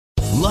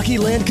Lucky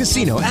Land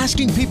Casino,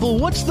 asking people,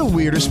 what's the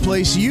weirdest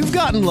place you've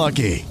gotten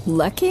lucky?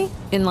 Lucky?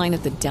 In line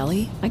at the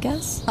deli, I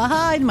guess?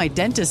 Aha, in my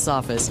dentist's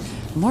office.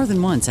 More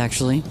than once,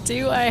 actually.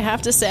 Do I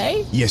have to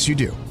say? Yes, you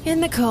do. In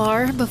the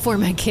car before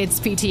my kids'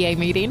 PTA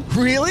meeting.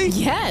 Really?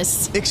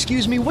 Yes.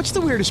 Excuse me, what's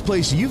the weirdest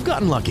place you've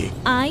gotten lucky?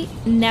 I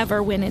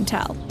never win and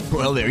tell.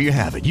 Well, there you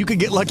have it. You can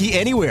get lucky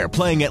anywhere,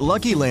 playing at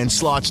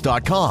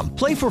LuckyLandSlots.com.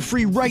 Play for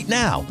free right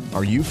now.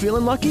 Are you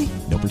feeling lucky?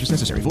 No purchase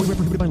necessary. Void where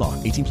prohibited by law.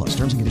 18 plus.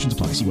 Terms and conditions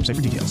apply. See website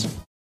for details.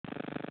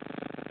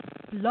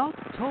 Blog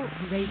Talk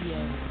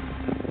Radio.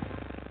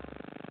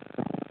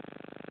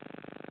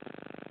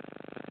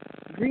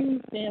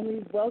 Greetings,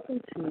 families. Welcome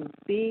to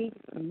Big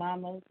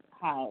Mommaz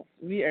House.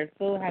 We are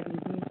so happy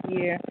to be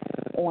here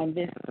on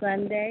this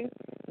Sunday.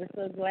 We're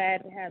so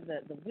glad to have the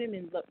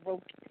women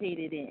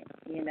rotated in,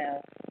 you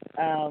know.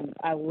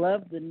 I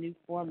love the new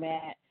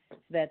format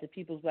that the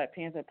People's Black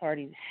Panther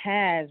Party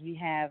has. We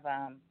have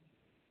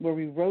where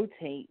we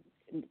rotate.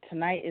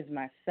 Tonight is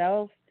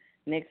myself.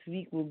 Next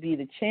week will be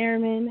the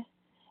chairman.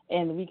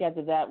 And the week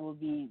after that will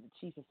be the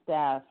Chief of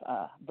Staff,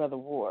 Brother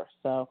War.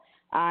 So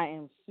I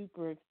am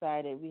super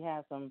excited. We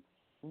have some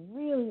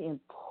really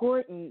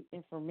important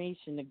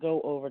information to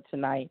go over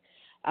tonight.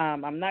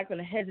 I'm not going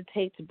to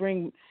hesitate to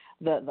bring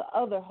the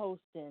other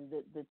hosts in,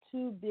 the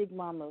two big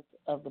mamas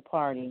of the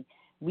party.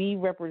 We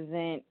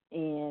represent,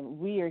 and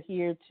we are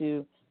here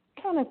to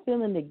kind of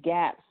fill in the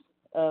gaps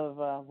of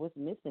what's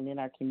missing in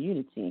our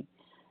community.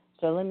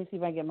 So let me see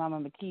if I can get Mama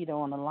Makita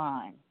on the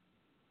line.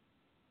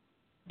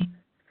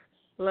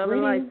 Love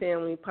and light,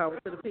 family. Power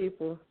to the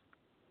people.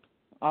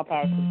 All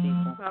power to the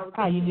people.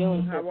 How you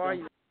doing? How are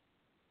you?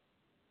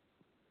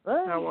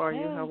 How are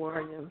you? How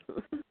are you?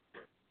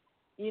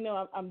 You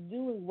know, I'm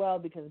doing well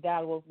because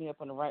God woke me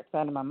up on the right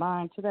side of my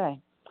mind today.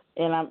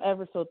 And I'm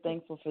ever so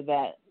thankful for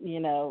that,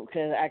 you know,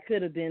 because I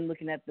could have been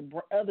looking at the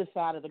other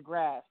side of the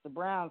grass, the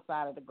brown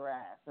side of the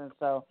grass. And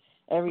so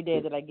every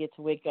day that I get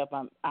to wake up,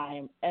 I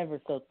am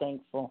ever so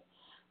thankful.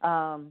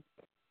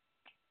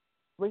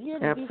 We're here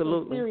to do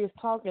some serious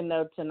talking,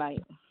 though,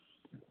 tonight.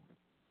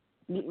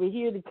 We're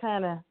here to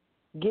kind of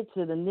get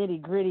to the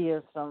nitty-gritty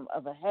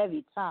of a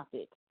heavy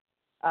topic,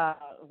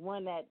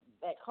 one that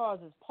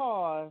causes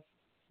pause,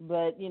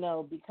 but, you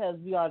know, because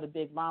we are the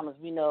big mamas,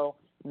 we know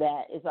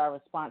that it's our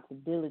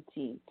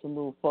responsibility to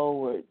move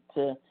forward,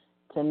 to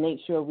make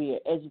sure we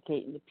are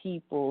educating the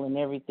people and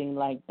everything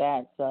like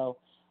that. So,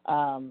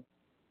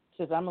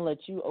 Sis, I'm going to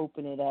let you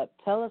open it up.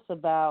 Tell us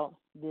about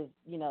this,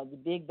 you know, the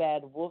big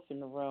bad wolf in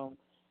the room,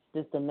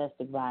 this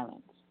domestic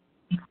violence.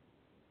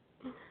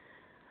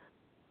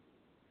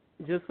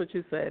 Just what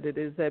you said, it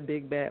is that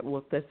big bad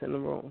wolf that's in the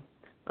room.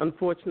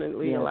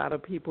 Unfortunately, a lot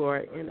of people are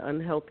in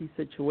unhealthy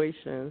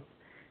situations,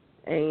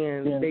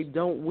 and they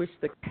don't wish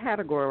to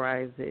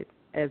categorize it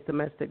as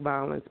domestic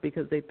violence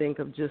because they think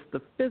of just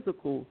the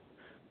physical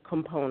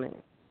component.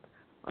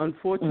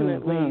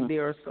 Unfortunately,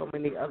 there are so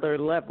many other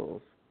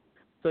levels.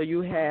 So you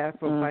have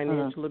from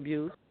financial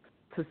abuse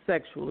to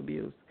sexual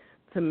abuse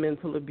to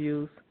mental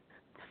abuse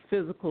to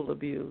physical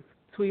abuse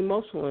to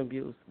emotional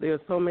abuse. There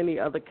are so many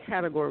other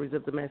categories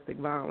of domestic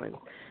violence.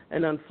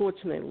 And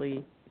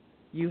unfortunately,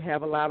 you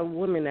have a lot of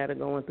women that are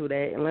going through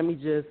that. And let me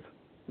just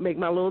make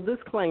my little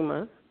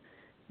disclaimer.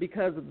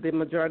 Because the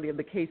majority of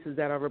the cases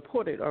that are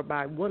reported are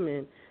by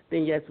women,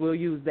 then yes, we'll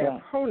use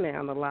that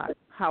pronoun a lot.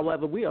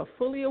 However, we are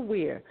fully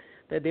aware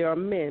that there are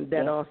men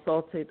that are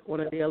assaulted on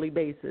a daily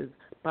basis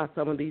by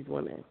some of these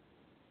women.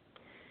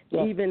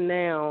 Even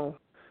now,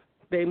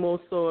 they more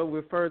so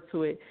refer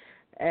to it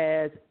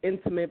as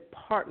intimate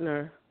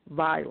partner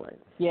violence.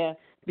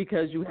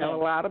 Because you have a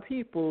lot of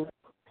people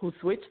who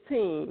switch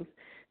teams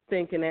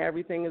thinking that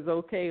everything is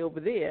okay over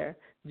there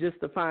just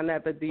to find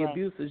out that the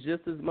abuse is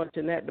just as much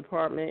in that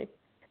department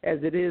as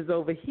it is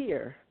over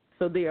here.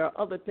 So there are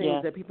other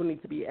things that people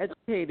need to be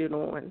educated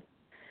on,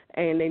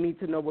 and they need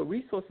to know what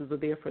resources are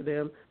there for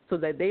them so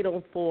that they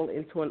don't fall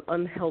into an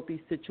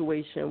unhealthy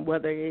situation,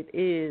 whether it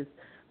is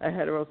a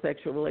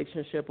heterosexual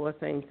relationship or a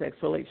same-sex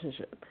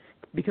relationship.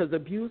 Because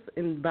abuse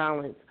and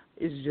violence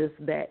is just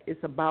that.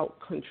 It's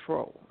about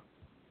control.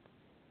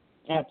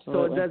 Absolutely.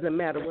 So it doesn't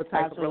matter what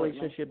type of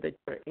relationship that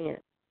you're in.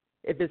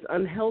 If it's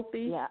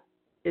unhealthy,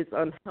 it's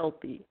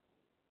unhealthy.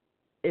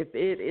 If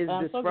it is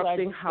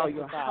disrupting how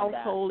your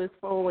household is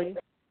flowing,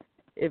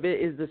 if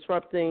it is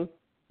disrupting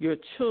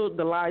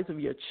the lives of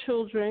your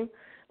children,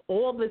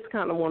 all this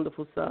kind of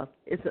wonderful stuff,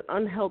 it's an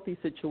unhealthy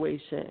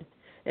situation.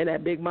 And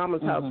at Big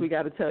Mommaz House, we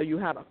got to tell you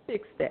how to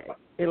fix that,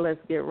 and let's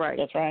get right.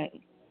 That's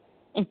right.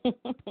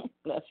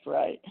 That's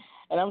right.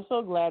 And I'm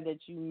so glad that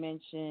you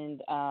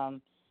mentioned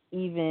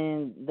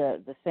even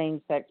the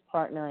same-sex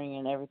partnering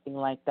and everything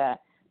like that,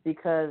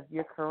 because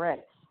you're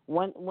correct.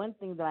 One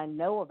thing that I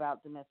know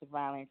about domestic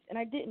violence, and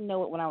I didn't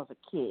know it when I was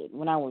a kid,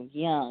 when I was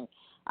young,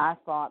 I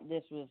thought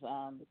this was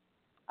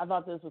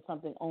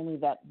something only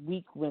that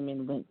weak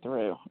women went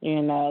through,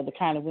 you know, the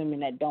kind of women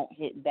that don't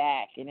hit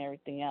back and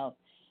everything else.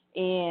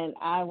 And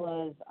I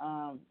was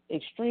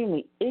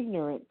extremely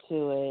ignorant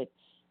to it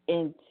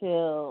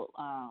until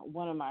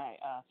one of my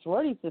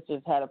sorority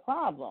sisters had a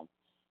problem.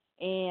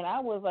 And I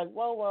was like,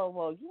 whoa, whoa,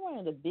 whoa, you're one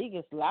of the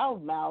biggest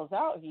loudmouths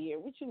out here.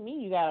 What you mean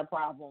you got a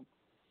problem?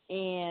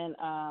 And,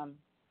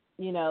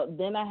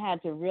 then I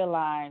had to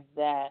realize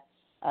that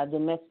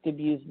domestic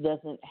abuse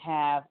doesn't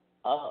have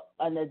a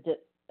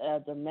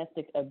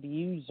domestic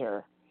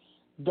abuser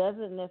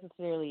doesn't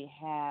necessarily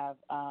have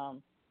a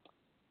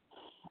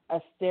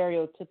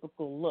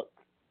stereotypical look.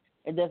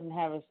 It doesn't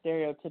have a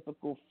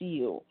stereotypical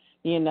feel,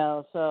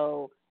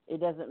 so it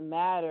doesn't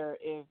matter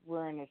if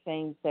we're in a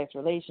same-sex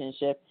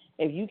relationship.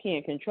 If you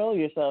can't control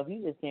yourself,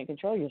 you just can't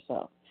control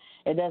yourself.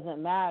 It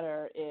doesn't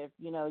matter if,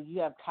 you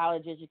have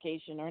college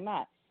education or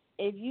not.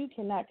 If you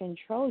cannot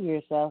control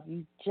yourself,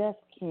 you just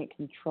can't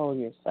control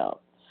yourself.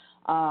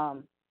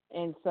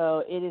 And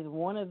so it is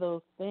one of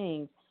those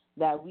things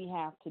that we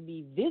have to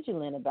be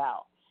vigilant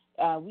about.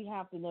 We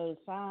have to know the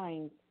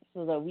signs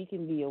so that we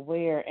can be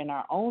aware in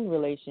our own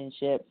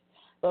relationships,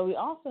 but we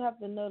also have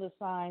to know the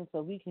signs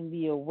so we can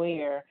be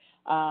aware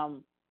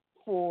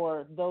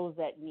for those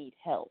that need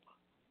help.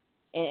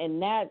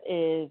 And that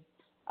is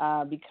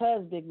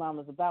because Big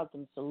Mama is about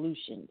them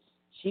solutions.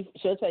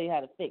 She'll tell you how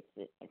to fix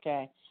it,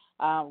 okay?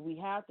 We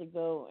have to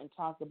go and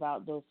talk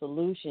about those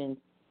solutions,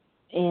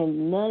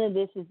 and none of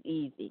this is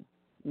easy.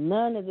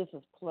 None of this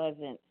is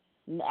pleasant.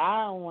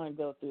 I don't want to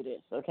go through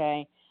this,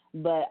 okay?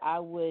 But I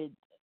wouldn't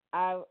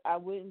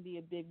be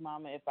a big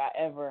mama if I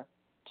ever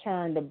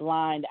turned a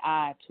blind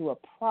eye to a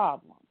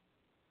problem.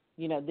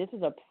 This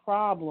is a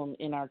problem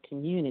in our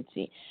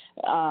community.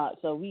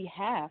 So we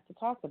have to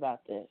talk about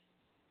this.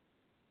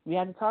 We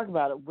have to talk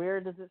about it. Where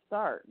does it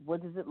start?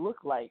 What does it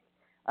look like?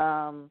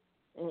 And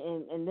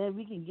then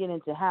we can get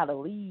into how to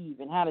leave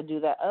and how to do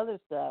that other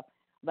stuff.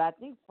 But I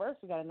think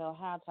first we got to know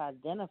how to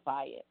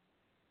identify it.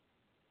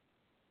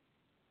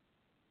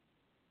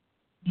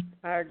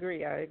 I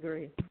agree. And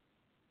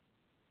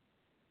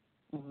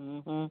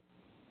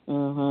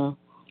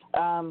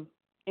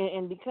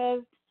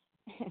because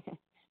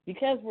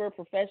we're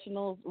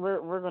professionals,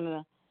 we're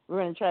gonna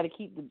try to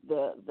keep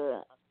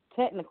the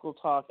technical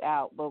talk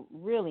out. But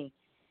really,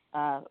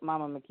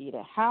 Mama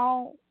Makita,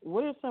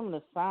 what are some of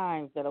the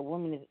signs that a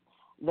woman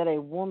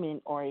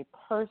or a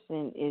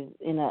person is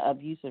in an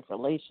abusive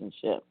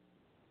relationship?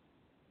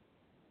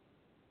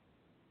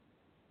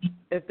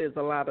 If there's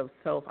a lot of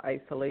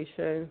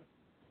self-isolation,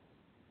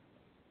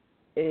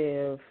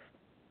 if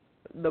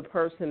the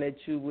person that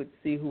you would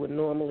see who would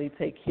normally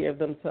take care of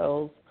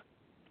themselves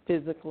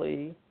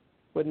physically,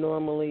 would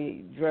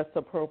normally dress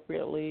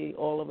appropriately,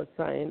 all of a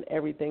sudden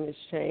everything has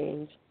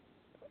changed.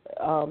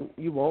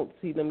 You won't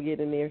see them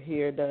getting their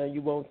hair done.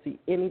 You won't see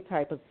any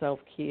type of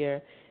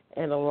self-care,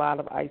 and a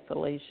lot of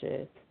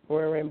isolation.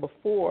 Wherein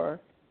before,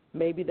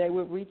 maybe they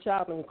would reach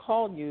out and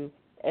call you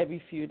every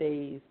few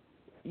days.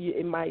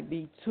 It might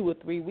be 2 or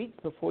 3 weeks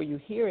before you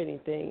hear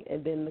anything,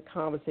 and then the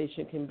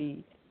conversation can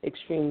be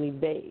extremely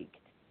vague.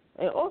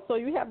 And also,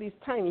 you have these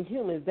tiny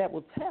humans that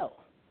will tell.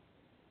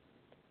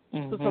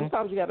 So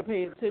sometimes you got to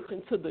pay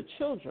attention to the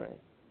children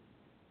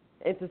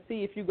and to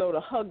see if you go to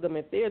hug them,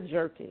 if they're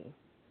jerking,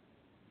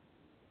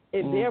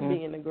 if they're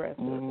being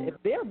aggressive, if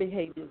their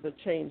behaviors are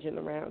changing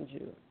around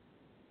you.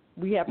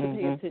 We have to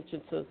pay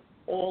attention to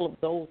all of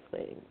those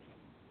things.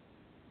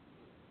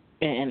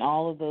 And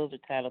all of those are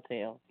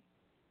tattletales.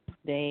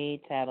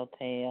 They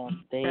tattletale.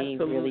 They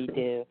Absolutely. Really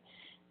do.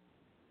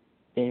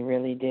 They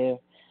really do.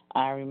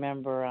 I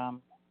remember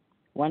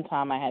one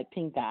time I had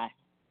pink eye,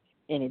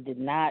 and it did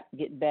not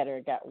get better.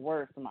 It got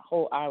worse, and my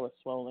whole eye was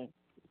swollen.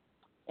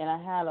 And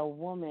I had a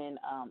woman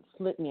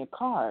slip me a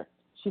card.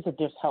 She said,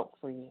 "There's help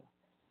for you,"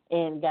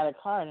 and got a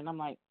card. And I'm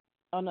like,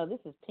 "Oh, no, this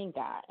is pink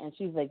eye." And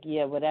she's like,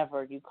 "Yeah,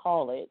 whatever you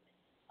call it,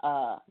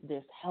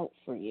 there's help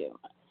for you."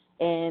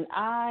 And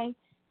I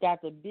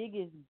got the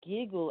biggest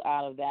giggle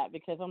out of that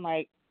because I'm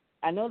like,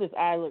 I know this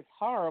eye looks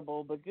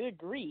horrible, but good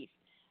grief.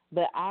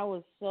 But I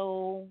was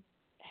so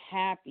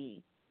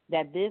happy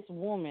that this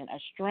woman, a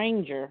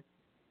stranger,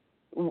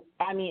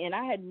 and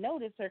I had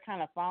noticed her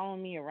kind of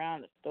following me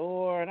around the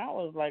store, and I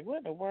was like, what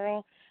in the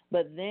world?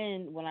 But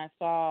then when I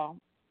saw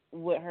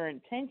what her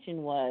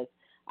intention was,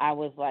 I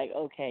was like,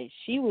 okay,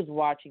 she was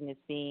watching to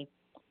see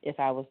if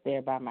I was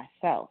there by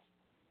myself.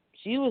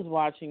 She was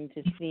watching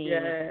to see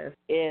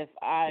if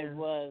I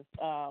was,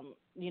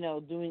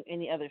 doing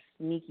any other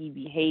sneaky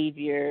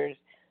behaviors,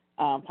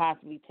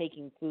 possibly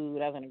taking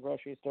food. I was in a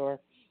grocery store.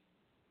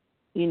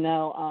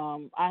 I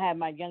had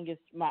my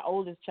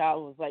oldest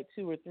child was like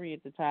 2 or 3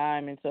 at the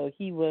time, and so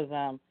he was,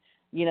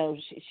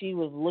 she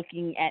was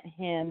looking at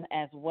him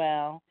as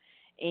well,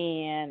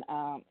 and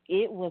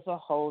it was a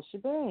whole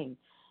shebang.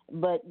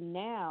 But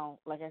now,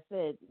 like I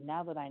said,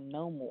 now that I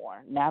know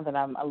more, now that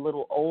I'm a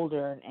little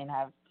older and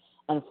have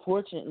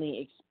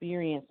unfortunately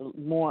experienced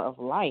more of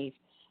life,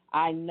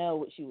 I know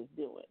what she was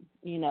doing.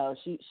 She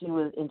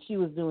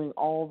was doing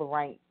all the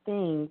right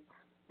things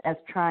as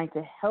trying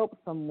to help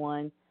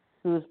someone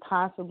who is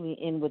possibly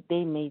in what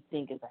they may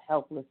think is a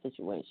helpless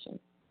situation.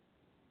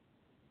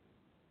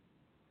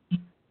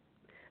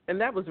 And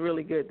that was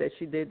really good that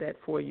she did that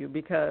for you,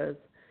 because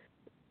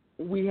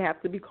we have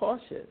to be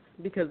cautious.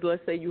 Because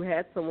let's say you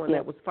had someone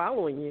that was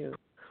following you,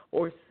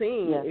 or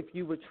seen if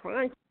you were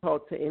trying to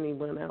talk to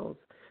anyone else.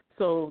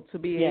 So to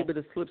be able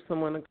to slip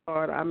someone a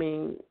card, I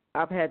mean,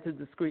 I've had to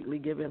discreetly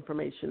give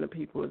information to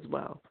people as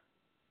well.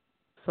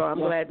 So I'm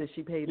glad that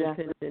she paid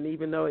attention,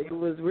 even though it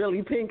was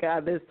really pink eye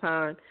this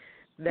time.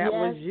 That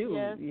was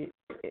you,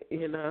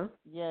 you know?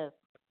 Yes.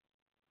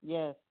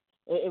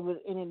 It was,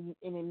 and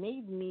it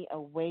made me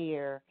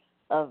aware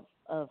of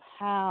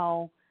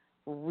how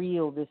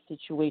real this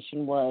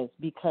situation was,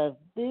 because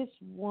this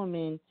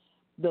woman,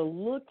 the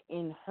look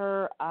in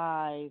her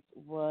eyes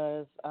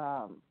was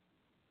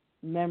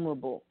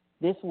memorable.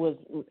 This was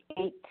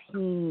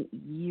 18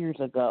 years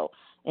ago,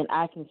 and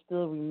I can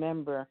still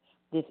remember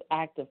this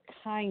act of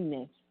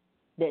kindness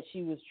that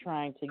she was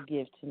trying to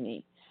give to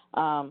me.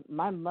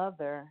 My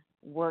mother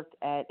worked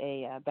at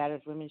a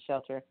battered women's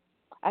shelter.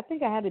 I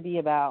think I had to be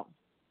about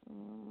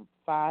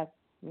 5,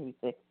 maybe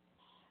 6.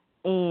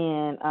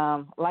 And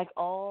like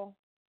all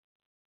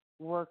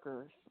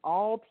workers,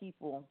 all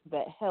people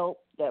that help,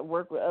 that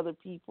work with other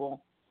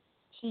people,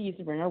 she used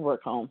to bring her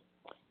work home.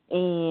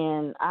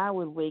 And I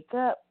would wake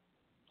up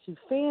to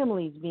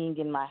families being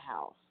in my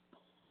house,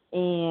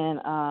 and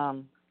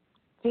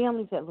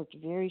families that looked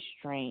very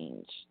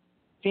strange,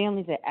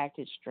 families that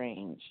acted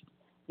strange,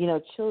 you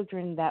know,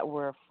 children that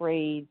were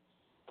afraid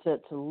to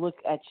look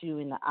at you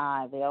in the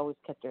eye. They always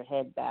kept their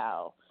head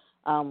bowed.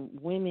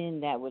 Women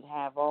that would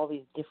have all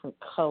these different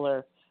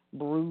color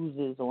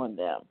bruises on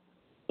them.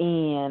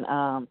 And,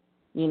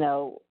 you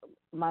know,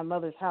 my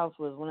mother's house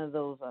was one of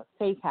those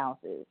safe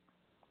houses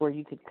where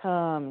you could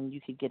come and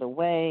you could get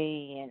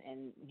away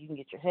and you can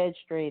get your head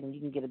straight and you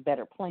can get a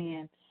better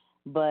plan.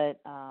 But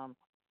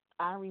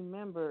I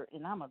remember,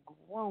 and I'm a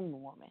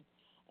grown woman,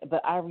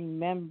 but I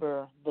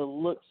remember the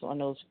looks on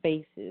those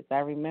faces. I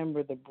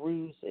remember the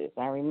bruises.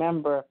 I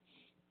remember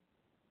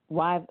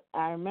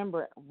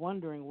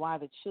wondering why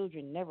the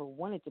children never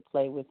wanted to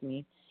play with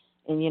me,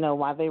 and, you know,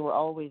 why they were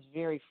always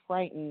very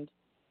frightened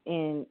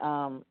and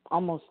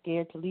almost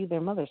scared to leave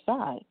their mother's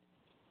side.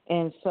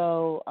 And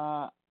so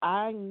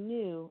I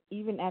knew,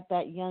 even at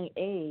that young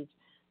age,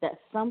 that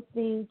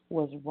something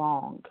was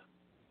wrong.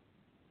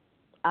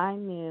 I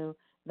knew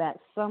that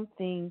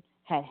something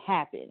had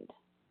happened.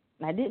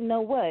 And I didn't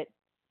know what,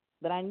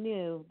 but I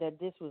knew that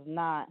this was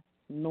not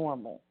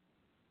normal.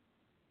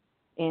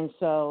 And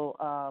so,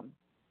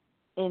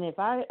 and if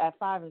I at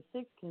 5 and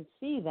 6 can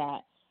see that,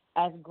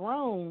 as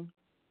grown,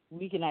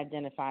 we can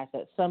identify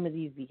that some of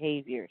these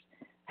behaviors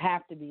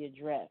have to be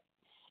addressed.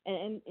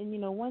 And you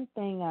know, one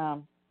thing,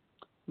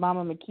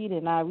 Mama Makita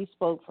and I, we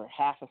spoke for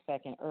half a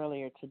second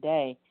earlier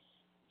today.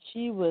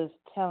 She was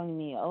telling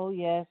me, oh,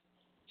 yes,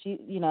 she,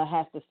 you know,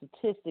 has the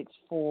statistics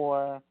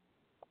for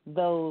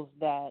those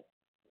that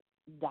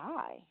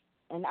die.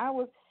 And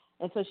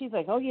so she's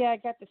like, oh, yeah, I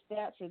got the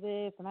stats for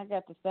this and I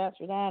got the stats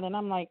for that. And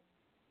I'm like,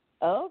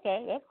 oh,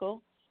 okay, that's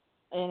cool.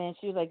 And then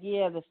she was like,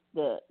 yeah,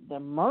 the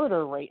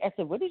murder rate. I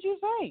said, what did you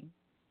say?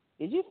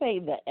 Did you say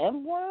the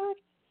M word?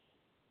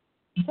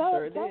 Tell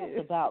us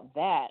about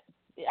that.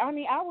 I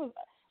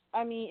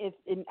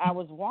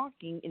was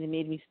walking and it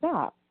made me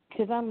stop,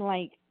 because I'm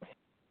like,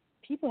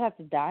 people have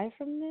to die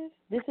from this?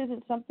 This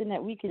isn't something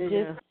that we could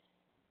just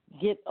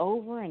get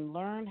over and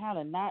learn how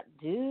to not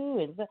do?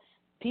 And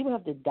people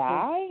have to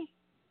die?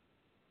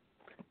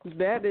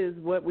 That is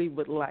what we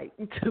would like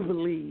to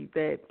believe,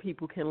 that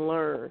people can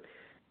learn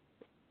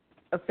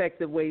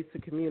effective ways to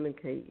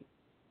communicate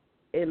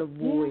and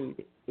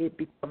avoid it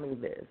becoming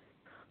this.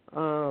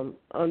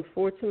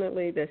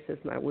 Unfortunately, that's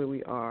just not where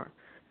we are.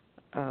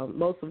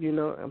 Most of you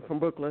know I'm from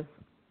Brooklyn.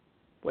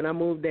 When I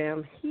moved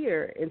down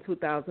here in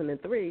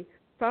 2003,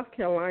 South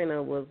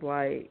Carolina was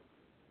like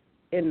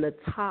in the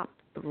top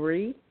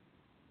 3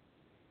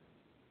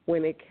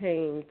 when it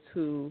came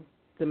to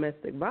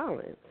domestic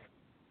violence.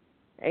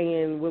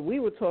 And what we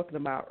were talking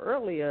about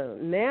earlier,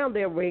 now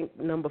they're ranked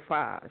number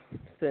 5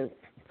 since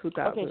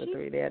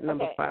 2003. They're at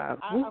number 5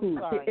 I'm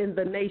sorry. in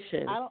the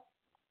nation. I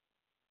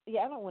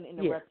don't want to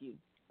interrupt you,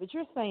 but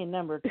you're saying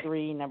number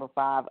 3, number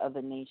 5 of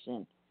the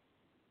nation.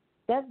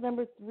 That's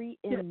number 3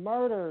 in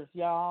murders,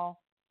 y'all.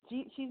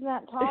 She's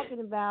not talking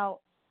about,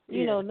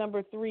 you know,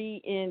 number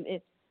 3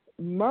 in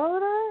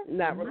murder.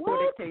 Not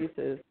reported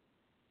cases.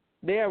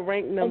 They're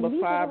ranked number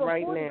 5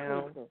 right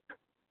now. Cases.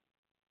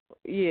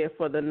 Yeah,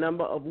 for the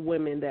number of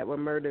women that were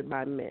murdered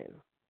by men.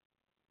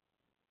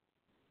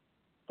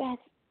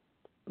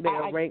 They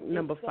are ranked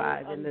number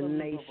 5 in the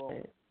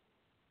nation.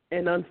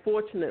 And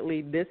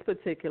unfortunately, this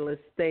particular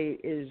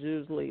state is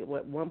usually,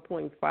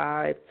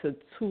 1.5 to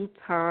 2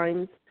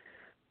 times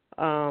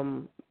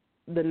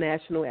the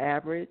national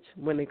average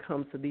when it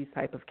comes to these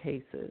type of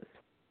cases.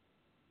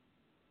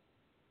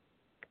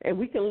 And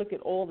we can look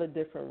at all the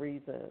different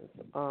reasons.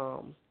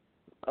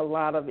 A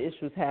lot of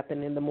issues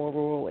happen in the more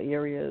rural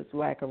areas,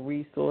 lack of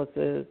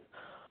resources,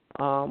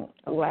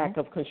 lack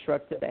of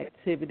constructive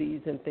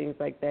activities and things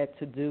like that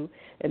to do.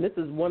 And this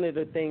is one of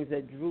the things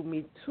that drew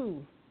me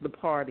to the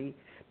party,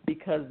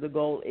 because the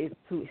goal is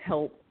to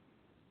help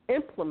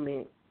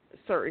implement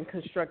certain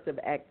constructive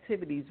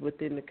activities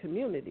within the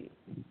community.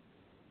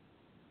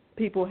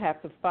 People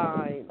have to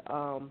find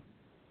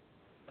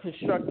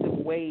constructive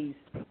ways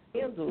to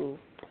handle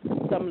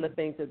some of the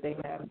things that they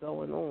have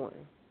going on.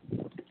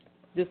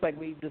 Just like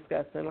we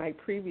discussed in like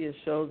previous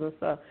shows and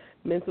stuff,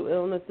 mental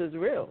illness is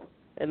real.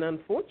 And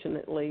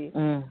unfortunately,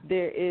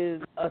 there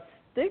is a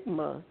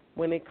stigma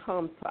when it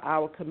comes to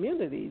our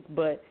communities,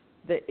 but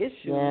the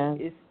issue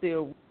is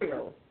still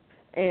real.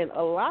 And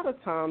a lot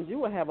of times you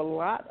will have a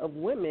lot of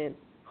women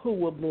who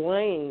will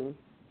blame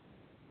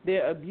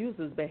their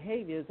abusers'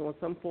 behaviors on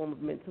some form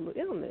of mental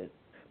illness.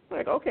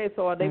 Like, okay,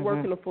 so are they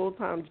working a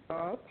full-time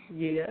job?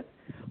 Yeah.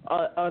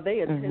 Are they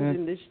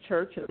attending this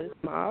church or this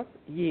mosque?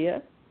 Yeah.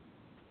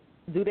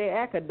 Do they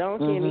act a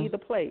donkey in either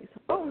place?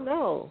 Oh,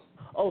 no.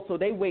 Oh, so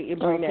they wait and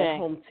bring that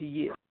home to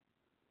you.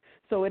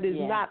 So it is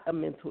not a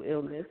mental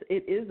illness.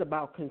 It is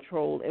about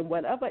control. And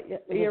whatever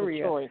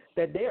area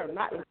that they are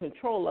not in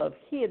control of,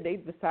 here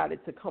they've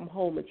decided to come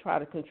home and try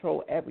to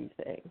control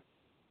everything.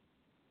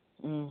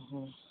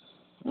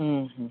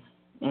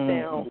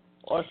 Now,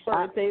 are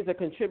certain things a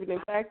contributing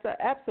factor?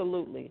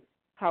 Absolutely.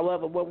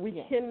 However, what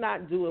we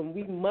cannot do and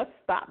we must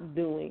stop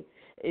doing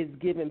is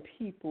giving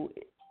people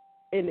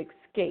an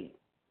escape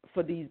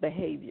for these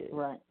behaviors.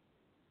 Right.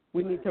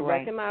 We need to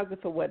recognize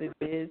it for what it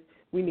is.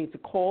 We need to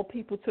call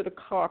people to the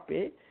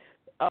carpet.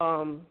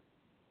 I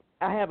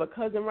have a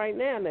cousin right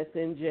now that's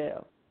in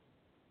jail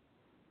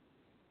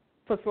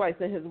for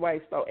slicing his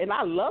wife's throat, and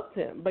I loved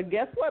him. But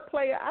guess what,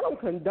 player? I don't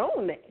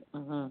condone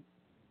that.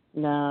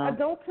 No. I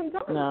don't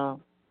condone it.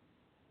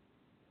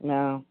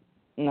 No.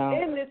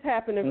 And this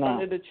happened in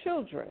front of the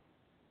children.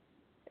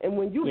 And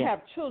when you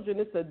have children,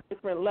 it's a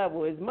different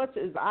level. As much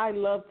as I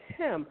loved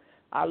him,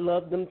 I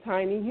loved them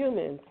tiny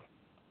humans.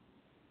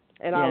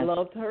 And I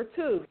loved her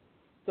too.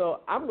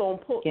 So I'm going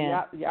to pull,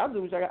 y'all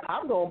do what y'all got.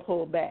 I'm going to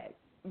pull back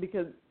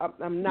because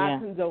I'm not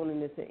condoning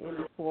this in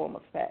any form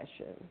or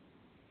fashion.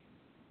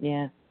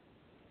 Yeah.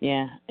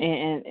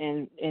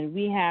 And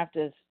we have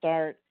to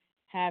start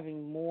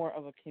having more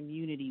of a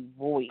community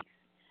voice.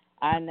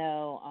 I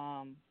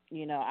know,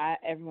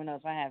 everyone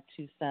knows I have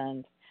two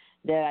sons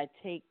that I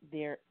take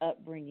their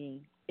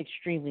upbringing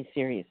extremely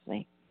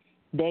seriously.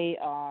 They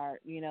are,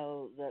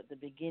 the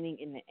beginning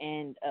and the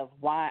end of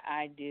why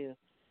I do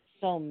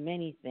so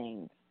many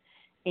things.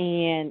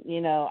 And,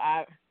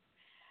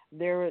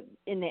 they're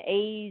in the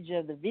age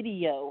of the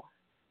video.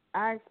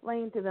 I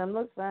explained to them,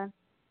 look, son,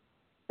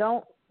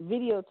 don't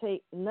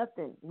videotape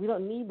nothing. We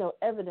don't need no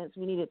evidence.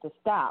 We need it to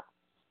stop.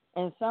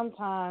 And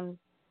sometimes,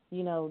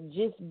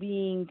 just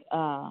being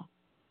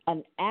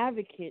an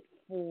advocate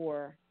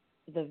for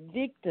the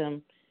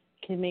victim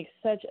can make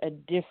such a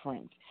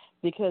difference.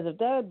 Because if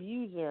the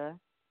abuser,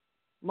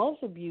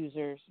 most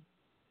abusers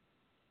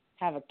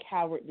have a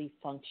cowardly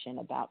function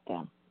about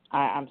them.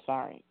 I'm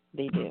sorry,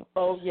 they do.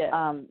 Oh, yes.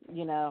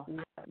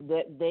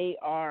 That they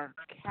are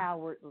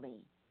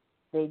cowardly.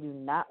 They do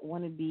not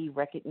want to be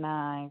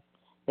recognized.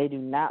 They do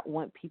not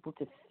want people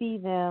to see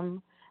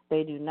them.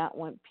 They do not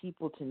want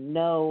people to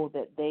know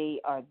that they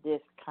are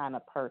this kind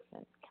of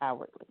person,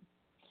 cowardly.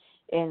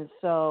 And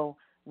so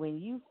when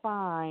you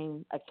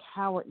find a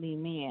cowardly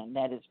man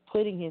that is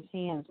putting his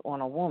hands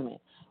on a woman,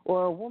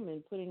 or a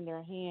woman putting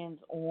their hands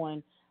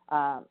on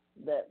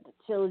the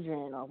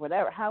children or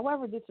whatever,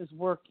 however this is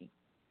working,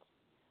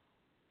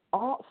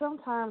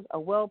 sometimes a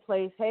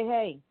well-placed,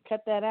 hey,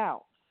 cut that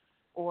out,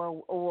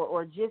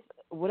 or just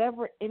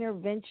whatever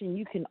intervention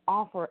you can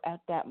offer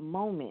at that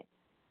moment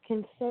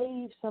can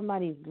save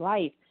somebody's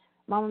life.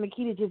 Mama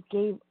Makita just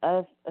gave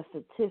us a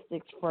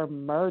statistics for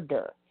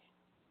murder.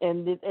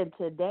 And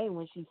today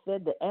when she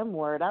said the M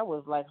word, I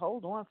was like,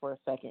 hold on for a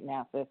second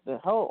now, sister.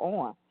 Hold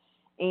on.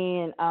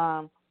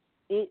 And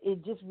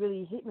it just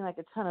really hit me like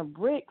a ton of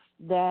bricks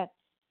that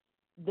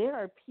there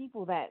are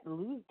people that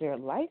lose their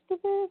life to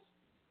this.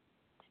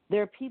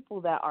 There are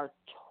people that are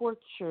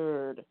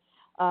tortured.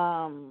 These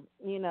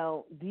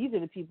are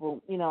the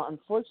people,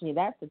 unfortunately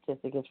that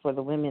statistic is for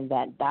the women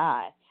that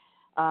die.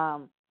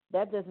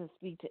 That doesn't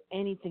speak to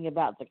anything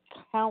about the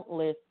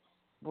countless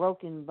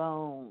broken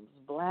bones,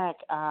 black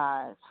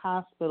eyes,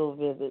 hospital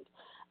visits,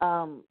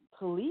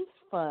 police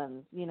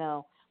funds,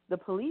 the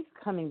police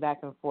coming back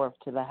and forth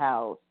to the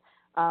house,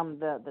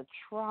 the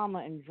trauma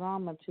and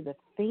drama to the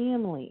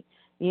family.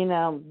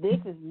 This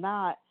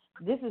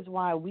is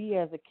why we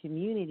as a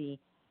community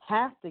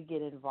have to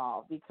get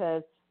involved,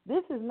 because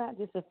this is not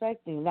just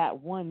affecting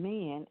that one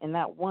man and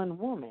that one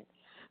woman.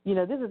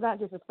 This is not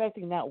just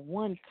affecting that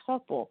one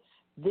couple.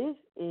 This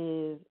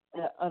is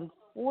an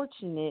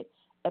unfortunate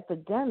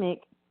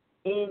epidemic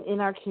in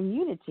our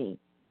community.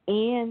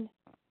 And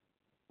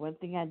one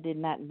thing I did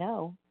not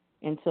know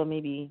until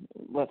maybe,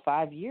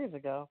 5 years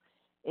ago,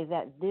 is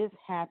that this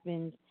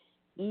happens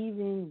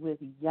even with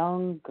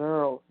young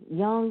girls,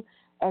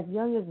 as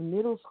young as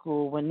middle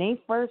school, when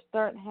they first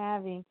start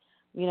having,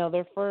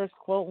 their first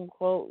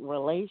quote-unquote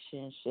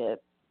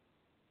relationship.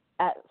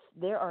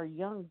 There are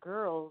young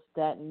girls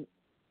that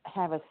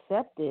have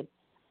accepted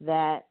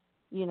that,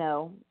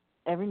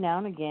 every now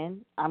and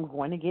again I'm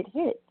going to get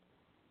hit.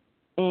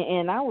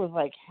 And I was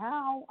like,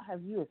 how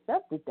have you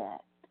accepted that?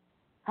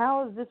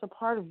 How is this a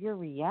part of your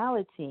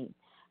reality?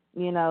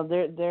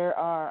 There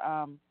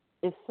are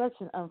it's such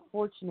an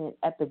unfortunate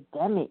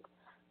epidemic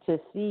to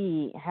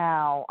see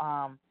how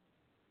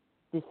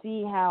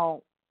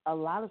a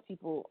lot of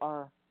people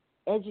are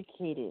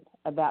educated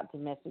about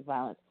domestic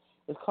violence.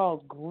 It's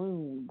called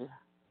groomed.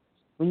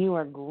 When you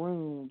are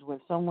groomed, when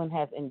someone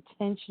has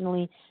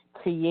intentionally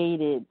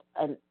created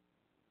an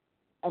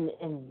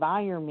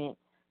environment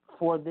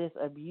for this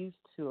abuse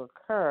to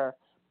occur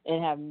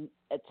and have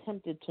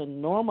attempted to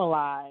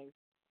normalize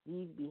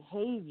these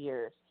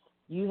behaviors,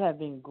 you have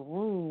been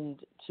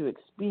groomed to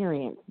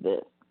experience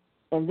this.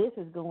 And this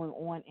is going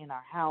on in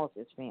our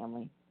houses,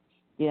 family.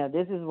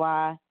 This is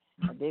why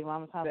Big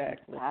Mommaz House,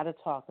 you got to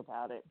talk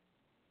about it.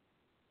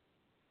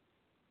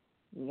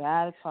 You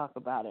got to talk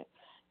about it.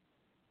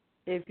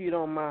 If you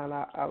don't mind,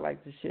 I'd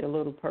like to share a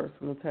little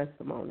personal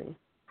testimony.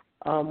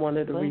 One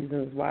of the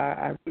reasons why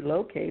I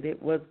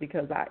relocated was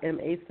because I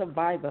am a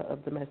survivor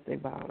of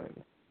domestic violence.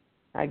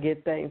 I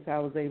get thanks I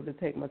was able to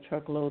take my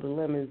truckload of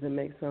lemons and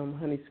make some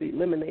honey sweet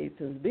lemonade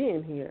since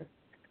being here.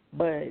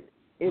 But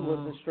it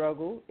was a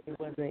struggle. It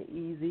wasn't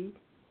easy.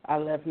 I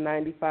left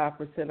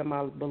 95% of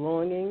my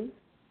belongings,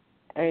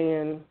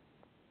 and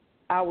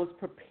I was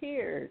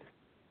preparing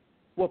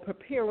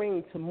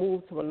to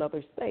move to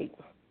another state.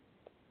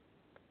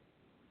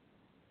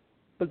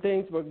 But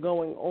things were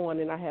going on,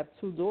 and I have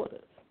 2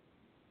 daughters.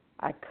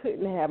 I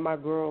couldn't have my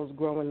girls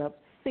growing up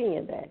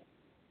seeing that.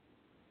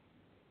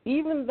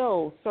 Even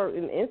though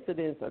certain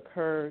incidents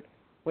occurred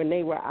when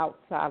they were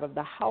outside of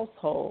the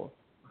household,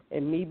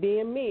 and me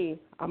being me,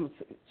 I'm going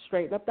to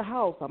straighten up the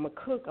house, I'm going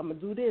to cook, I'm going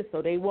to do this,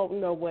 so they won't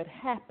know what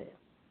happened.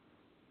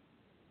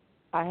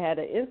 I had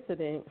an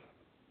incident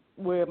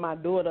where my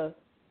daughter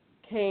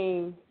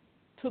came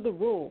to the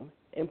room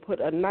and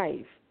put a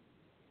knife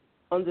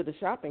under the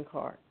shopping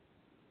cart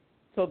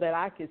so that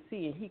I could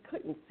see and he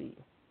couldn't see.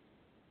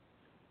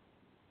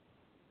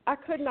 I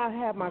could not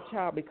have my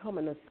child become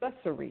an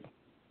accessory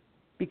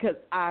because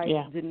I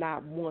did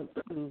not want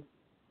to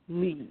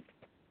leave.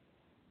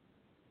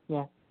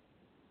 Yeah.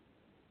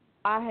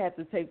 I had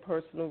to take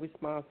personal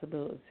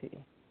responsibility.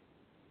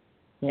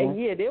 Yeah.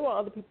 And, there were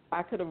other people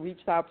I could have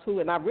reached out to,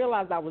 and I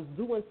realized I was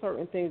doing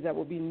certain things that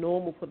would be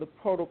normal for the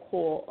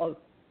protocol of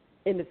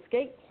an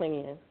escape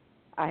plan.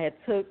 I had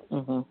took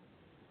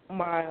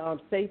my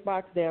safe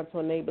box down to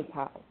a neighbor's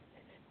house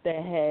that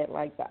had,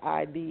 like, the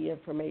ID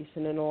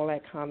information and all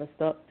that kind of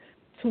stuff,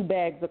 2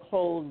 bags of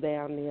clothes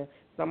down there.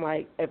 So I'm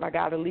like, if I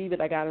got to leave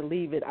it, I got to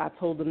leave it. I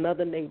told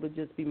another neighbor,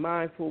 just be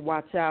mindful,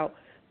 watch out,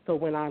 so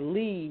when I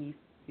leave,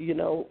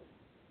 I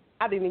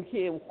didn't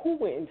care who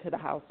went into the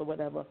house or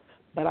whatever,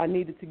 but I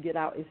needed to get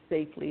out as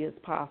safely as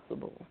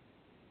possible.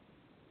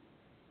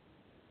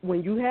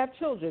 When you have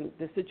children,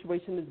 the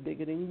situation is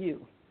bigger than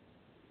you.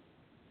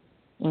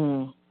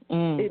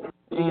 It's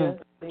bigger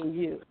than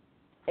you.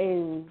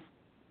 And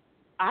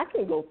I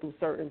can go through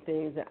certain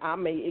things, and I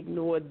may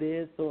ignore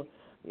this or,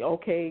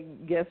 okay,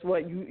 guess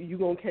what, you're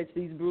going to catch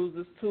these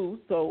bruises too,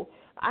 so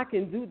I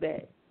can do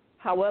that.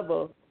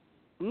 However,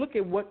 look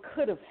at what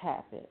could have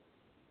happened.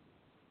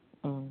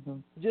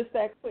 Just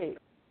that quick,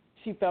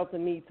 she felt the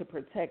need to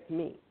protect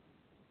me.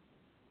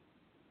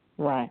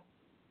 Right.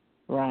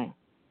 And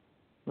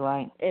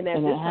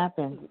it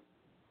happened.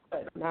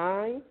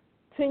 9,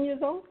 10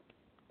 years old?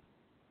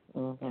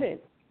 10.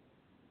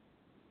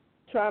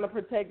 Trying to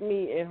protect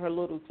me and her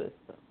little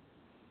sister.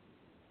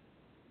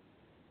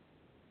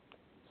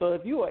 So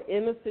if you are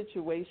in a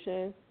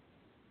situation,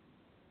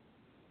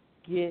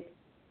 get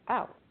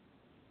out.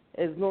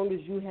 As long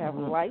as you have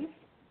life,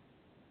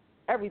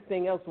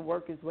 everything else will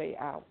work its way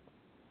out.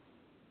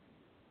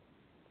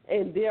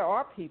 And there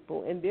are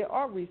people and there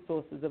are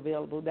resources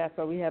available. That's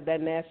why we have that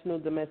National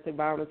Domestic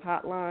Violence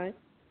Hotline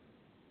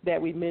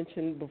that we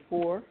mentioned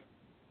before.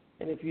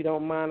 And if you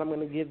don't mind, I'm going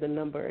to give the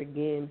number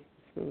again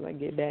as soon as I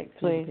get back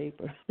to the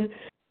paper.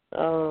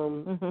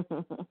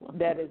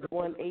 That is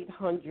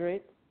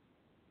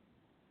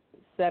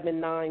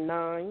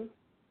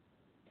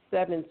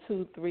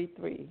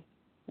 1-800-799-7233.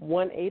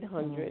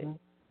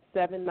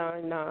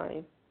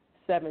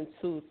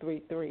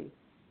 1-800-799-7233.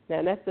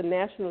 Now, that's the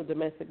National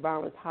Domestic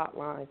Violence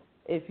Hotline.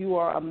 If you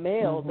are a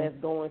male that's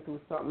going through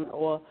something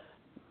or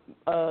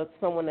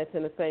someone that's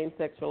in a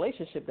same-sex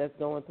relationship that's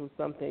going through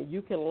something,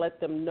 you can let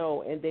them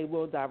know, and they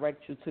will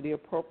direct you to the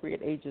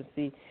appropriate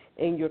agency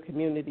in your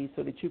community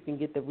so that you can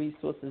get the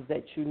resources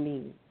that you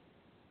need.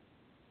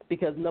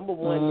 Because, number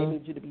one, they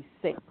need you to be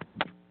safe.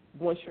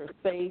 Once you're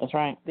safe,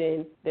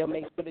 then they'll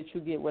make sure that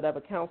you get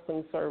whatever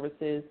counseling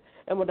services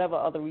and whatever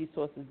other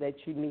resources that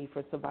you need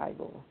for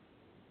survival.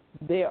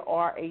 There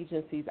are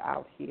agencies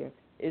out here.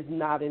 It's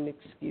not an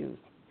excuse.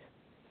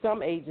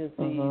 Some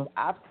agencies,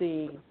 I've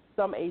seen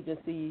some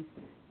agencies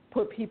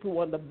put people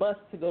on the bus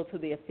to go to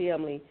their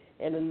family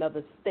in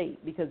another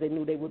state because they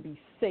knew they would be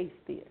safe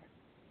there.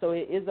 So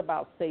it is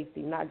about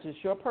safety, not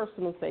just your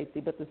personal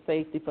safety, but the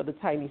safety for the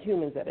tiny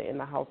humans that are in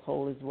the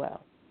household as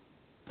well.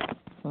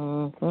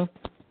 And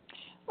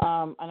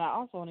I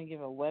also want to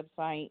give a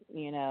website.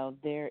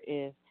 There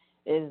is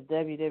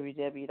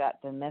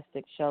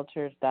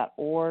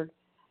www.domesticshelters.org.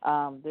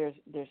 There's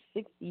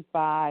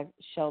 65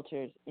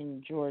 shelters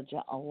in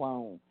Georgia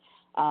alone.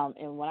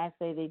 And when I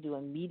say they do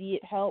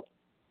immediate help,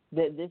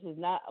 that this is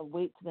not a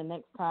wait to the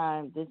next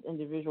time this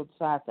individual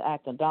decides to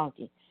act a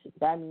donkey.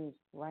 That means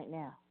right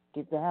now,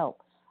 get the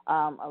help.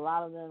 A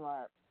lot of them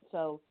are,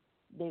 so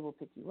they will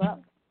pick you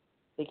up.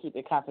 They keep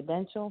it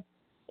confidential.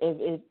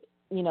 If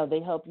they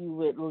help you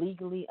with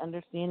legally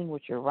understanding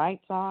what your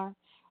rights are.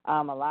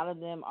 A lot of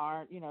them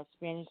are,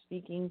 Spanish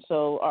speaking,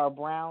 so our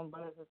brown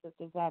brothers and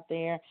sisters out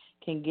there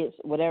can get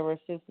whatever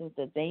assistance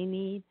that they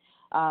need.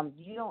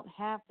 You don't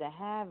have to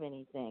have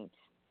anything.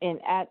 And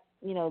at,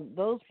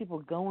 those people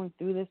going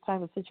through this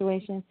type of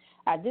situation,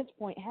 at this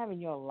point, having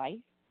your life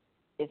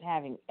is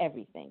having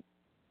everything.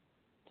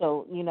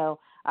 So,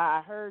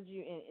 I heard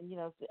you,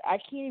 and I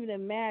can't even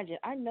imagine.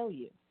 I know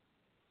you.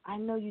 I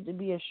know you to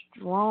be a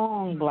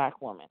strong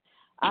black woman.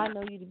 I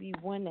know you to be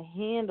one to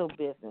handle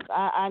business.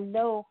 I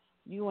know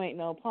you ain't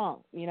no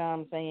punk. You know what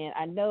I'm saying?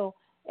 I know.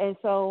 And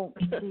so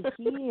to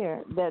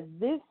hear that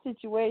this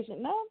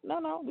situation,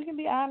 no, we can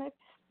be honest.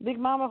 Big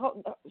Mama,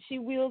 she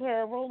wheeled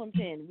her a rolling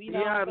pin. We know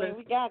what I'm saying?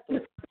 We got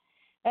this.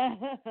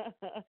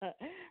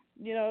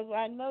 So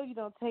I know you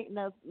don't take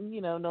no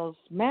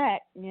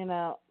smack,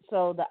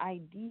 So the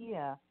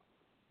idea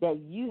that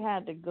you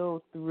had to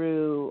go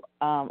through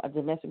a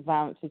domestic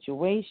violence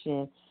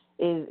situation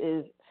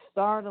is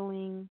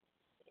startling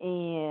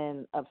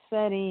and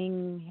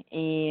upsetting,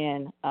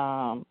 and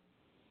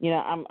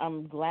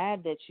I'm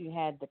glad that you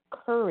had the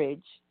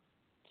courage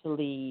to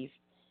leave,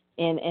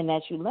 and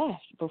that you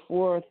left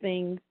before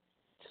things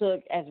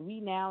took, as we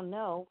now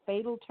know,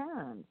 fatal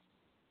turns.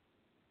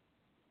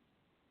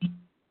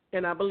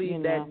 And I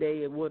believe that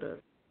day it would have.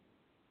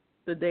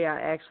 The day I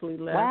actually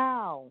left.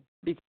 Wow.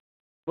 Because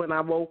when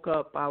I woke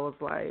up, I was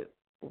like,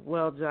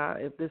 well, John,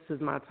 if this is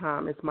my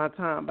time, it's my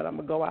time, but I'm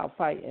going to go out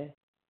fighting.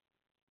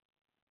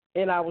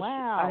 And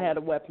I had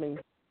a weapon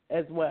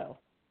as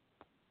well.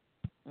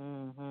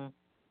 And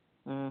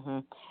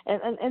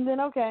then,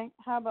 okay,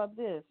 how about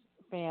this,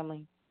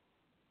 family?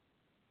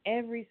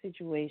 Every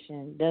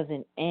situation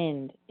doesn't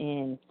end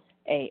in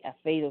a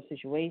fatal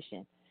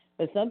situation,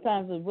 but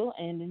sometimes it will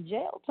end in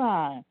jail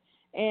time.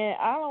 And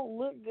I don't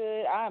look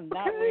good. I'm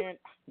not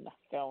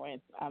going.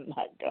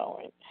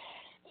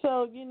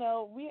 So,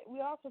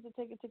 we also have to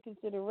take into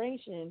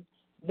consideration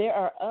there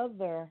are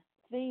other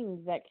things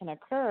that can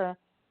occur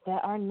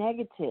that are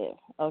negative,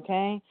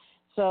 okay?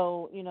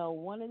 So,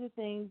 one of the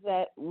things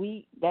that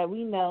we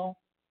know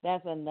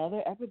that's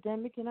another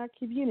epidemic in our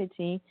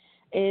community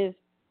is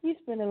we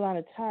spend a lot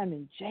of time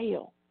in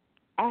jail.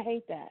 I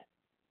hate that.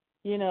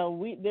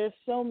 There's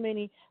so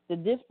many, the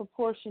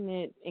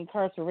disproportionate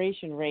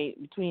incarceration rate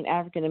between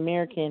African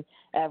American,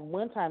 at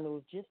one time it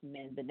was just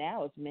men, but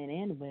now it's men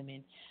and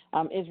women,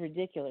 is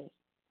ridiculous.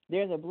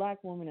 There's a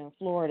black woman in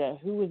Florida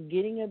who was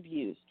getting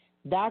abused,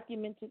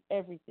 documented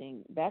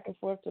everything, back and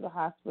forth to the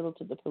hospital,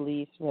 to the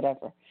police,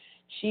 whatever.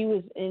 She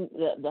was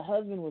the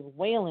husband was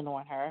wailing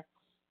on her.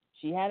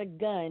 She had a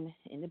gun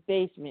in the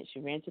basement. She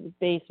ran to the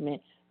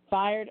basement,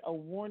 fired a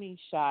warning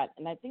shot,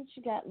 and I think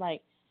she got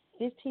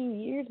 15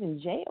 years in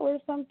jail or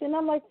something.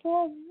 I'm like,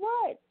 for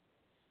what?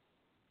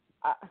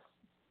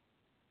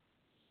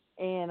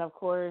 And, of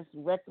course,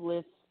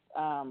 reckless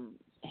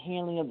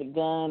handling of the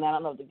gun. I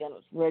don't know if the gun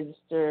was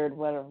registered,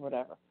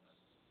 whatever.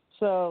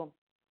 So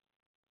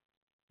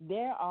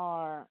there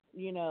are,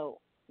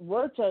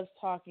 we're just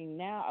talking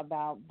now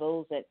about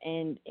those that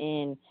end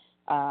in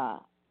a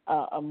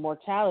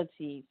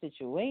mortality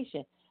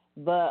situation.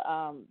 But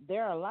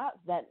there are lots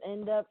that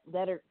end up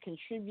that are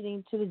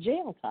contributing to the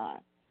jail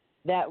time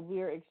that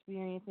we're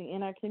experiencing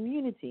in our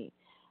community.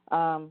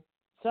 Some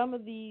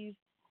of these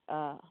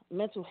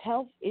mental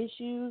health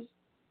issues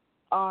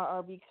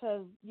are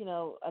because,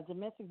 a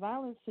domestic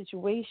violence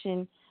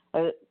situation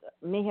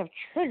may have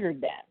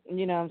triggered that.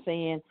 You know what I'm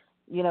saying?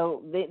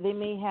 They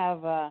may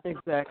have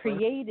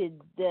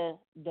created the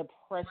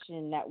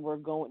depression that we're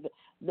going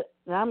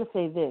and I'm going to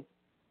say this,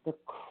 the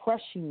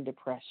crushing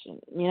depression.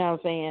 You know what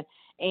I'm saying?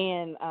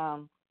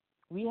 And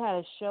we had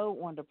a show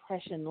on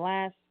depression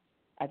last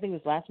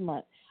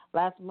month.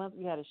 Last month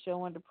we had a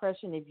show on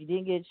depression. If you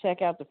didn't get to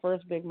check out the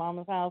first Big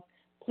Mommaz House,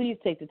 please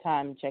take the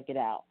time and check it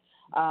out.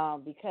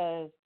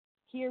 Because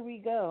here we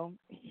go.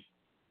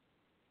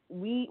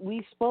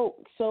 We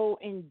spoke so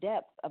in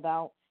depth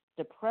about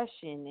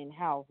depression and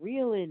how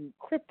real and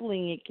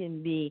crippling it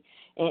can be,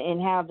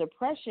 and how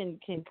depression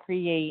can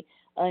create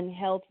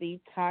unhealthy,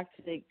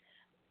 toxic,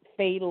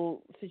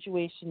 fatal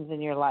situations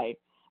in your life.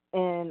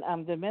 And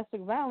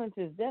domestic violence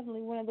is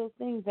definitely one of those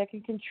things that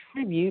can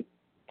contribute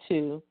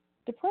to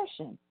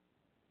depression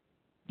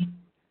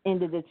and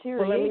the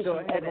deterioration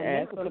of the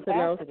mental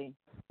capacity.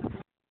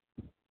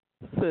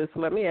 Sis,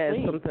 let me add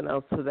something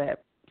else to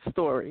that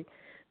story,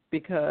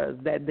 because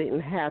that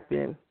didn't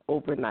happen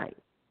overnight.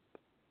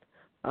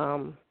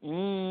 I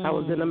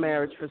was in a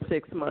marriage for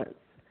 6 months,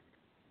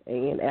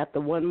 and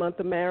after 1 month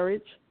of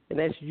marriage, and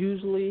that's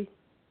usually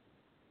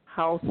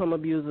how some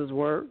abusers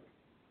work,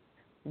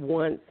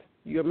 once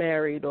you're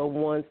married or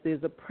once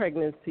there's a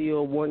pregnancy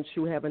or once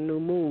you have a new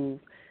move,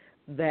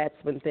 that's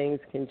when things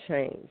can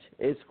change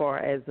as far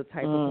as the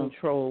type of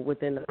control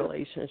within the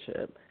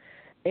relationship.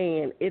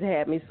 and it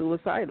had me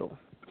suicidal.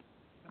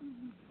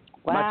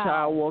 Wow. My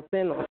child walked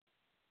in on me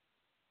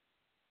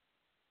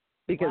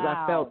because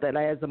Wow. I felt that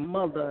as a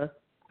mother,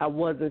 I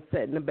wasn't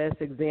setting the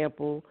best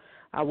example.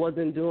 I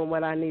wasn't doing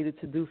what I needed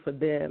to do for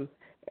them,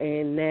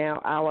 and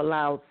now I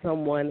allowed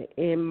someone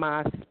in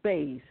my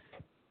space,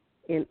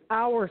 in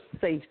our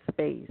safe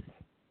space,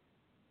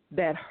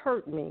 that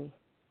hurt me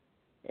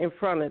in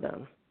front of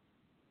them.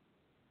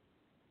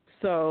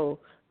 So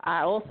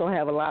I also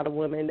have a lot of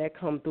women that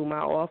come through my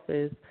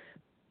office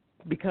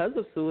because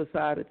of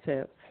suicide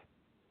attempts,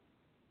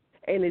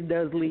 and it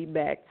does lead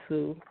back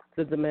to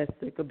the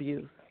domestic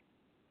abuse.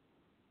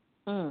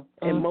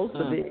 And most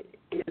of it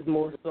is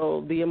more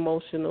so the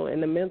emotional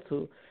and the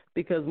mental,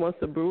 because once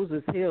the bruise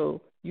is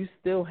healed, you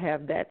still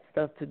have that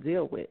stuff to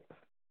deal with.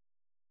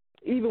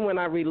 Even when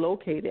I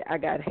relocated, I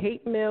got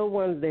hate mail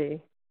one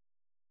day.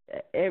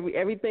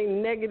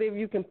 Everything negative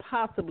you can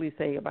possibly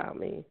say about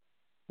me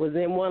was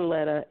in one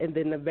letter, and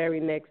then the very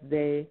next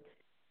day,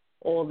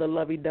 all the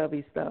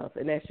lovey-dovey stuff.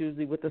 And that's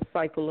usually with the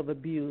cycle of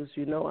abuse.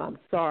 You know, I'm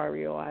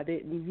sorry, or I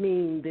didn't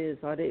mean this,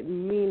 or I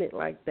didn't mean it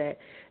like that.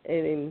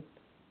 And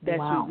that's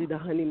usually the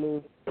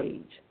honeymoon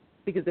stage,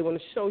 because they want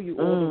to show you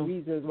all the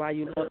reasons why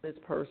you love this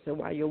person,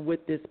 why you're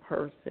with this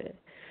person.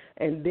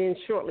 And then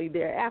shortly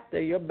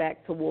thereafter, you're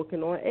back to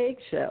walking on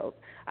eggshells.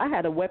 I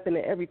had a weapon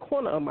in every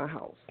corner of my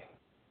house.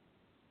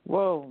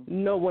 Whoa.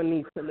 No one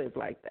needs to live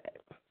like that.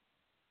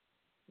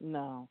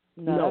 No,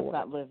 no that's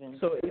not living.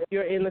 So if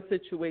you're in a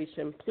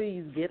situation,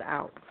 please get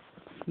out,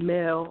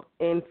 male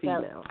and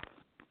female.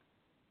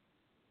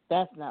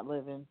 That's not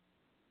living.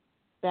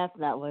 That's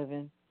not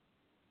living.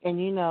 And,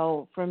 you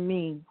know, for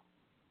me,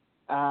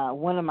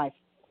 one of my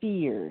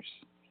fears,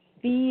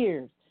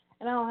 and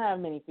I don't have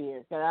many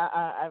fears, because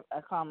I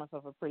call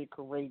myself a pretty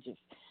courageous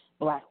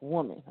black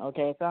woman,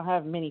 okay? So I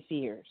have many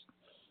fears.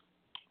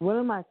 One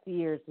of my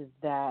fears is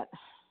that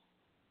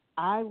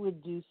I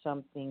would do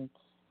something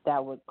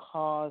that would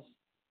cause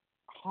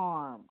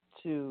harm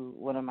to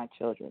one of my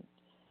children,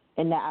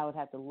 and that I would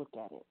have to look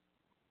at it.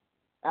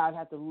 I would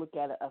have to look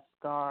at a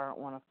scar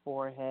on a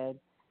forehead.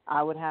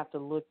 I would have to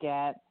look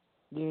at,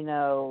 you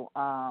know,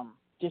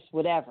 just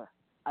whatever.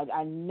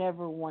 I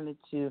never wanted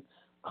to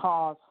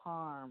cause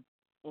harm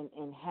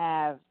and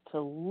have to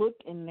look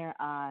in their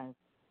eyes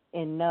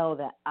and know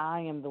that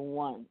I am the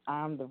one,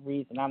 I'm the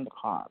reason, I'm the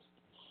cause.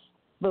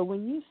 But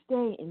when you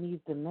stay in these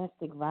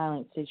domestic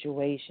violence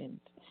situations,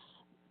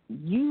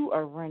 you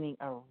are running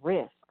a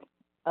risk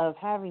of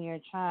having your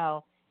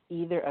child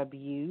either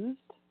abused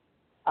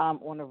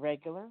on a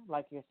regular,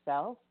 like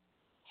yourself,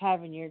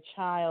 having your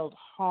child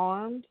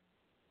harmed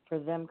for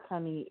them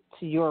coming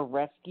to your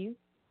rescue,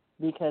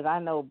 because I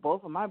know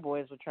both of my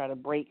boys would try to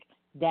break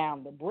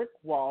down the brick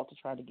wall to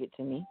try to get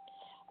to me.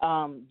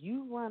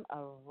 You run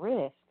a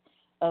risk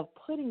of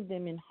putting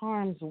them in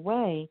harm's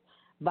way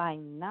by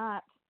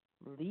not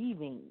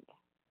leaving.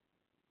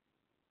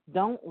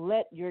 Don't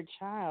let your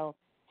child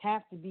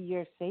have to be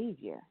your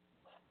savior.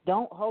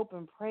 Don't hope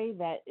and pray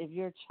that if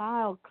your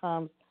child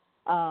comes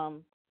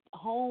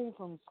home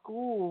from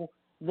school,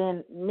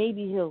 then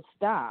maybe he'll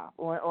stop,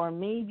 or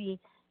maybe,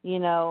 you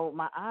know,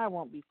 my eye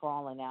won't be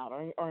falling out,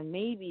 or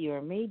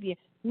maybe.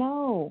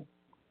 No,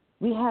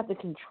 we have to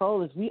control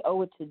this. We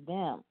owe it to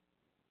them.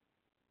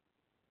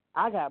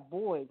 I got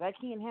boys. I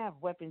can't have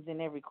weapons in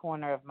every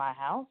corner of my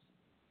house.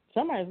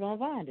 Somebody's going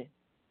to find it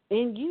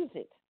and use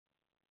it.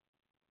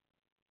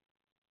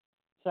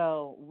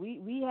 So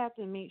we have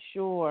to make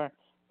sure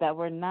that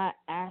we're not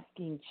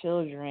asking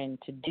children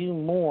to do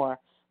more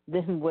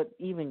than what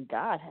even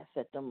God has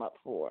set them up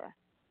for.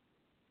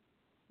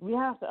 We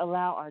have to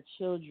allow our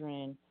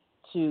children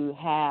to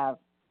have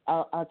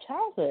a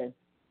childhood.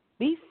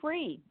 Be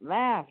free,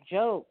 laugh,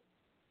 joke.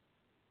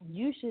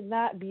 You should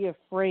not be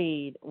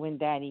afraid when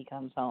Daddy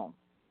comes home.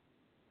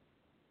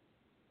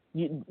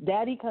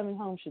 Daddy coming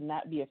home should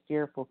not be a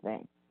fearful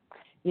thing.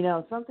 You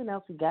know, something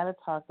else we got to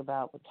talk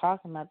about, we're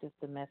talking about this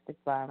domestic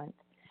violence.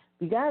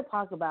 We got to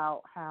talk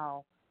about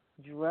how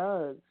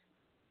drugs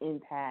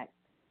impact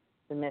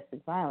domestic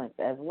violence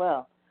as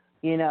well.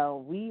 You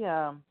know,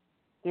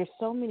 there's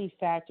so many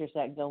factors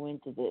that go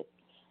into this.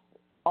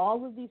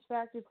 All of these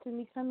factors can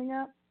be coming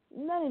up.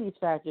 None of these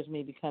factors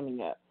may be coming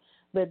up.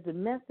 But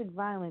domestic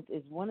violence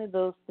is one of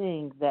those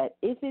things that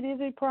if it is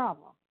a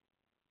problem,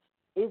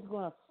 it's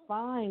going to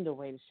find a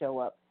way to show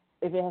up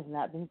if it has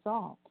not been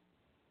solved.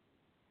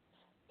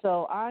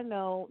 So I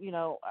know, you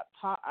know,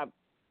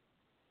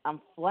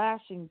 I'm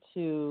flashing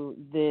to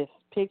this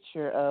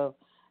picture of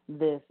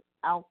this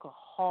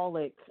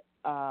alcoholic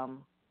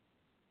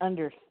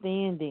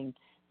understanding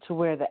to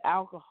where the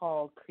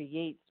alcohol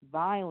creates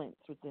violence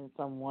within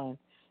someone.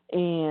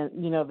 And,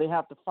 you know, they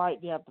have to fight.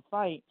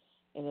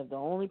 And if the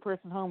only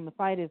person home to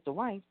fight is the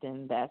wife,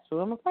 then that's who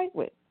I'm going to fight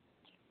with.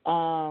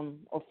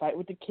 Or fight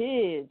with the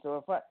kids.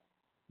 Or fight.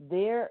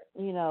 You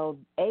know,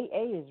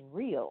 AA is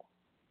real.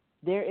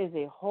 There is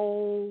a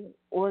whole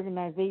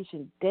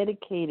organization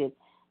dedicated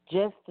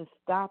just to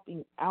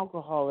stopping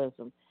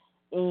alcoholism.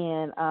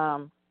 And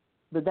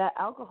but that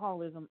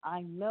alcoholism,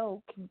 I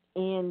know,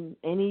 and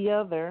many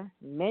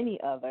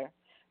other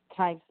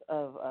types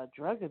of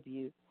drug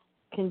abuse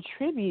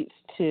contributes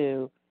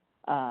to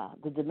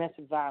the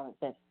domestic violence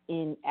that's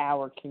in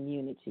our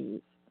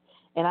communities.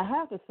 And I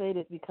have to say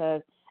this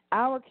because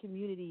our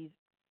communities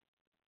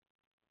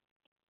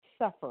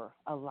suffer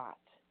a lot.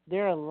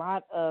 There are a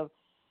lot of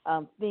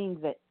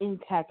things that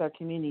impact our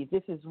communities.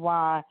 This is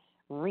why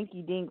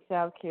rinky-dink,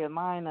 South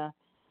Carolina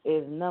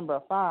is number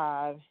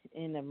 5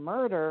 in the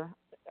murder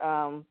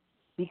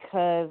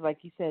because, like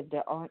you said,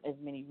 there aren't as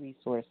many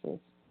resources.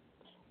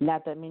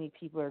 Not that many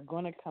people are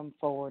going to come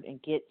forward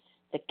and get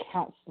the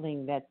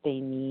counseling that they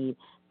need,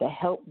 the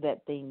help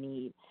that they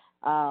need.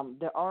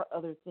 There are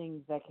other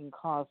things that can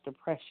cause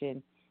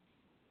depression,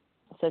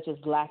 such as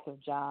lack of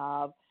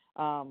job,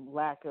 a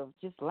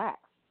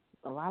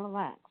lot of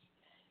lacks.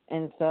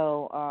 And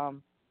so,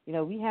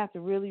 we have to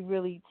really,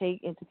 really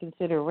take into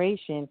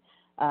consideration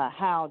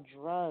how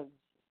drugs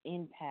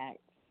impact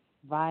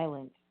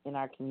violence in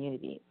our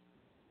community.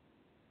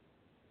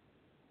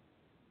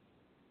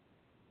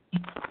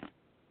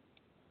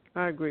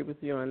 I agree with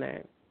you on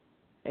that.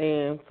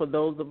 And for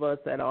those of us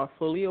that are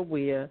fully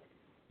aware,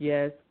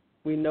 yes,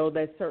 we know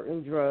that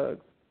certain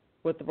drugs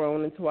were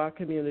thrown into our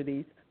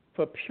communities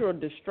for pure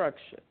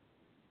destruction.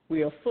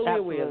 We are fully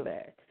aware of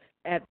that.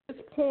 At this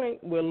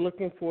point, we're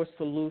looking for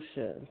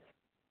solutions.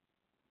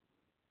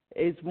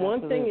 It's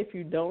one thing if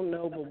you don't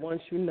know, but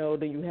once you know,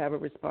 then you have a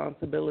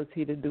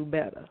responsibility to do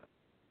better.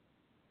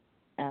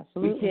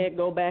 Absolutely. We can't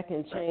go back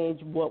and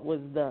change what was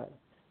done,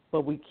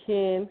 but we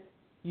can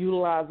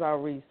utilize our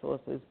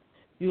resources,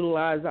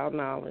 utilize our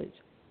knowledge,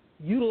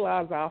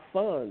 utilize our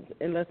funds,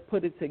 and let's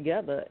put it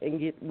together and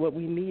get what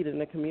we need in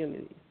the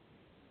community.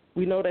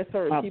 We know that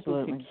certain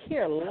people could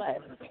care less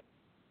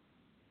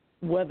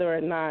whether or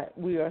not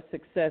we are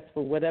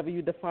successful, whatever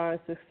you define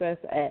success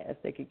as,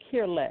 they could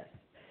care less.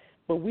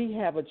 But we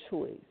have a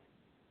choice.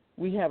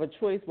 We have a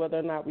choice whether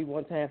or not we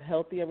want to have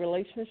healthier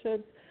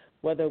relationships,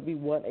 whether we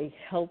want a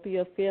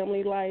healthier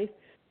family life.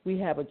 We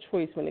have a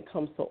choice when it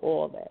comes to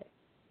all that.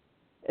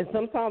 And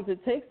sometimes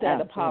it takes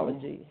that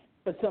apology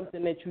for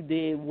something that you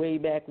did way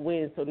back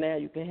when, so now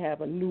you can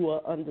have a newer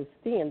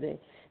understanding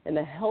and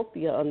a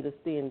healthier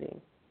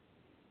understanding.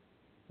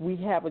 We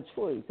have a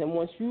choice. And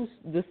once you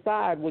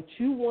decide what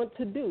you want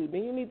to do,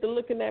 then you need to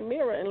look in that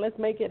mirror and let's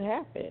make it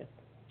happen.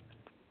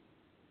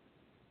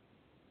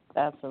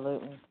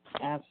 Absolutely.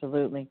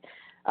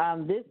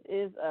 This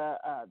is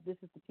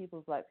the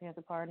People's Black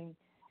Panther Party.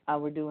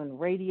 We're doing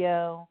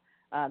radio.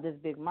 This is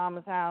Big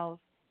Mommaz House.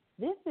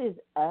 This is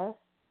us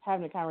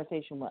having a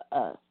conversation with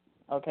us.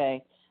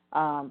 Okay.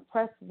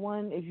 Press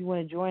 1 if you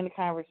want to join the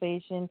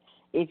conversation.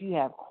 If you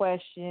have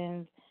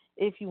questions,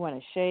 if you want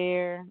to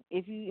share,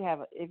 if you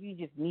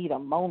just need a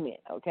moment.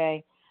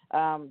 Okay.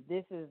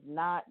 This is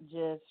not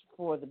just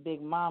for the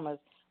Big Mamas.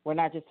 We're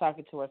not just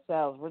talking to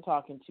ourselves. We're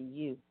talking to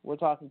you. We're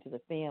talking to the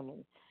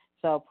family.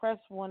 So press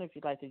 1 if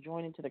you'd like to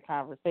join into the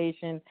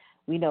conversation.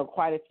 We know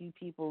quite a few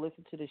people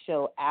listen to the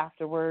show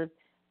afterwards.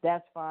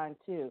 That's fine,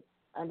 too.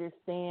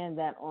 Understand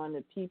that on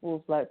the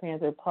People's Black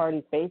Panther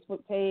Party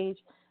Facebook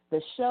page, the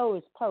show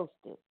is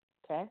posted,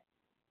 okay?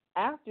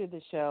 After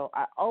the show,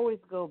 I always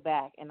go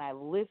back and I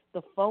list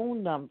the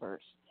phone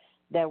numbers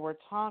that we're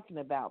talking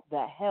about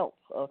that help,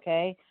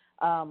 okay?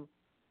 Mama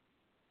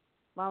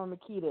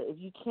Makita, if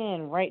you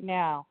can right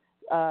now,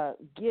 can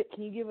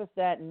you give us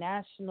that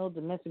National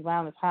Domestic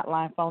Violence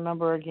Hotline phone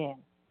number again?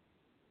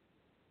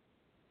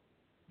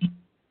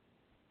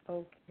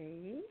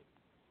 Okay.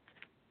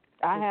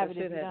 I have it.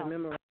 I should have it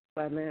memorized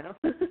by now.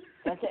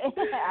 Okay,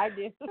 I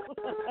do.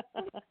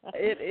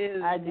 It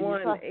is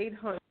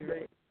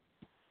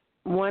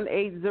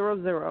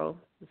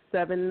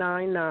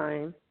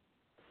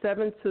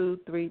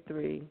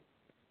 1-800-799-7233.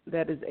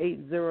 That is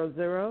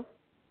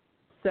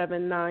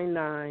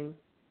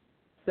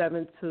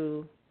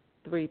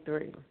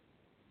 800-799-7233.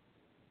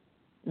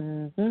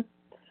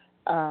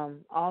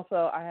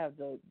 Also, I have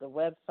the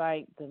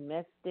website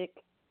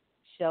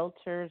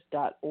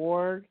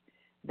domesticshelters.org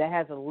that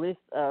has a list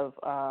of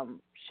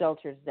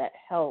shelters that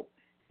help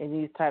in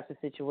these types of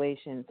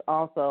situations.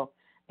 Also,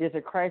 there's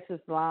a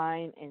crisis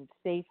line in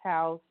Safe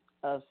House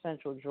of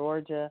Central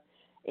Georgia,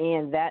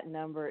 and that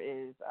number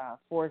is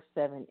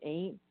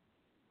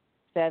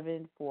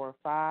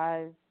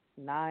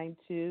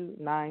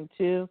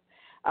 478-745-9292.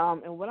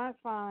 And what I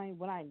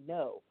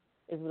know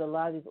is with a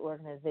lot of these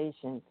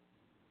organizations,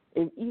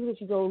 even if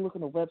you go look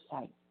on the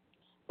website,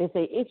 they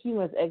say, if you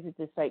must exit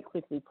this site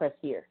quickly, press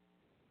here.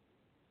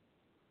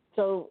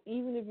 So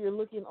even if you're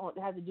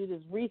have to do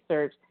this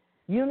research,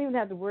 you don't even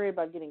have to worry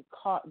about getting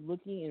caught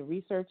looking and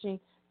researching.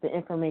 The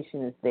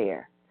information is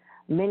there.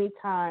 Many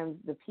times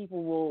the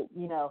people will,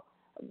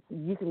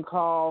 you can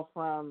call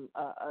from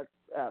a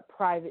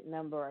private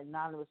number,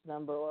 anonymous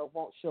number, or it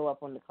won't show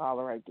up on the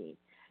caller ID.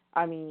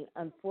 I mean,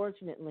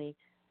 unfortunately,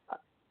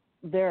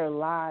 there are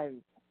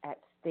lives at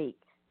stake.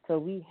 So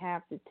we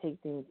have to take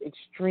things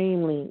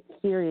extremely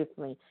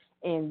seriously.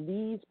 And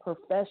these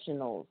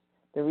professionals,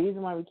 the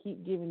reason why we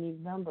keep giving these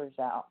numbers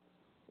out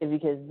is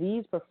because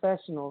these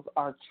professionals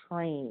are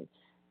trained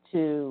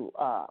to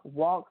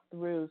walk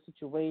through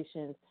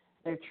situations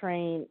They're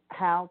trained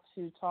how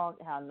to talk,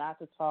 how not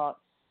to talk.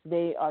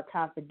 They are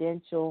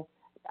confidential.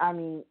 I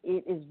mean,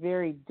 it is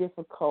very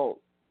difficult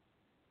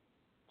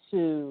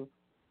to,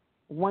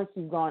 once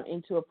you've gone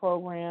into a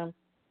program,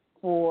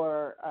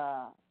 for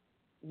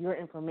your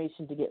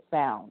information to get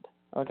found,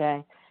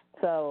 okay?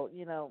 So,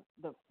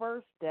 the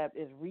first step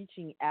is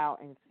reaching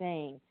out and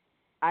saying,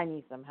 I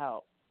need some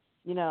help.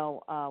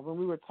 When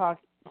we were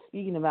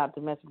speaking about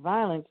domestic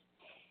violence,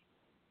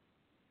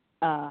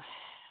 one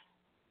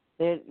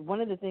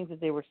of the things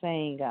that they were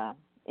saying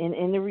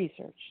in the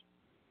research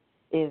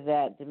is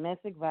that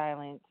domestic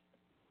violence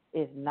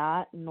is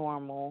not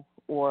normal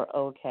or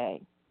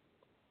okay.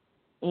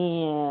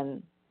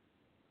 And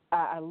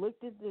I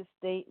looked at this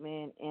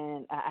statement,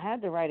 and I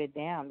had to write it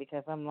down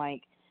because I'm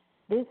like,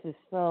 this is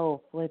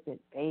so flippant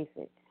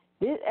basic.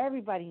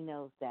 Everybody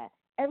knows that.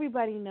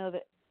 Everybody knows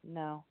that.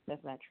 No,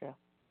 that's not true.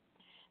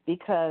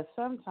 Because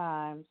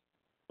sometimes,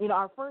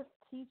 our first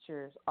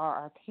teachers are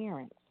our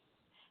parents.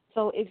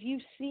 So if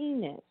you've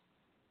seen this,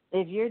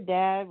 if your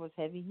dad was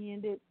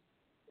heavy-handed,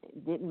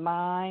 didn't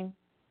mind,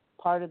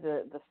 part of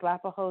the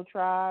Slapaho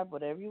tribe,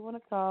 whatever you want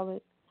to call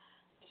it.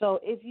 So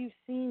if you've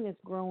seen this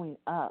growing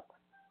up,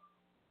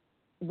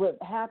 what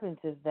happens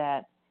is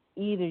that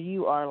either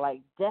you are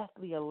like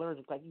deathly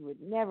allergic, like you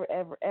would never,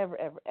 ever, ever,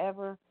 ever,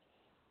 ever.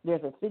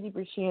 There's a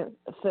 50%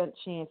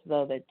 chance,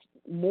 though, that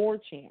more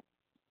chance,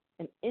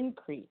 an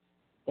increase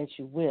that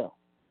you will,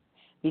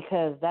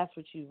 because that's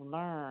what you've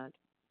learned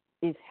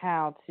is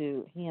how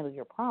to handle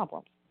your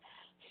problems.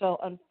 So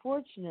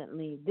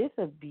unfortunately, this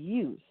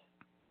abuse,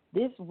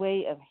 this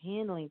way of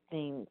handling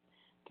things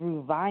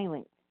through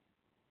violence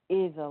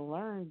is a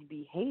learned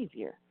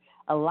behavior.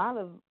 A lot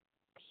of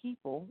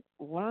people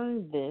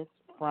learn this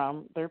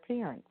from their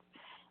parents.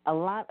 A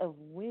lot of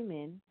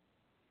women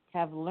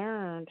have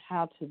learned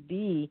how to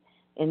be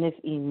in this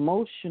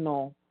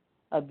emotional,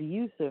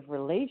 abusive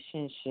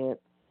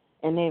relationship,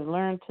 and they've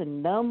learned to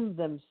numb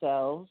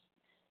themselves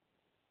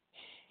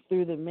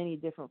through the many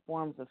different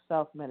forms of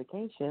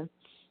self-medication.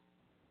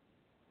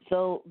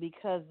 So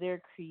because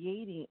they're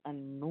creating a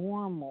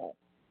normal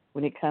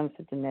when it comes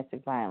to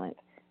domestic violence,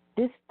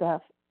 this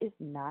stuff is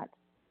not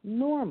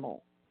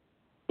normal.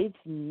 It's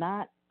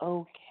not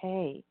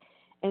okay.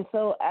 And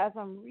so as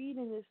I'm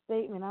reading this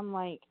statement, I'm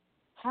like,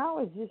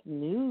 how is this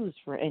news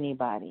for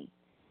anybody?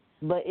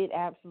 But it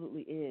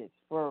absolutely is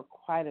for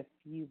quite a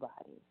few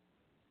bodies.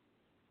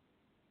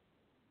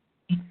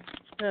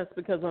 Yes,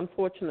 because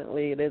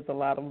unfortunately it is a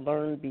lot of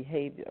learned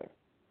behavior.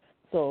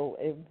 So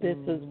if this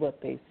is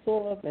what they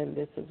saw, then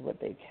this is what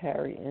they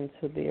carry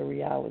into their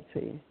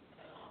reality.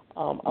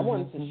 I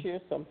wanted to share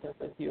something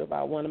with you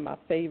about one of my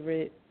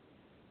favorite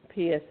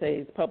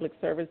PSAs, public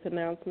service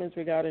announcements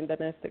regarding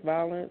domestic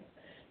violence.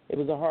 It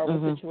was a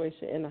horrible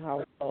situation in the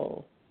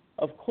household.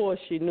 Of course,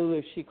 she knew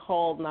if she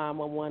called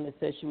 911 and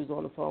said she was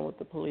on the phone with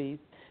the police,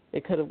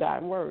 it could have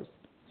gotten worse.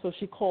 So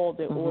she called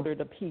and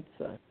ordered a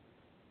pizza.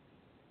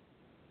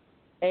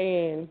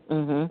 And,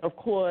 of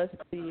course,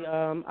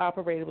 the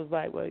operator was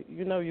like, well,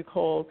 you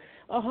called.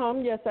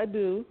 Yes, I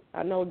do.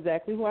 I know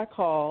exactly who I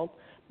called,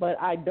 but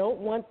I don't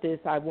want this.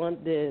 I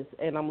want this.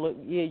 And I'm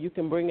looking, you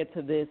can bring it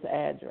to this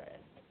address.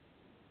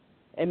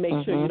 And make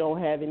sure you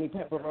don't have any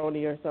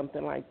pepperoni or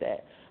something like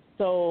that.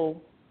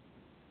 So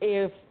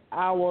if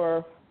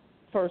our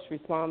first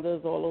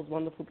responders, all those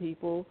wonderful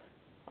people,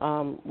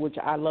 which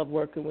I love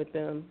working with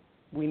them,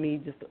 we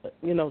need just,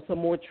 some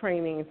more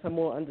training and some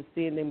more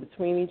understanding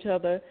between each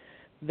other,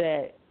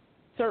 that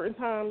certain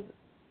times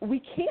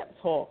we can't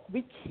talk.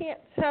 We can't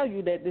tell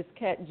you that this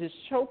cat just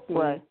choked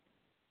me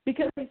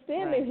because he's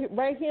standing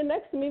right here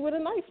next to me with a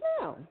knife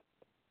now,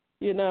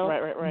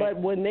 Right. But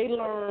when they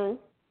learn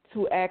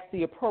to ask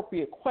the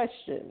appropriate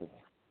questions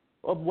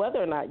of whether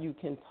or not you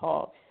can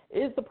talk,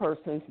 is the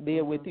person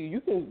there with you?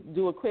 You can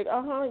do a quick,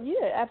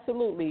 yeah,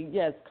 absolutely,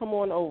 yes, come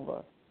on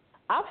over.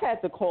 I've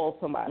had to call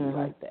somebody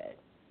like that.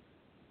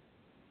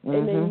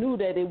 And they knew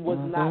that it was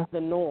not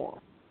the norm.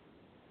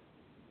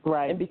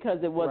 Right. And because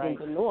it wasn't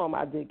the norm,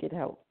 I did get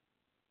help.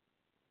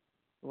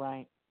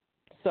 Right.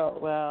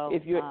 So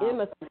if you're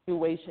in a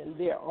situation,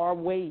 there are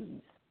ways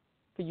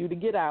for you to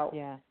get out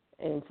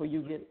and for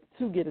you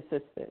to get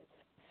assistance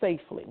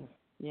safely.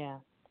 Yeah.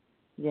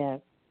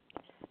 Yes.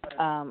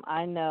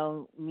 I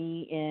know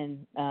me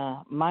and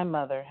my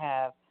mother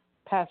have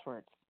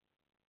passwords.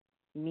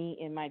 Me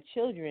and my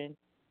children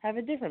have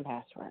a different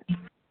password.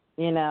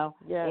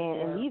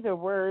 And these are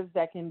words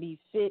that can be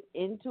fit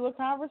into a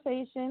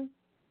conversation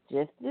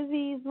just as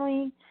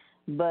easily.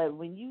 But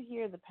when you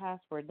hear the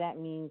password, that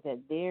means that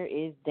there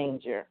is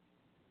danger.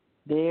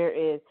 There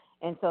is.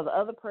 And so the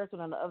other person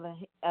on the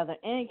other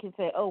end can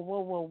say, oh,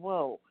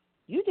 whoa.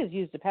 You just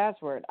used the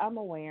password. I'm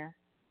aware.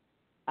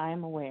 I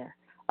am aware.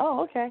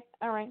 Oh, okay.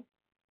 All right.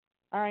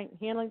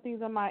 Handling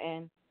things on my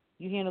end.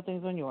 You handle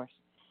things on yours.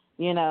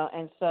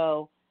 And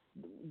so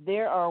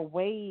there are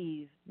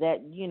ways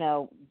that,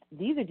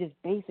 these are just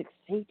basic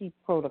safety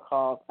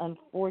protocols,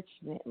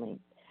 unfortunately.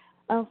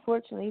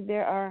 Unfortunately,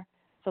 there are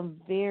some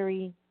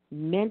very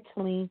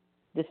mentally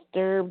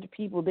disturbed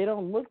people. They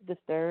don't look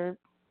disturbed.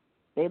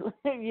 They,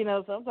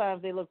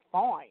 sometimes they look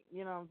fine.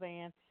 You know what I'm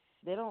saying?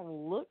 They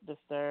don't look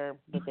disturbed,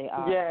 but they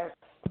are. Yes.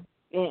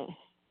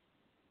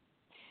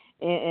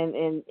 And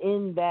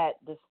in that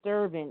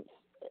disturbance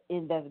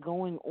that's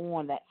going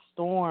on, that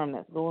storm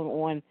that's going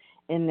on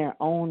in their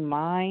own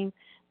mind,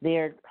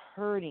 they're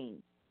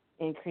hurting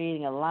and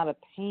creating a lot of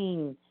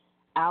pain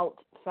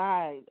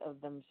outside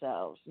of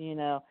themselves.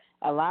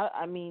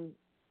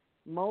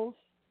 Most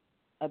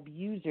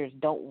abusers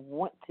don't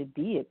want to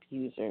be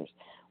abusers.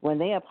 When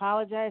they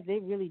apologize, they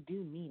really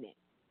do mean it.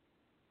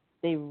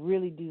 They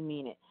really do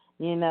mean it.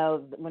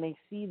 When they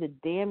see the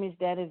damage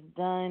that is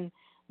done,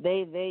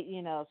 they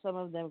some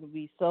of them could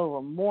be so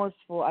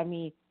remorseful.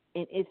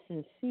 It's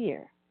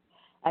sincere.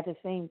 At the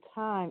same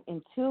time,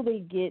 until they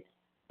get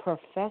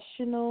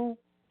professional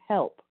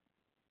help,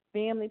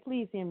 family,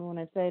 please hear me when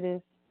I say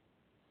this,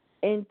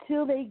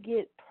 until they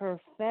get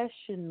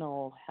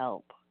professional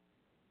help,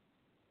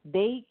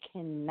 they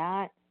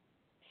cannot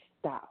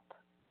stop.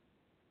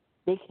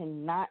 They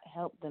cannot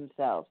help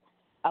themselves.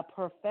 A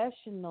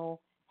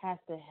professional has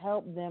to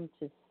help them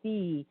to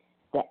see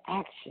the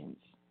actions.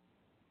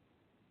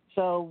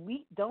 So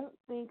we don't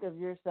think of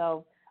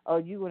yourself, oh,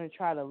 you're going to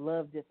try to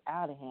love this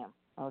out of him,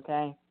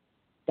 okay?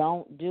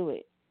 Don't do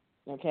it,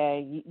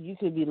 okay? You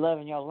could be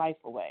loving your life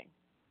away.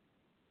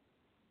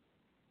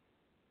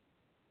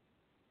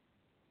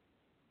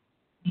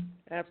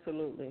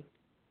 Absolutely.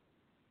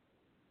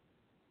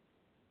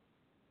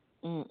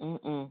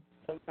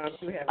 Sometimes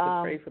we have to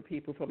pray for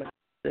people from a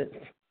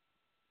distance.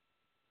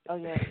 Oh,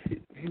 yeah.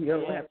 You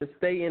don't have to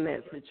stay in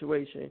that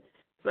situation,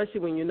 especially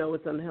when you know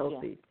it's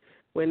unhealthy. Yeah.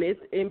 When it's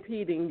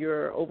impeding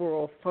your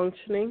overall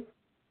functioning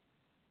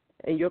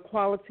and your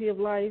quality of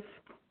life,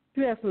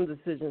 you have some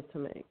decisions to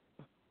make.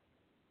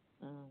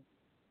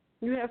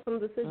 You have some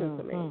decisions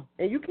to make.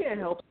 And you can't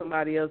help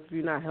somebody else if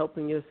you're not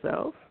helping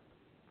yourself.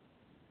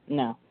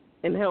 No.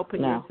 And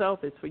helping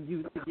yourself is for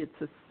you to get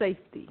to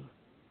safety.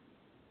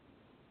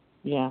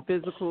 Yeah.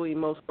 Physical,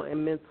 emotional,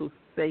 and mental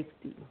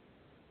safety.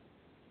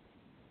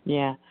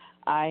 Yeah.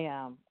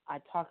 I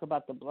talk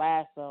about the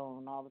blast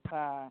zone all the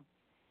time.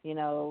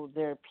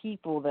 There are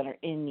people that are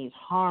in these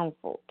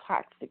harmful,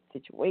 toxic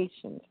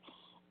situations,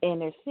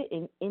 and they're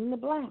sitting in the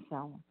blast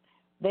zone.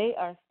 They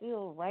are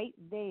still right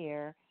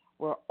there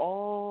where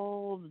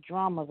all the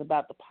drama is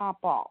about to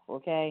pop off,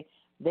 okay?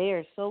 They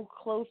are so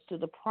close to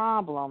the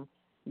problem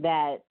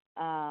that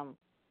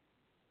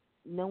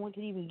no one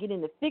can even get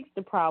in to fix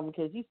the problem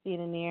because you're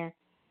standing there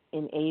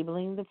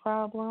enabling the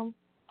problem.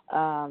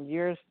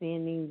 You're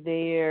standing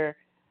there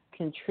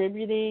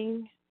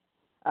contributing,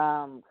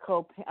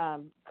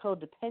 codependent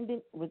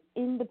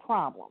within the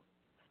problem.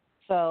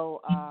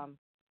 So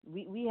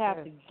we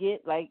have to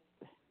get, like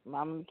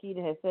Mama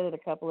Makita has said it a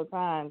couple of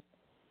times,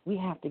 we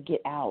have to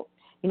get out.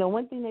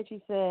 One thing that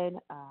you said,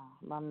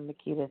 Mama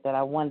Makita said,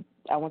 I want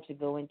you to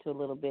go into a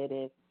little bit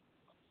is,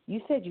 you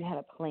said you had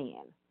a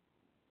plan.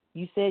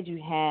 You said you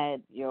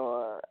had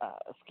your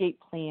escape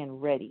plan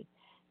ready.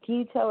 Can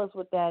you tell us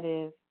what that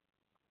is?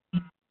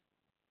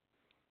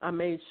 I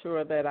made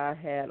sure that I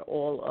had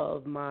all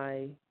of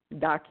my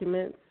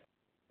documents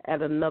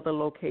at another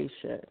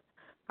location.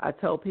 I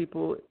tell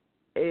people,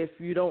 if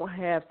you don't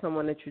have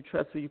someone that you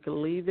trust where you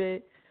can leave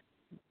it,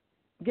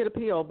 get a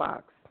P.O.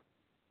 box.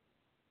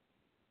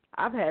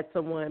 I've had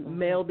someone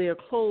mail their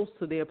clothes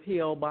to their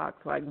P.O.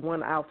 box, like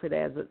one outfit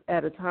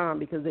at a time,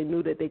 because they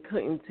knew that they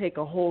couldn't take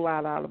a whole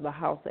lot out of the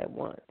house at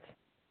once.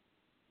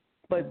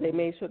 But they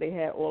made sure they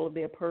had all of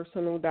their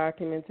personal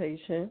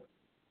documentation,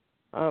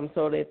 so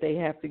that if they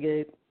have to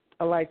get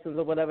a license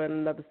or whatever in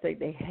another state,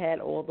 they had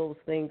all those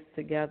things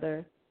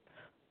together.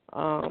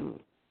 I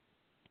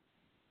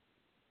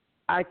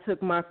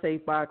took my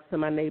safe box to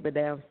my neighbor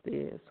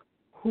downstairs,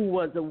 who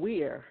was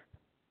aware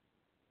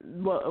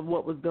of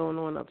what was going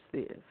on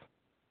upstairs.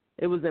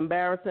 It was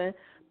embarrassing,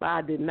 but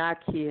I did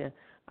not care.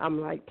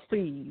 I'm like,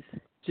 please,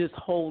 just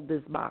hold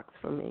this box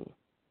for me.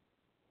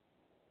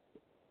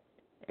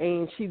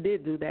 And she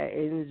did do that,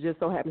 and it just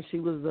so happened she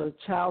was a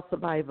child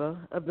survivor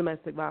of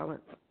domestic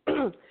violence.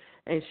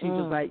 And she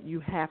was like, you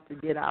have to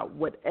get out.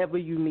 Whatever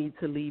you need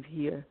to leave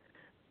here,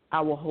 I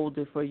will hold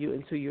it for you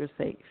until you're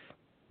safe.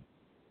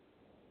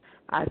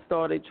 I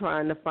started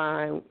trying to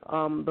find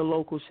the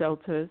local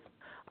shelters.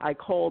 I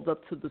called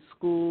up to the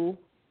school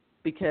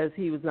because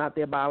he was not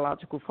their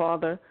biological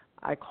father.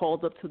 I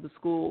called up to the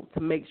school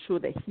to make sure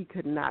that he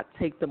could not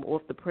take them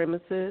off the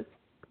premises.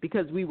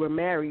 Because we were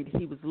married,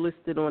 he was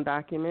listed on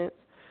documents.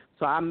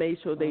 So I made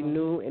sure they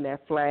knew, and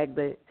that flagged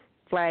it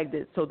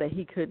so that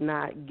he could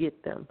not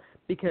get them,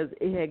 because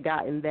it had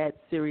gotten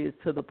that serious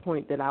to the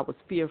point that I was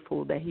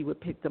fearful that he would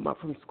pick them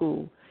up from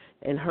school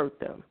and hurt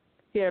them.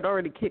 He had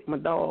already kicked my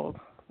dog.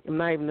 I'm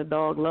not even a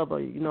dog lover.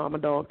 I'm a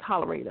dog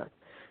tolerator.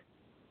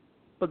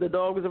 But the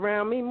dog was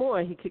around me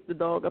more. He kicked the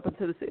dog up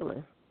into the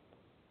ceiling.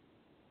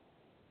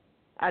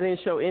 I didn't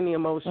show any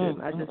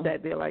emotion. I just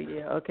sat there like,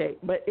 yeah, okay.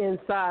 But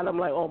inside, I'm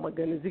like, oh, my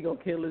goodness, he going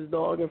to kill his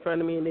dog in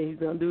front of me, and then he's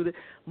going to do this.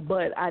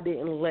 But I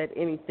didn't let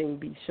anything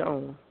be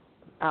shown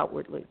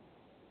outwardly.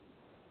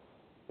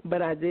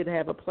 But I did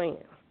have a plan.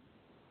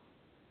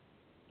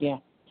 Yeah.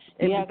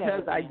 And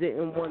because I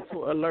didn't want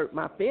to alert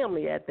my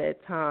family at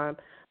that time,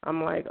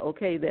 I'm like,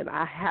 okay, then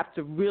I have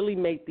to really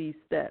make these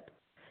steps,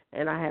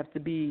 and I have to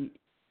be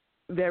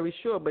very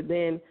sure. But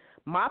then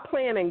my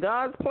plan and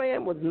God's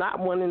plan was not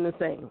one and the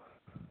same.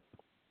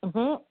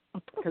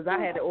 Because I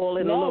had it all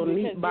in a little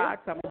neat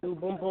box. I'm going to do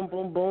boom, boom,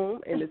 boom,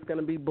 boom, and it's going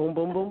to be boom,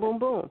 boom, boom, boom,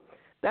 boom.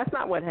 That's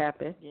not what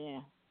happened. Yeah.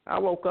 I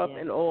woke up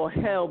and all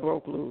hell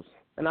broke loose,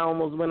 and I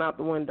almost went out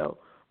the window,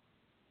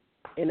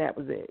 and that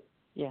was it.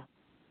 Yeah.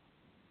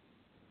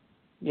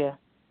 Yeah.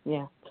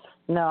 Yeah.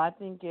 No, I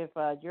think if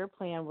your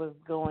plan was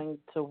going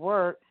to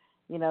work,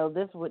 you know,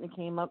 this wouldn't have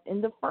came up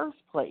in the first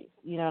place.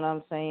 You know what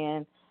I'm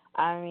saying?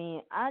 I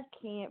mean, I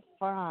can't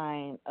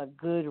find a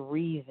good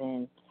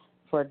reason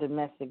for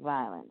domestic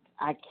violence.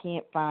 I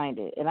can't find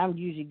it. And I'm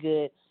usually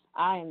good.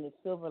 I am the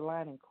silver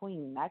lining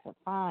queen. I can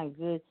find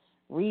good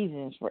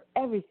reasons for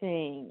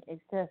everything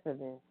except for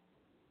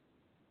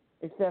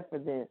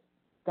this.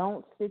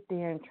 Don't sit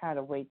there and try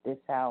to wait this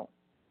out.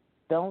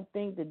 Don't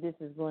think that this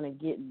is going to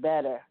get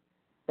better.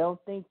 Don't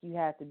think you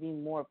have to be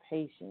more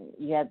patient.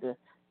 You have to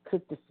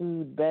cook the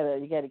food better.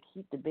 You got to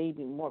keep the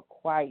baby more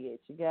quiet.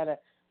 You got to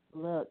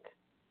look.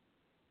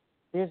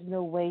 There's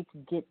no way to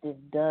get this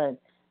done.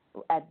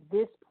 At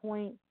this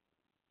point,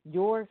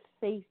 your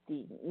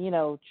safety, you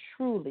know,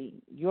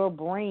 truly, your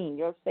brain,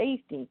 your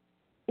safety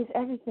is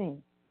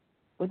everything.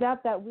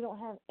 Without that, we don't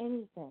have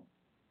anything.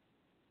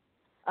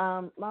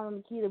 Mama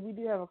Makita, we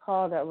do have a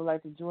call that would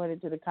like to join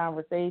into the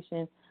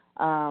conversation.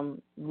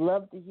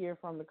 Love to hear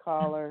from the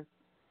caller.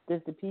 This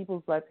is the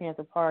People's Black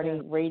Panther Party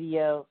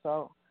radio,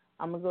 so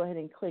I'm going to go ahead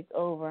and click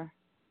over.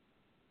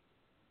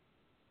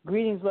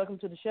 Greetings, welcome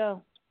to the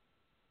show.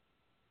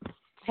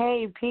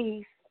 Hey,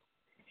 peace.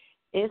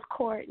 It's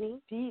Courtney.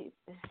 Peace.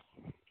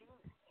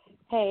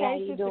 Hey, how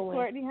you Sister doing?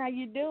 Courtney, how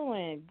you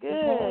doing? Good.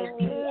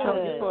 How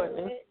are you,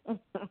 Courtney?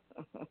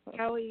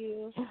 How are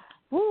you?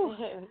 Woo.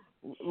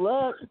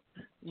 Look,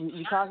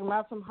 you're talking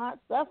about some hot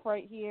stuff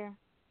right here.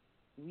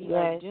 We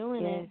are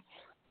doing it.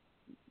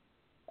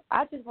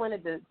 I just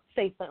wanted to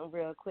say something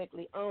real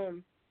quickly.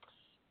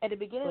 At the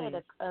beginning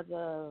of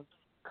the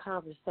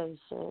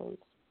conversation,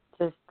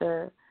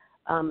 Sister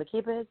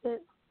Makiba,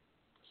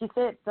 she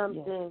said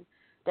something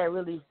that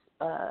really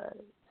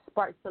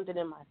sparked something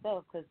in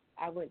myself, because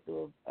I went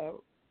through a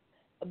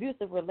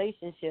abusive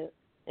relationship,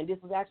 and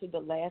this was actually the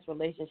last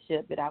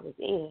relationship that I was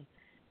in.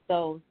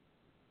 So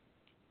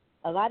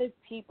a lot of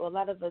people, a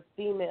lot of us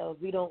females,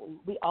 we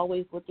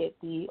always look at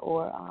the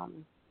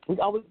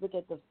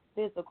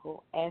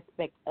physical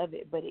aspect of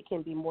it, but it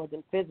can be more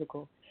than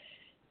physical.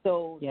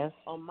 So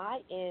on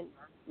my end,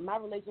 my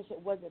relationship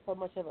wasn't so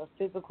much of a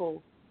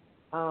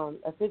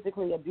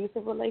physically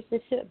abusive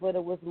relationship, but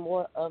it was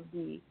more of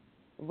the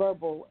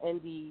verbal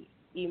and the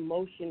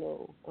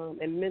emotional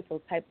and mental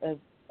type of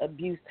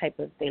abuse type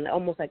of thing,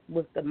 almost like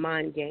with the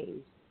mind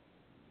games.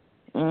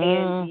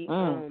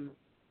 And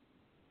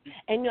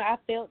I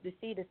failed to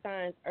see the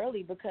signs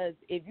early, because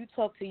if you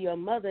talk to your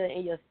mother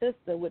and your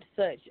sister with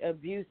such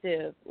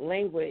abusive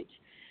language,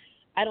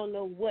 I don't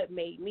know what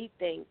made me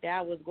think that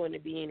I was going to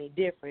be any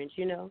different,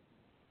 you know.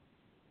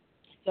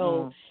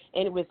 So,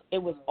 and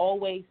it was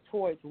always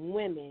towards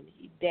women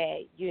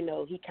that, you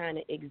know, he kind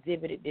of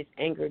exhibited this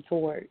anger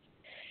towards.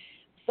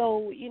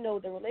 So, you know,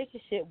 the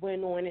relationship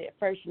went on. At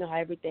first, you know, how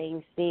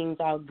everything seems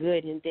all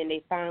good, and then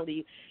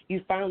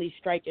you finally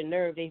strike a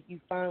nerve. You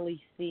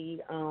finally see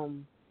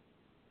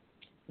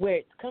where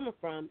it's coming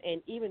from.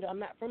 And even though I'm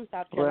not from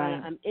South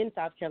Carolina, I'm in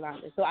South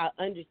Carolina, so I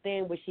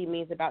understand what she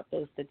means about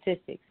those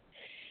statistics.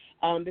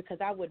 Because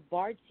I would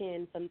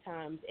bartend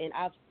sometimes, and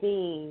I've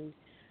seen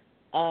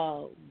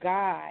a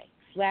guy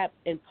slap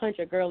and punch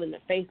a girl in the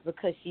face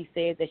because she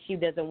says that she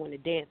doesn't want to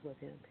dance with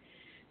him.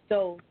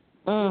 So,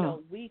 you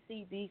know, we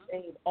see these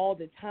things all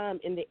the time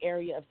in the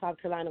area of South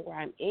Carolina where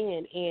I'm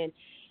in. And,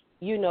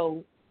 you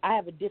know, I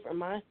have a different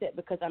mindset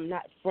because I'm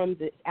not from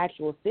the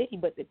actual city,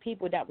 but the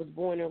people that was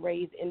born and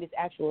raised in this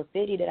actual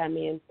city that I'm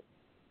in,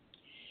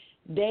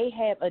 they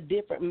have a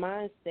different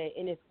mindset,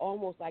 and it's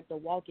almost like the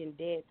Walking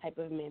Dead type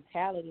of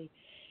mentality.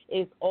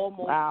 It's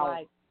almost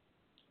like,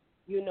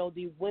 you know,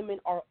 the women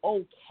are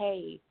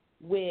okay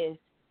with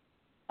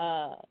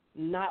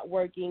not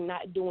working,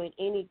 not doing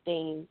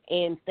anything,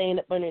 and staying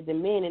up under the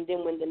men. And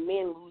then when the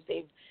men lose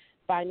their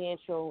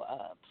financial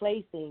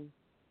placing,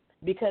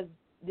 because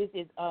this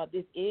is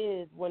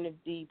one of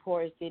the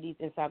poorest cities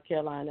in South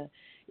Carolina,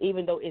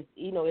 even though it's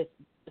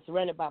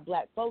surrounded by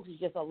black folks, it's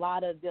just a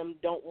lot of them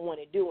don't want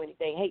to do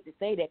anything. I hate to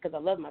say that because I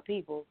love my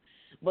people,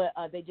 but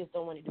they just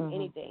don't want to do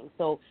anything.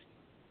 So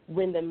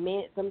when the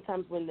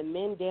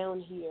men down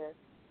here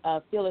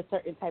feel a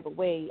certain type of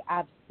way,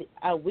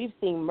 we've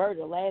seen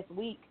murder. Last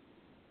week,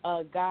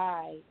 a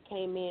guy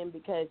came in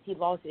because he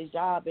lost his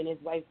job, and his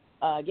wife,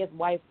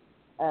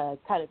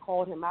 kind of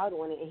called him out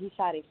on it, and he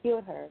shot and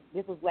killed her.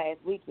 This was last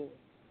weekend.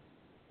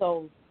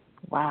 So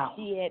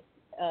she had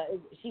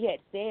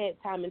said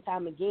time and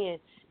time again,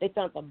 they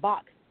found a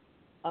box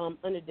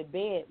under the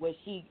bed where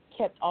she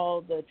kept all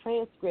the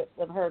transcripts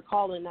of her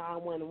calling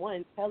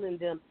 911, telling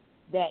them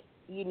that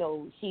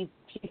she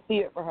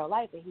feared for her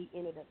life, and he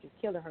ended up just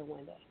killing her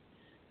one day.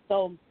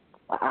 So,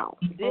 wow,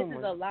 this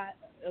is a lot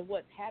of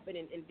what's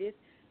happening, and this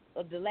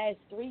of the last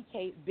three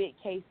big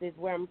cases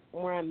where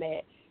I'm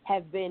at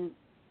has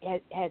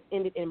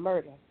ended in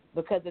murder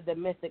because of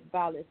domestic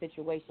violence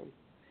situations.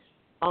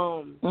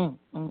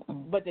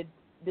 But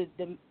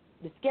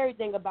the scary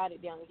thing about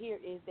it down here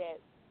is that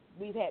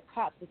we've had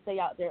cops to say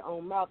out their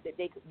own mouth that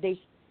they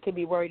could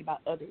be worried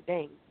about other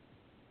things.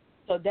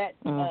 So that's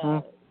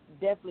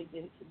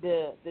definitely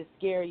the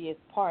scariest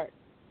part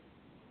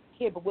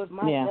here. But with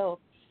myself,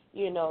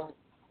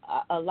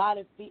 a lot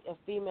of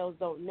females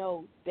don't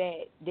know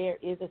that there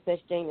is a such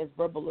thing as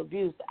verbal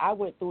abuse. I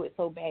went through it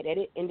so bad that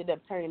it ended up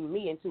turning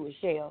me into a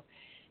shell.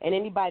 And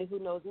anybody who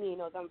knows me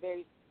knows I'm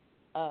very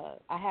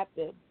I have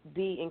to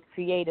be in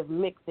creative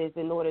mixes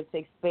in order to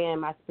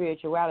expand my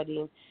spirituality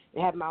and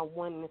have my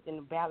oneness in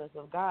the balance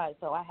of God.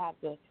 So I have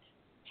to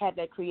have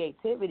that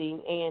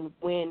creativity. And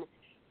when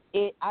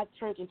I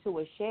turned into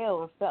a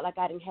shell and felt like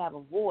I didn't have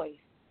a voice,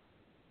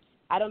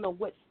 I don't know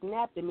what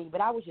snapped at me,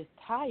 but I was just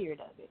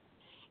tired of it.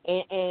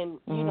 And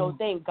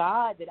thank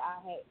God that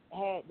I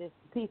had this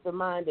peace of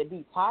mind to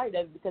be tired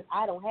of it, because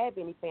I don't have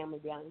any family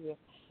down here.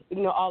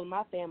 All of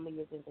my family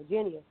is in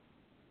Virginia.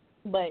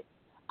 But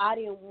I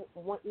didn't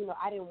want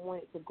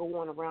it to go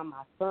on around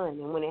my son.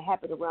 And when it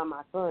happened around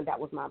my son, that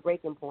was my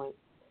breaking point.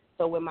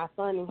 So when my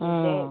son and his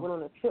dad went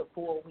on a trip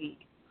for a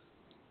week,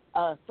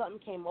 something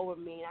came over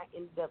me, and I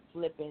ended up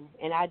flipping.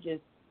 And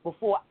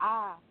before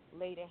I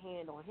laid a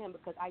hand on him,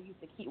 because I used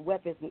to keep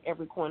weapons in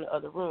every corner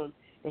of the room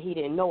that he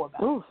didn't know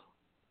about. Oof.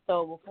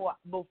 So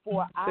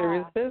before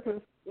I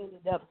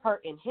ended up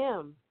hurting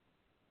him,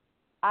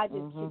 I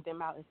just kicked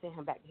him out and sent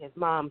him back to his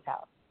mom's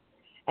house.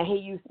 And he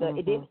used to.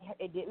 It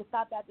didn't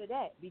stop after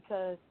that,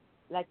 because,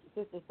 like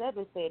Sister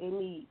Seven said,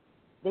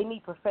 they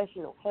need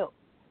professional help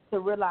to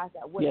realize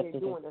that what they're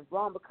doing is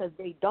wrong, because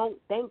they don't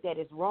think that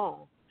it's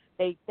wrong.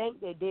 They think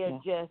that they're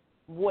just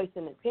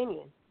voicing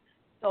opinion.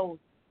 So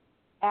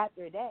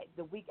after that,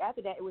 the week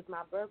after that, it was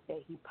my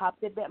birthday. He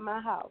popped up at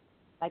my house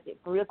like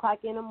at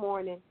 3:00 in the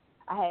morning.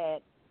 I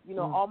had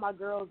all my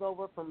girls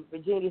over from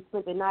Virginia to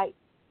spend the night,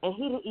 and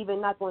he didn't even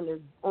knock on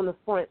the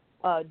front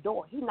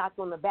door. He knocked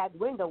on the back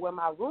window where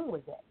my room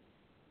was at.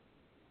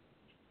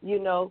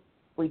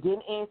 We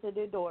didn't answer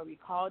the door. We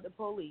called the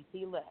police.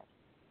 He left.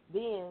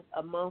 Then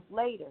a month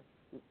later,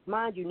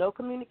 mind you, no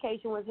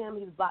communication with him.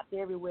 He was blocked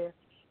everywhere.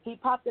 He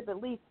popped up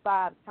at least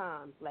 5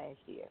 times last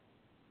year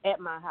at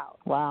my house.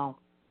 Wow.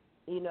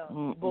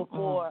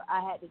 Before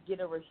I had to get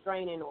a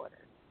restraining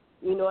order.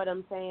 You know what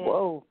I'm saying?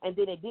 Whoa. And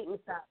then it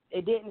didn't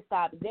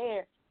stop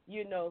there.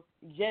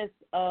 Just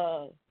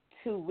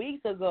 2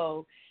 weeks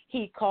ago,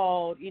 he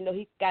called.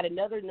 He got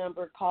another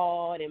number,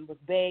 called and was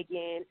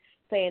begging,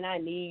 saying, "I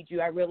need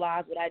you. I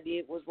realized what I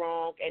did was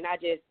wrong." And I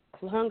just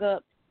hung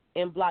up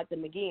and blocked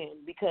him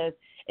again, because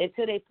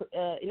until they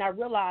and I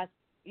realized,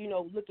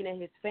 looking at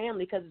his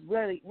family, because it's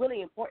really,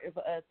 really important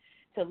for us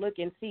to look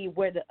and see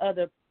where the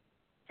other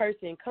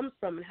person comes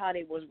from and how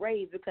they was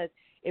raised, because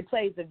it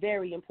plays a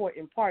very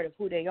important part of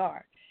who they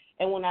are.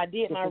 And when I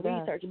did my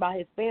research about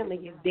his family,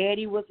 his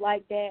daddy was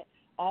like that.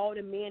 All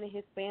the men in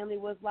his family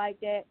was like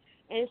that.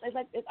 And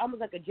it's almost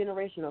like a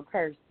generational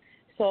curse.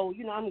 So,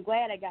 I'm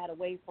glad I got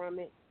away from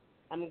it.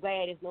 I'm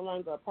glad it's no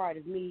longer a part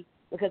of me,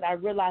 because I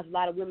realized a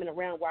lot of women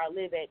around where I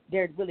live at,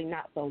 they're really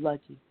not so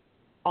lucky.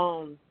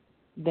 Oh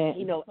my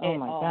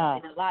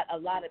God. And a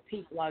lot of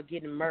people are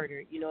getting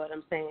murdered, you know what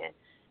I'm saying?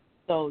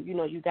 So,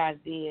 you guys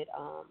did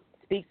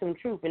speak some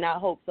truth, and I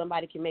hope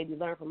somebody can maybe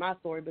learn from my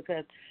story,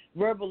 because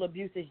verbal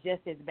abuse is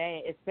just as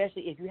bad,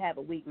 especially if you have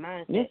a weak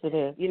mindset. Yes, it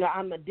is.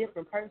 I'm a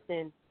different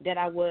person that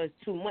I was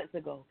 2 months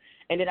ago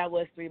and that I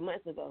was 3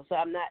 months ago, so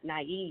I'm not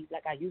naive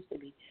like I used to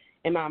be,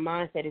 and my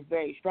mindset is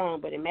very strong.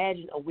 But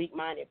imagine a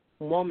weak-minded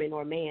woman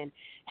or man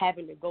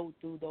having to go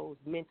through those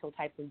mental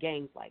types of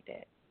games like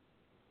that.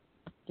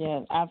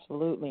 Yeah,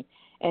 absolutely.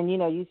 And,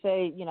 you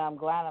say, I'm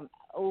glad I'm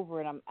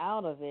over it, I'm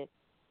out of it.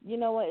 You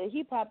know what?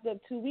 He popped up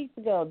 2 weeks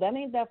ago. That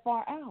ain't that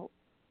far out.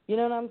 You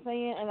know what I'm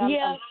saying? And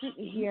I'm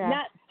sitting here,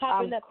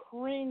 I'm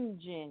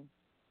cringing.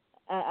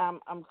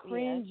 I'm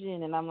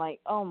cringing, and I'm like,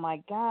 oh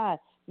my God.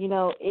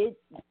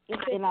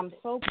 And I'm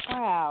so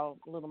proud,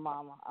 little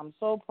mama. I'm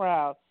so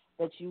proud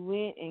that you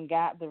went and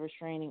got the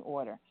restraining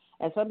order.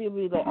 And some people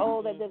be like,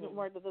 oh, that doesn't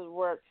work.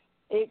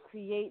 It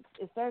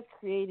starts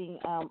creating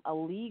a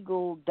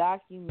legal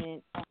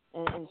document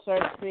and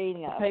starts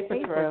creating a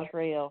paper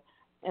trail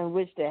in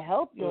which to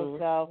help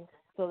yourself,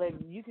 so that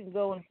you can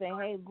go and say,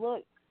 hey,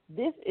 look,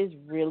 this is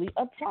really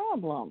a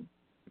problem.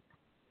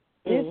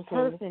 This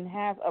person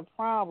has a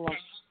problem,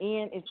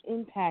 and it's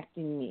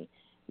impacting me,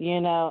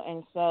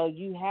 and so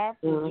you have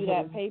to do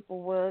that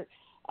paperwork.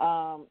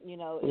 If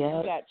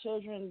you got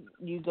children,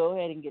 you go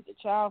ahead and get the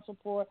child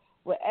support.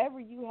 Whatever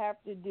you have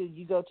to do,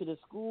 you go to the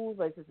schools,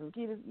 like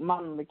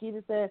Mama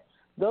Makita said,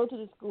 go to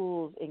the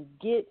schools and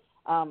get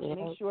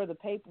make sure the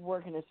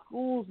paperwork and the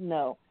schools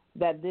know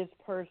that this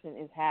person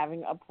is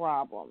having a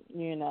problem,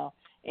 and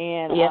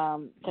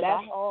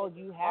that's all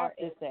you have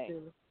to say.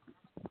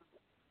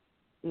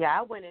 Yeah,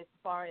 I went as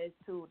far as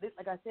to this.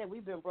 Like I said,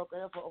 we've been broken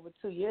up for over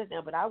 2 years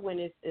now. But I went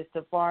as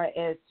far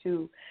as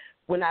to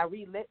when I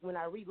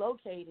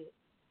relocated.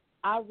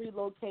 I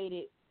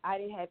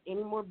didn't have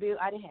any more bills.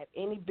 I didn't have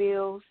any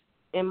bills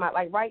in my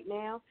right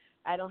now.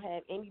 I don't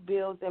have any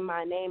bills in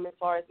my name as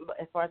far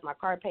as my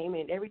car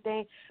payment and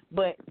everything.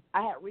 But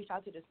I had reached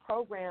out to this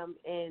program,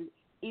 and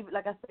even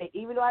like I said,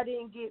 even though I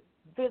didn't get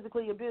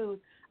physically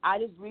abused, I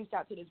just reached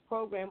out to this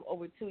program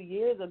over 2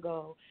 years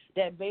ago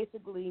that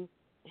basically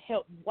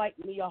helped wipe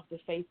me off the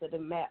face of the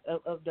map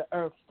of the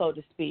earth, so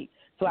to speak.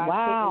 So I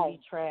couldn't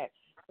be tracked.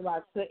 So I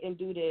couldn't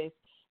do this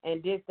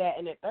and this, that,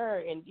 and the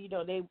third. And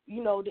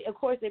of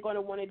course they're going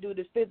to want to do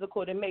the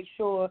physical to make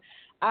sure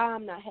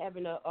I'm not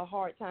having a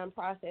hard time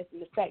processing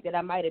the fact that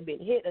I might have been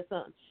hit or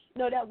something.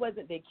 No, that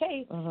wasn't the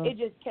case. It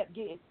just kept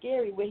getting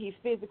scary when he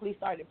physically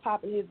started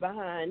popping his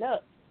behind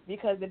up.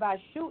 Because if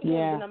I shoot him,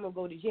 then I'm gonna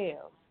go to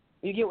jail.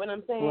 You get what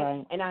I'm saying?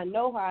 Right. And I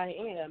know how I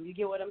am. You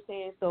get what I'm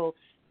saying? So,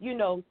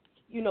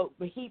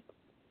 but he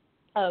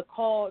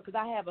called, because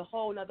I have a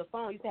whole other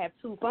phone. I used to have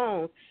 2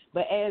 phones,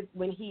 but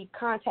when he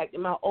contacted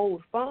my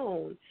old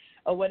phone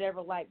or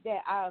whatever like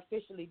that, I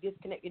officially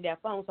disconnected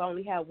that phone, so I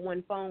only have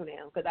 1 phone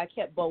now because I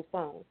kept both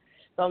phones.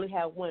 So I only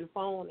have 1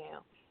 phone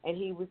now. And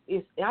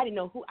I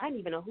didn't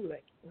even know who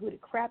the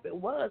crap it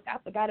was. I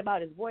forgot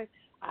about his voice.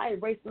 I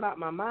erased him out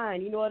my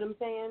mind. You know what I'm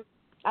saying?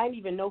 I didn't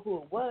even know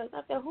who it was.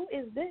 I said, who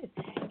is this?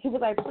 He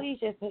was like, please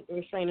just take the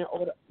restraining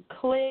order.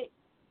 Click.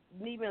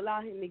 Didn't even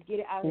allow him to get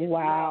it out of his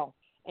mouth.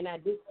 And I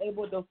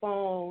disabled the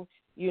phone,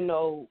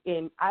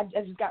 and I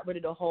just got rid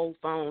of the whole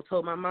phone.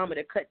 Told my mama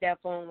to cut that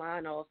phone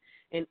line off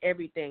and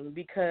everything,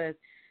 because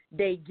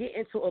they get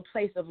into a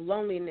place of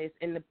loneliness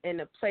and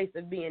a place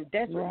of being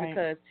desperate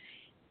because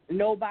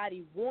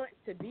nobody wants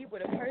to be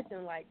with a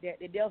person like that.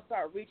 That they'll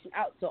start reaching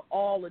out to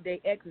all of their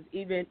exes.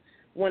 Even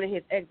one of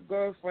his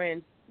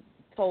ex-girlfriends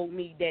told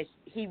me that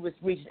he was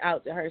reaching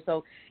out to her.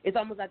 So it's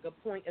almost like a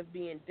point of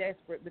being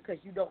desperate because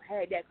you don't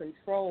have that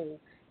control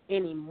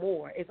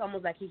anymore. It's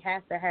almost like he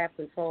has to have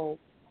control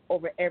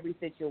over every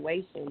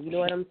situation. You know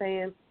what I'm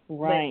saying?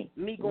 Right.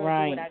 But me going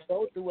through what I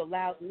go through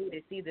allows me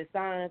to see the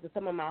signs of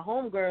some of my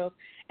homegirls,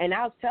 and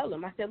I'll tell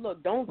them, I said,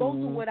 look, don't go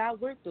through what I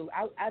went through.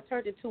 I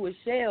turned into a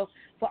shell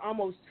for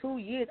almost 2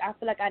 years. I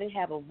feel like I didn't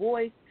have a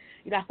voice.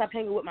 I stopped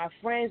hanging with my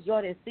friends.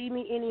 Y'all didn't see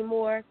me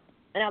anymore.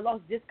 And I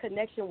lost this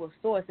connection with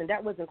Source, and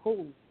that wasn't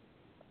cool.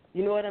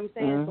 You know what I'm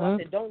saying? So I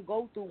said, don't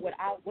go through what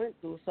I went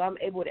through, so I'm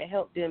able to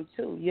help them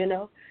too,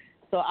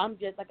 So I'm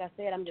just, like I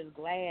said, I'm just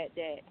glad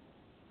that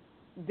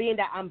being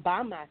that I'm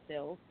by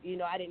myself,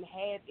 I didn't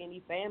have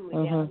any family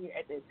down here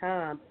at the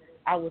time,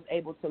 I was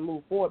able to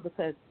move forward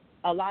because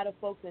a lot of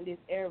folks in this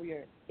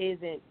area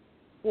isn't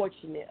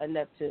fortunate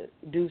enough to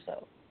do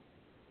so.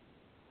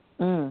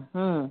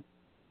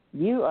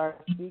 You are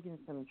speaking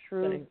some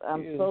truth.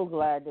 I'm so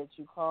glad that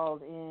you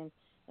called in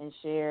and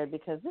shared,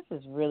 because this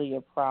is really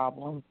a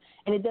problem,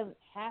 and it doesn't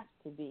have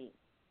to be.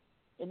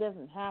 It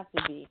doesn't have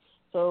to be.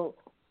 So,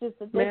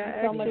 sister, thank you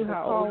so much for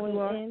calling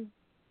in.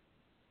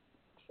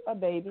 A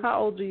baby. How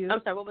old are you?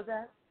 I'm sorry, what was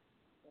that?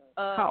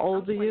 How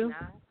old are you?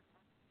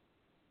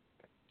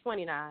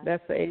 29.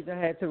 That's the age I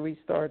had to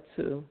restart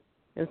too.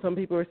 And some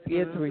people are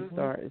scared to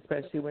restart,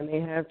 especially when they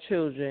have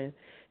children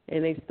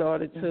and they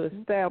started to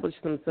establish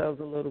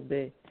themselves a little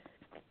bit.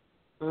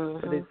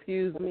 But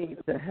excuse me,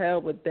 to hell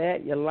with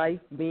that. Your life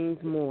means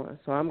more.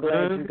 So I'm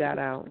glad you got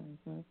out.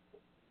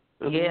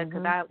 Yeah,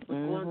 because I was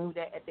going through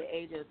that at the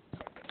age of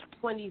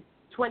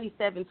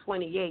 27,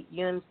 28.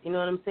 You know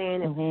what I'm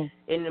saying?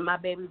 And my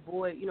baby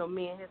boy,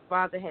 me and his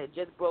father had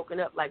just broken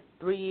up like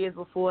 3 years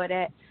before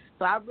that.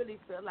 So I really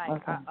feel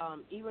like,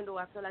 even though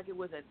I feel like it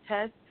was a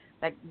test,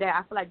 like that,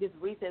 I feel like this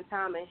recent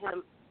time and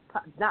him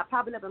not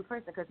popping up in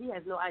person, because he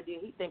has no idea.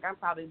 He think I'm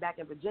probably back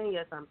in Virginia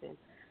or something.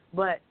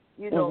 But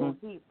he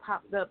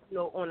popped up,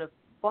 on the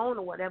phone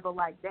or whatever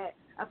like that.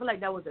 I feel like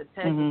that was a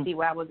test to see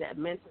where I was at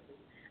mentally.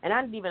 And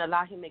I didn't even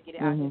allow him to get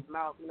it out of his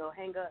mouth,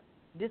 hang up,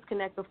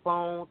 disconnect the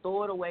phone,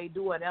 throw it away,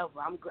 do whatever.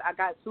 I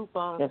got 2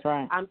 phones. That's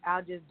right.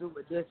 I'll just do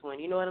with this one.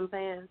 You know what I'm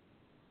saying?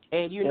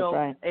 And,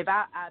 if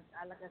I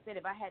like I said,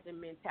 if I had the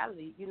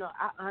mentality,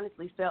 I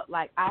honestly felt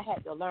like I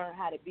had to learn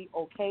how to be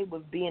okay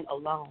with being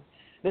alone.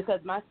 Because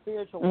my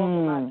spiritual walk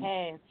in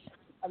my past,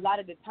 a lot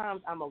of the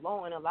times I'm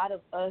alone, and a lot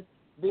of us,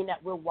 being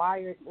that we're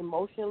wired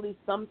emotionally,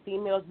 some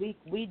females,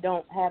 we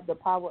don't have the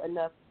power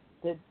enough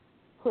to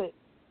put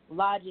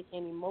logic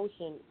and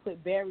emotion,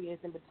 put barriers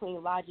in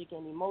between logic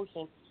and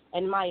emotion.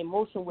 And my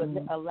emotion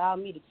would allow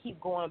me to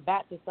keep going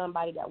back to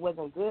somebody that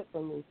wasn't good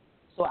for me.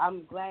 So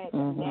I'm glad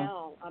that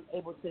now I'm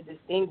able to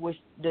distinguish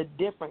the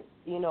difference,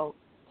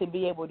 to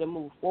be able to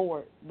move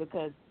forward,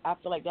 because I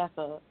feel like that's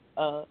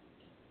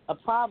a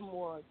problem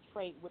or a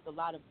trait with a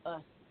lot of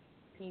us,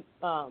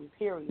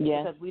 period.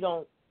 Yeah. Because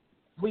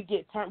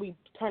we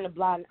turn a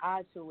blind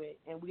eye to it,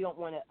 and we don't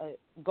want to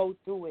go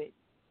through it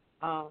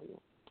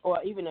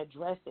or even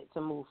address it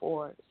to move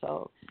forward.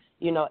 So,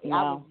 You know, No.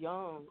 I was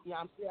young. Yeah,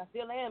 I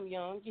still am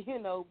young, you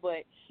know,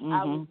 but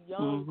I was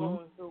young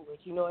going through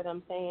it. You know what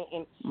I'm saying?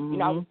 And, you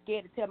know, I was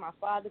scared to tell my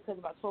father because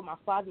if I told my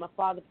father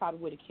probably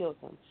would have killed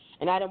him.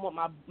 And I didn't want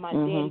my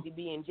daddy to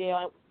be in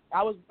jail.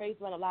 I was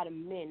raised around a lot of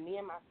men. Me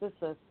and my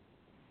sisters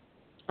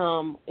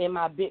and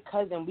my big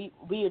cousin,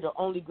 we are the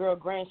only girl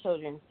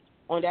grandchildren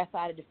on that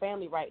side of the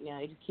family right now.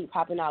 They just keep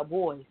popping out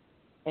boys.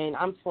 And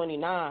I'm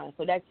 29.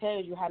 So that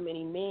tells you how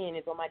many men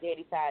is on my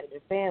daddy's side of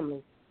the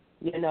family,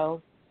 you know.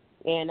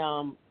 And,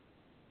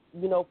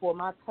 you know, for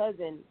my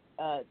cousin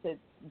to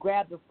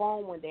grab the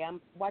phone one day, I'm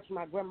watching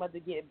my grandmother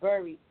get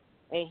buried,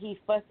 and he's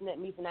fussing at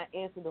me for not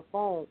answering the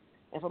phone.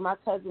 And for my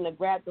cousin to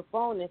grab the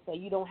phone and say,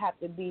 you don't have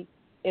to be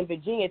in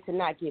Virginia to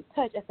not get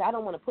touched. I said, I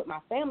don't want to put my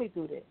family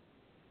through this.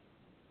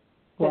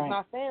 Because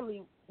my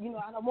family, you know,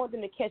 I don't want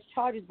them to catch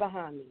charges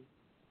behind me.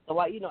 So,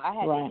 I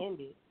had to end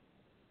it.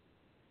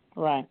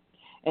 Right.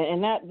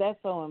 And that's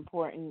so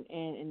important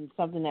and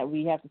something that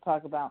we have to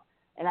talk about.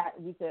 And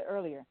we said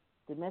earlier,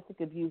 domestic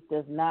abuse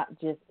does not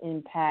just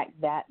impact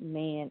that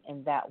man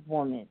and that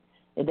woman.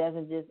 It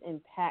doesn't just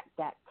impact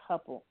that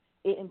couple.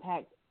 It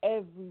impacts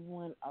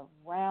everyone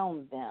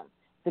around them,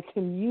 the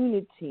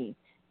community,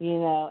 you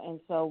know. And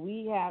so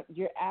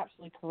you're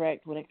absolutely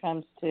correct when it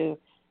comes to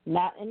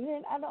and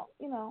then I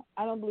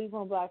don't believe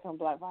on black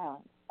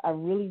violence. I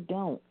really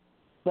don't.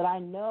 But I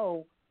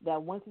know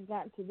that once it's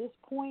gotten to this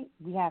point,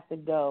 we have to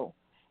go.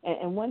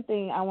 And one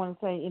thing I want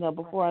to say, you know,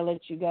 before I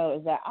let you go,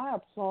 is that I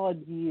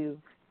applaud you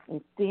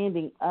in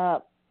standing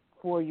up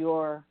for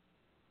your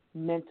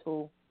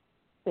mental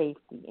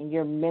safety and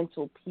your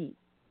mental peace.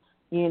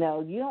 You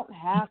know, you don't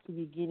have to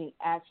be getting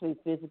actually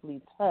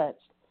physically touched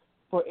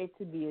for it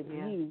to be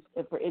abuse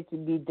and for it to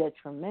be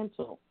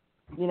detrimental.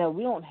 You know,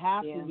 we don't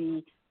have to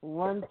be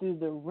run through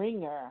the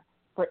ringer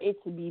for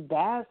it to be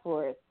bad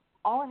for us.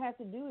 All it has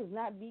to do is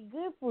not be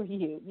good for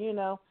you, you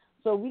know.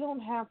 So we don't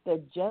have to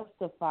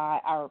justify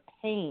our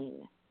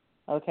pain,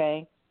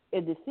 okay?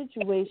 If the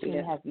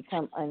situation has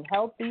become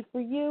unhealthy for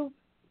you,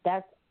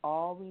 that's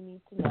all we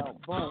need to know.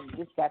 Boom,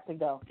 it's got to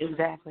go.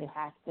 Exactly. It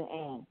has to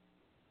end.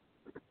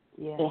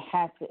 Yeah. It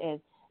has to end.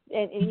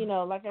 And you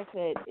know, like I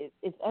said,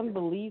 it's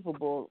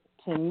unbelievable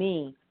to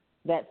me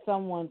that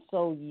someone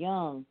so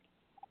young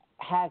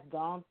has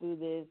gone through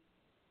this,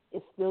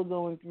 is still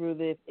going through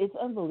this. It's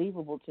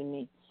unbelievable to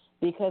me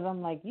because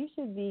I'm like, you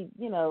should be,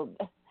 you know,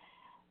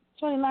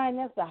 29,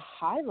 that's the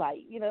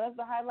highlight. You know, that's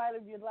the highlight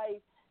of your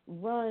life.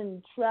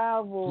 Run,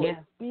 travel,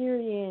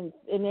 experience,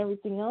 and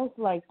everything else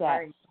like that.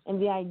 Right.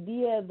 And the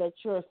idea that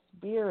your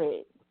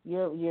spirit,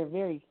 your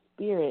very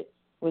spirit,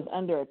 was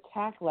under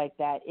attack like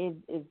that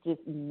is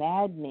just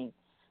maddening.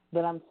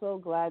 But I'm so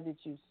glad that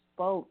you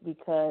spoke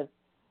because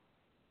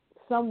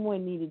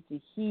someone needed to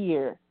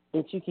hear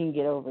that you can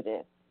get over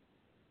this.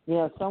 You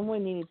know,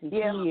 someone needed to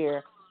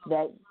hear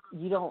that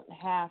you don't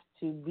have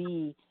to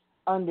be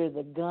under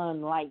the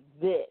gun like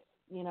this.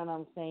 You know what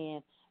I'm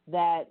saying?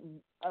 That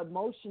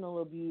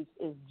emotional abuse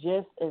is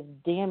just as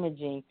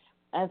damaging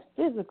as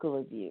physical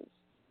abuse.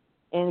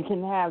 And it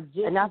can have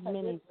just as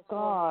many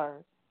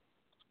scars.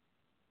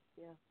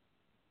 Yeah.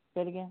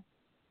 Say it again?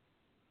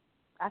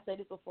 I said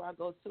this before I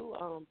go too.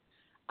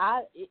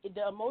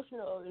 The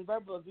emotional and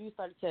verbal abuse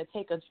started to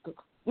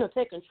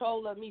take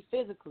control of me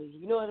physically.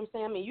 You know what I'm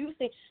saying? I mean, you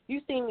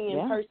see me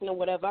in person or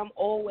whatever. I'm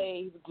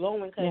always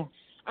glowing because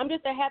I'm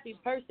just a happy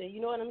person. You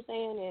know what I'm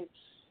saying?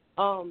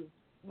 And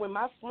when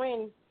my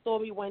friend saw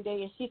me one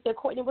day and she said,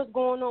 "Courtney, what's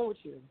going on with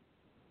you?"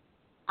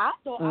 I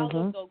thought I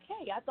looked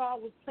okay. I thought I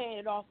was playing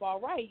it off all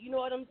right. You know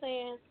what I'm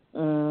saying?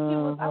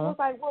 I was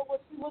like,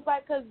 what? She was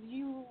like, because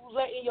you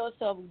letting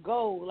yourself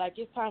go. Like,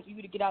 it's time for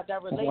you to get out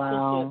that relationship.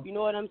 Wow. You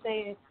know what I'm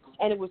saying?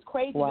 And it was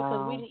crazy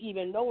because we didn't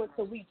even know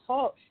until we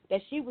talked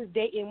that she was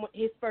dating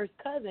his first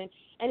cousin,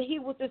 and he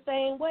was the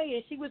same way,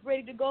 and she was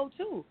ready to go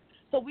too.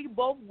 So we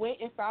both went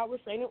and filed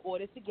restraining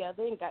orders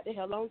together and got the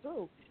hell on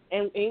through.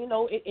 And you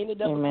know, it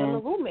ended up becoming a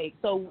roommate.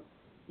 So,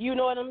 you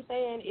know what I'm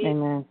saying?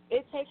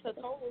 It takes a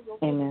toll on your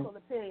physical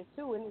appearance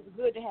too, and it's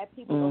good to have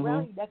people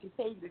around you that can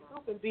tell you the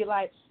truth and be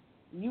like,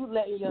 you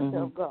letting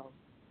yourself go.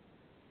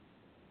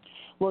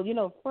 Well, you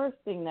know, first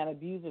thing that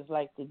abusers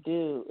like to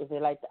do is they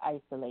like to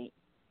isolate.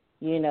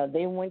 You know,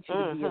 they want you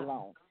to be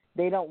alone.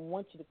 They don't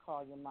want you to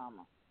call your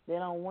mama. They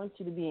don't want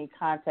you to be in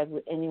contact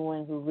with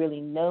anyone who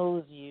really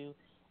knows you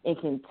and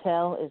can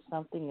tell if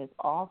something is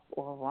off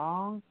or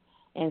wrong.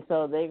 And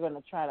so they're going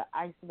to try to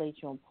isolate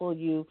you and pull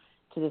you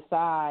to the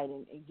side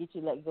and get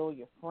you to let go of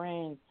your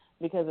friends,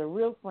 because a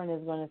real friend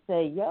is going to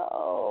say,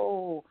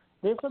 yo,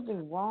 there's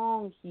something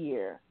wrong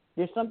here.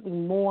 There's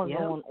something more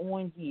going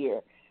on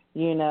here,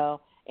 you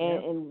know.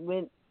 And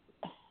when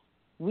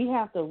we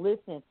have to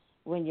listen,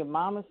 when your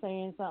mama's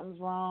saying something's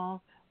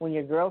wrong, when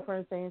your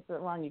girlfriend's saying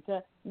something wrong, you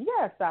got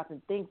to stop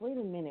and think, wait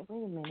a minute.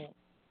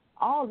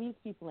 All these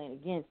people ain't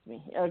against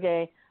me,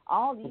 okay?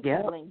 All these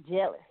people ain't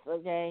jealous,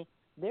 okay?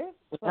 There's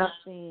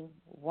something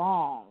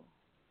wrong,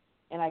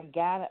 and I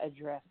got to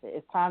address it.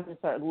 It's time to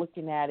start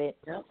looking at it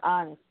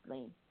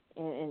honestly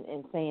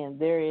and saying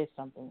there is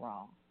something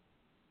wrong.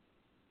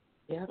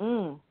 Yeah.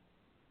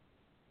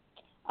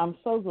 I'm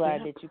so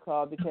glad that you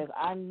called, because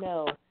I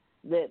know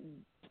that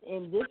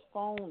in this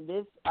phone,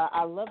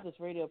 I love this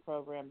radio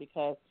program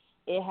because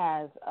it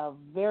has a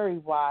very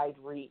wide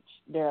reach.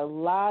 There are a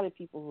lot of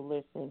people who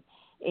listen,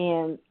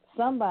 and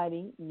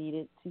somebody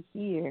needed to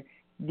hear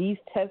these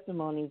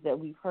testimonies that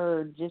we've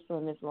heard just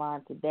on this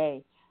line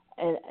today.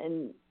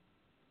 And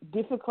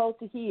difficult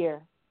to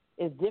hear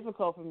is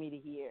difficult for me to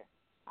hear.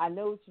 I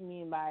know what you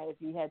mean by if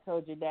you had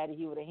told your daddy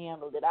he would have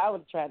handled it, I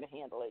would have tried to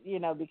handle it,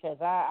 because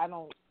I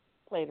don't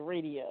play the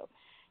radio.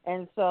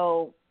 And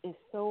so it's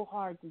so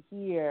hard to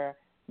hear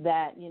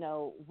that,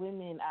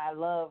 women I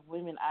love,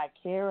 women I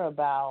care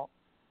about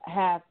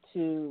have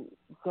to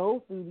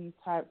go through these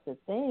types of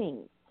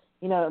things.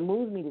 It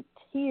moves me to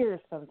tears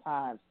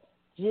sometimes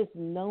just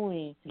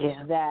knowing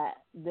that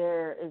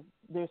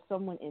there's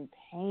someone in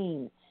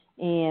pain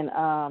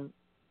and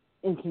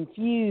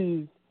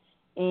confused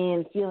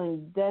and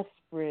feeling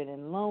desperate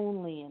and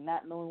lonely and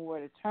not knowing where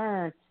to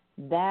turn.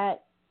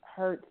 That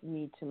hurts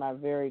me to my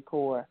very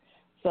core.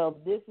 So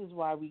this is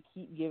why we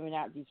keep giving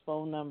out these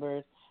phone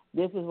numbers.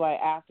 This is why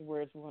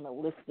afterwards we're going to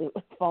list the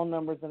phone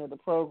numbers under the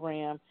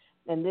program.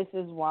 And this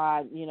is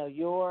why,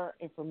 your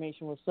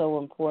information was so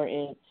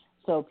important,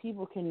 so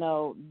people can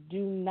know,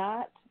 do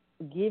not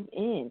give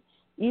in.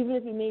 Even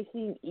if it may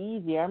seem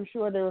easier. I'm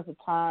sure there was a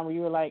time where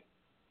you were like,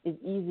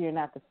 it's easier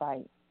not to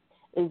fight.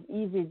 It's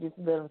easier just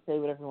to let them say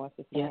whatever they want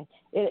to say.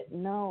 Yeah.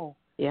 No.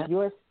 Yeah.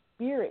 Your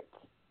spirit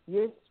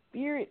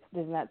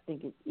does not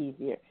think it's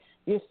easier.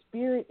 Your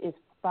spirit is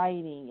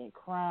fighting and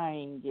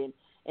crying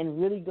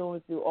and really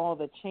going through all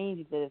the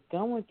changes that it's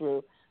going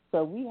through.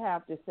 So we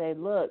have to say,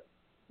 look,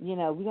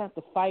 we have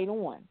to fight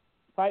on,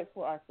 fight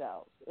for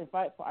ourselves and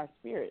fight for our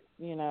spirits,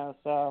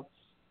 So,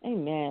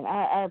 amen.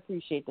 I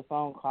appreciate the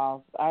phone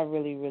calls. I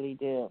really, really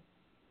do.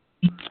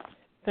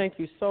 Thank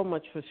you so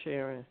much for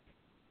sharing.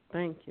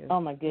 Thank you.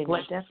 Oh, my goodness.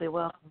 Well, definitely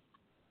welcome.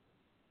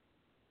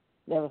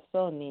 That was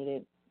so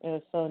needed. It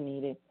was so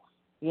needed.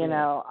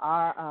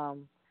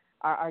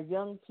 Our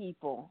young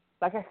people,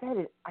 like I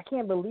said, I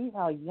can't believe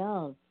how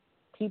young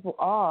people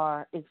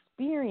are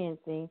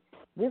experiencing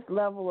this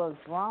level of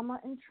drama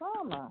and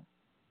trauma.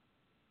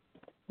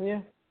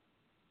 Yeah.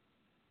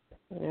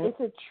 It's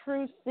a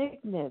true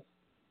sickness.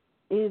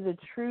 It is a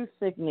true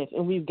sickness,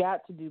 and we've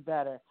got to do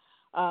better.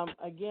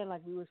 Again,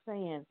 like we were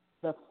saying,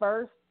 the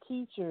first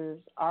teachers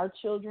our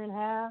children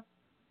have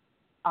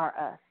are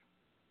us.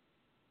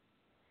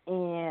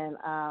 And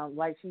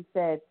like she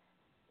said,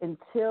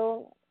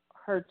 until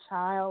her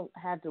child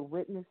had to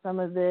witness some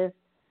of this,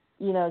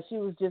 she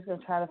was just going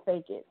to try to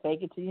fake it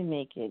till you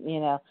make it.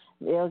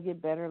 They'll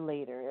get better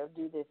later.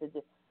 They'll do this.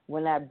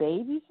 When that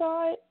baby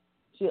saw it,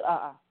 she,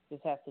 this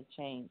has to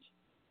change.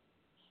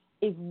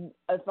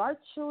 If our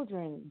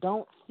children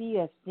don't see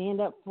us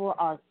stand up for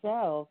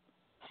ourselves,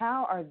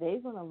 how are they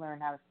going to learn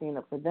how to stand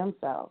up for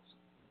themselves?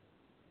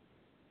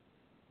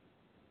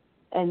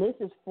 And this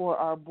is for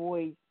our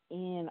boys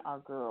and our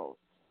girls.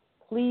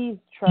 Please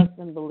trust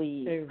and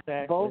believe.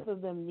 Exactly. Both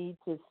of them need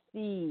to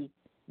see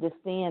the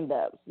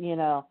stand-ups.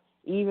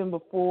 Even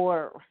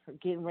before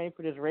getting ready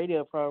for this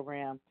radio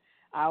program,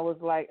 I was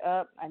like,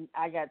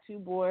 I got two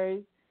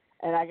boys,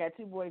 and I got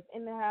two boys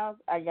in the house.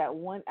 I got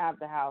one out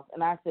the house.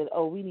 And I said,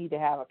 we need to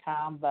have a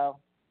combo.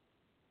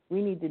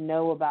 We need to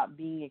know about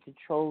being in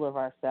control of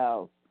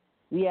ourselves.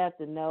 We have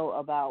to know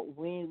about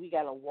when we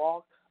got to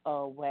walk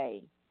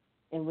away.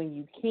 And when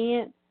you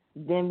can't,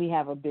 then we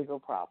have a bigger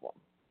problem.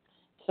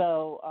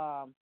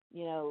 So,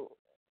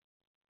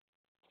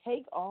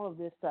 take all of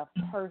this stuff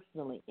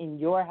personally in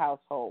your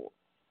household.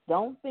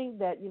 Don't think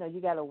that, you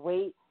got to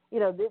wait.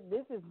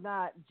 This is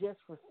not just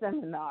for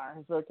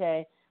seminars,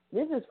 okay?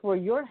 This is for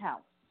your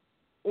house.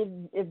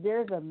 If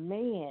there's a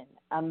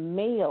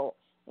male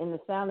in the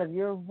sound of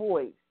your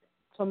voice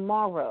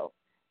tomorrow,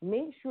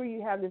 make sure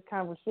you have this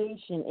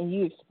conversation and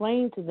you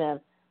explain to them,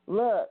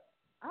 look,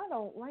 I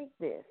don't like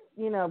this.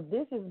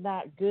 This is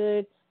not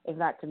good. It's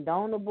not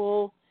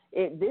condonable.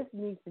 This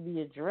needs to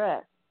be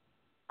addressed.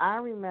 I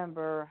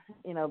remember,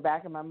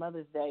 back in my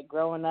mother's day,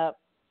 growing up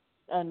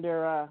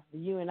under the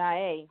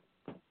UNIA,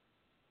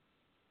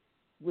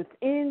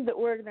 within the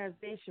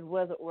organization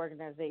was an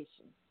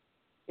organization.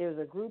 It was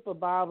a group of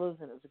Babas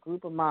and it was a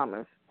group of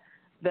Mamas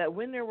that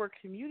when there were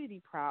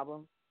community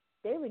problems,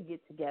 they would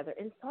get together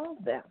and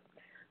solve them.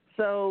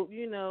 So,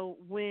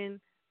 when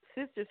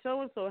Sister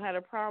So-and-so had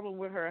a problem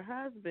with her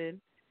husband,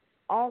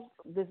 all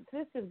the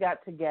sisters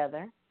got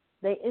together.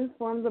 They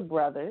informed the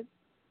brothers,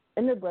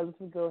 and the brothers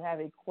would go have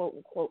a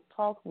quote-unquote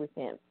talk with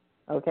him,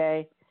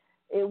 okay?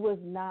 It was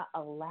not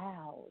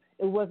allowed.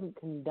 It wasn't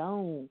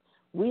condoned.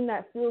 We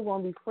not still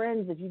going to be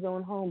friends if you're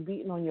going home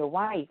beating on your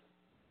wife.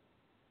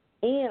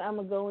 And I'm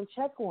going to go and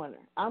check on her.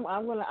 I'm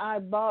going to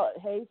eyeball,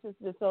 hey,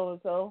 Sister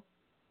So-and-so,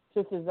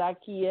 Sister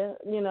Zakia,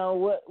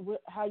 what?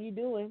 How you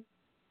doing?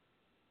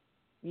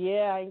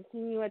 Yeah, I ain't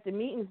seen you at the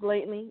meetings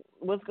lately.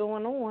 What's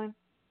going on?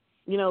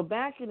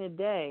 Back in the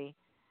day,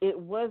 it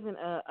wasn't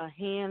a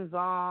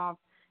hands-off.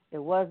 It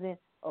wasn't,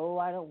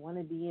 I don't want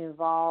to be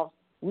involved.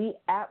 We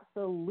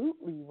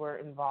absolutely were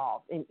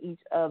involved in each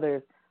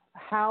other's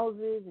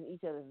houses and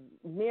each other's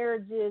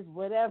marriages,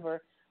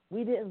 whatever,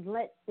 we didn't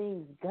let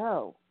things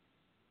go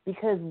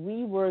because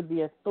we were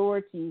the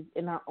authorities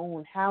in our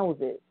own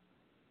houses.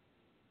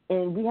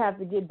 And we have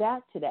to get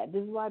back to that.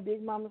 This is why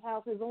Big Mommaz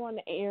House is on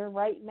the air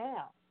right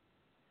now,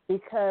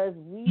 because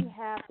we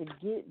have to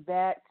get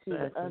back to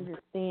the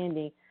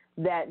understanding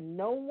that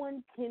no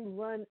one can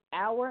run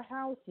our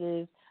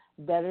houses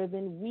better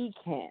than we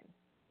can.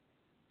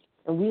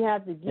 And we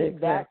have to get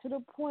back to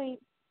the point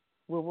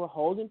where we're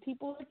holding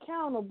people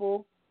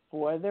accountable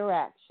for their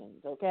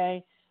actions,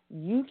 okay?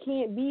 You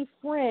can't be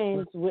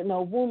friends with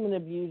no woman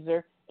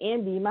abuser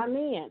and be my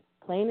man,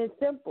 plain and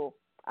simple.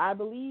 I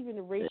believe in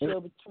the ratio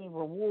between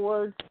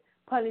rewards,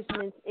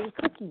 punishments, and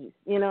cookies.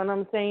 You know what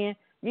I'm saying?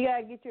 You got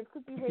to get your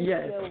cookie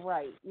ratio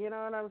right. You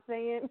know what I'm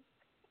saying?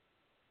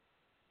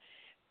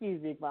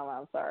 Excuse me,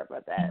 Mama. I'm sorry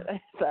about that.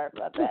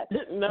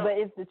 No, but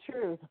it's the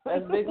truth.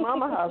 That's Big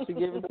Mama House. She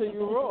give it to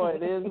you raw.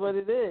 It is what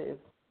it is.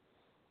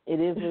 It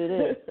is what it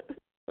is.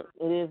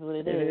 It is what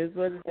it is. It is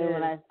what it is.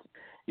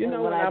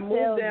 And when I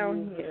moved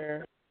down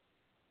here.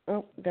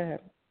 Oh, go ahead.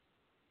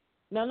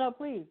 No,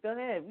 please. Go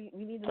ahead.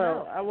 We need to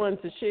know. I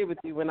wanted to share with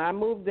you. When I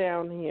moved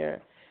down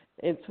here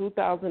in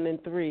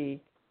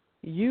 2003,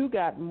 you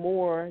got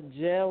more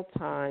jail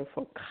time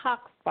for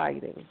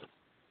cockfighting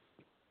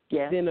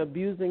than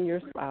abusing your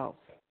spouse.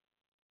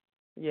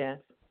 Yes,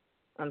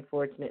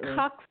 unfortunately.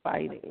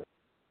 Cockfighting.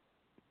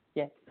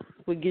 Yes.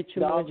 Would get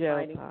you more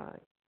jail time.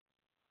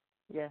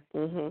 Yes.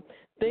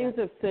 Things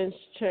have since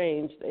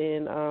changed,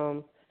 and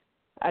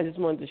I just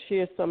wanted to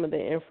share some of the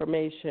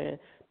information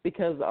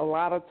because a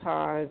lot of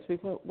times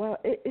people,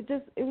 it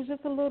was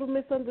just a little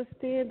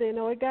misunderstanding,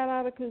 or it got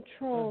out of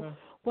control.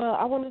 Well,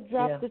 I want to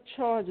drop the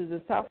charges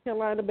in South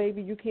Carolina,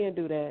 baby. You can't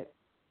do that.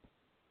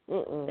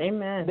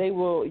 Amen.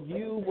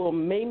 You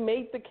may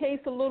make the case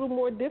a little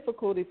more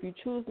difficult if you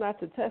choose not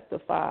to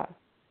testify.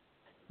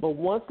 But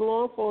once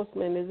law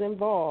enforcement is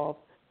involved,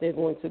 they're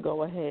going to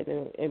go ahead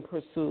and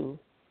pursue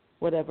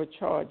whatever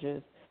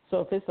charges.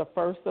 So if it's a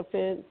first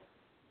offense,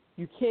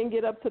 you can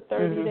get up to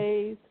 30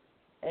 days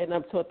and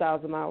up to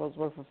 $1,000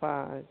 worth of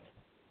fines.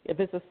 If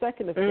it's a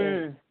second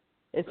offense,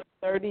 it's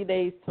 30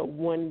 days to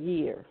 1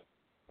 year.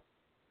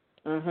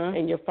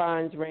 And your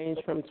fines range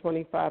from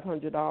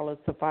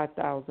 $2,500 to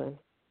 $5,000.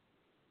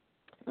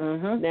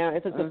 Now,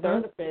 if it's a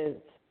third offense,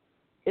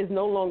 it's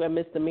no longer a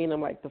misdemeanor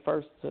like the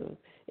first two.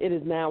 It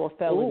is now a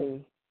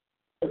felony.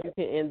 You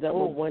can end up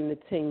with 1 to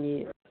 10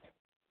 years.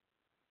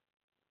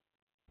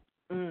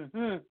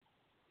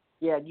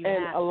 Yeah,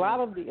 a lot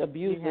of the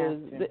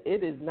abusers,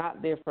 it is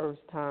not their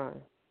first time.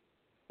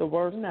 The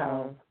worst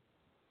time.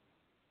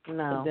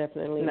 No.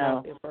 Definitely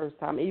not their first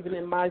time. Even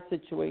in my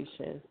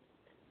situation,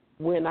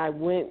 when I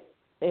went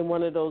in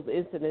one of those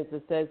incidents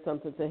and said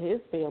something to his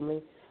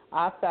family,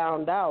 I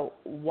found out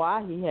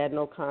why he had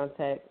no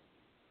contact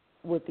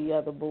with the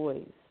other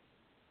boys.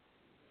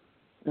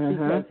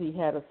 Because he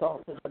had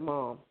assaulted the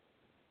mom.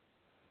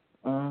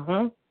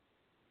 And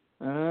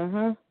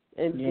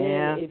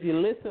then if you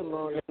listen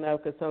long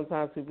enough, because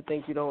sometimes people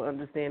think you don't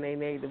understand their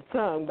native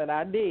tongue, but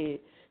I did.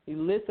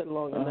 You listen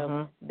long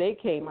enough, they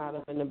came out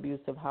of an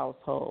abusive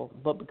household.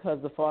 But because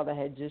the father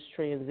had just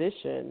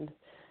transitioned,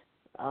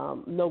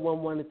 no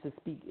one wanted to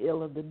speak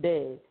ill of the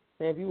dead.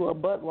 And if you were a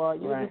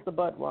buttwad, you're just a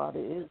buttwad.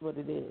 It is what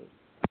it is,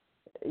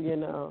 you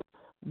know.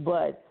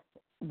 But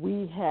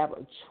we have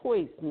a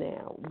choice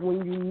now.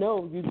 When you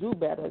know, you do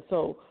better.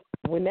 So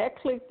when that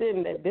clicked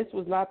in that this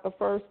was not the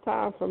first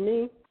time for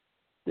me,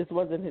 this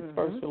wasn't his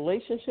first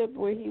relationship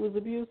where he was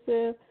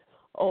abusive,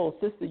 oh,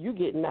 sister, you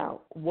getting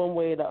out one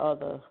way or the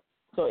other.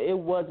 So it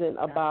wasn't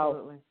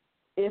about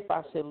if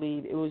I should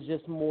leave. It was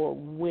just more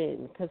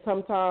when. Because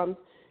sometimes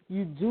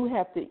you do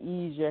have to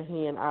ease your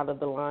hand out of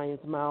the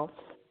lion's mouth,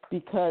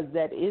 because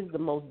that is the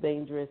most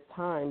dangerous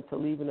time to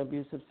leave an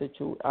abusive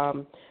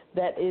situation.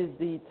 That is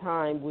the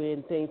time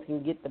when things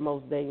can get the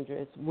most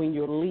dangerous, when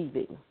you're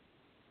leaving.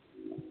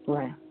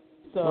 Right.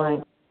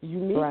 So you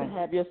need to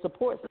have your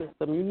support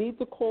system. You need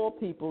to call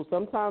people.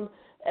 Sometimes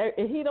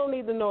he don't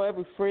need to know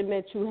every friend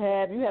that you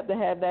have. You have to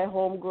have that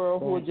homegirl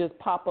who will just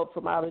pop up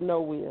from out of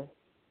nowhere.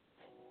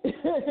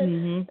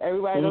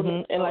 Everybody don't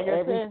need to know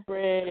every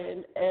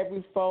friend,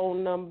 every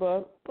phone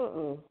number.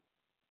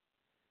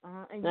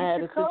 And I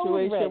had a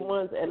situation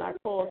once, and I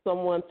called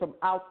someone from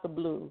out the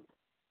blue.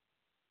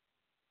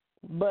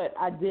 But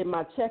I did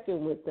my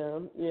check-in with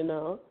them, you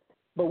know.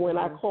 But when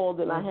I called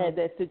and I had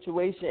that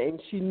situation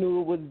and she knew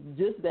it was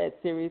just that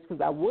serious,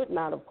 because I would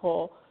not have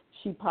called,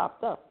 she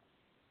popped up.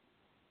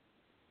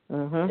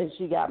 And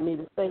she got me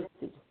to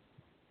safety.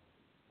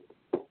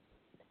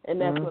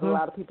 And that's what a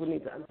lot of people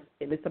need to understand.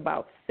 It's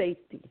about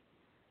safety.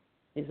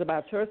 It's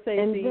about your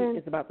safety.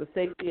 It's about the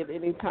safety of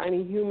any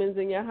tiny humans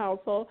in your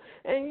household.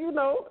 And, you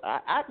know,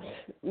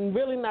 I'm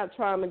really not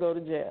trying to go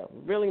to jail.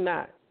 Really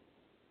not.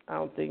 I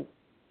don't think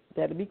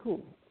that would be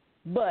cool.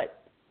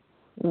 But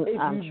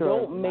if you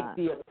don't make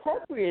the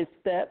appropriate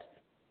steps,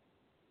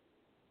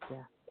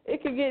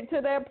 it could get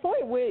to that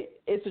point where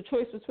it's a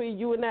choice between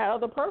you and that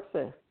other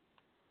person.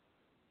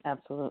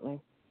 Absolutely.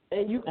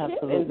 And you can't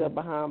end up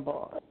behind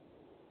bars.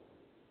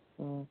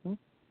 Mm-hmm.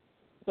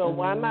 So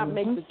why not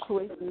make the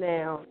choice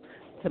now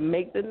to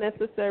make the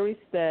necessary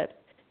steps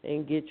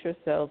and get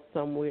yourself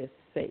somewhere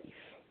safe?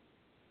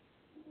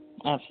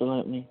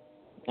 Absolutely.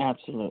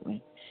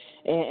 Absolutely.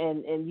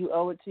 And you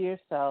owe it to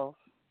yourself.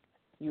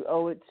 You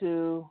owe it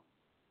to,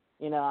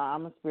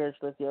 I'm a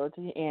spiritualist. You owe it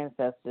to your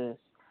ancestors.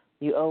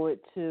 You owe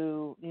it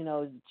to,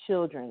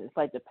 children. It's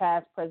like the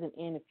past, present,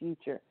 and the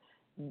future.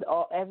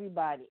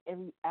 Everybody,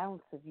 every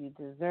ounce of you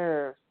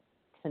deserves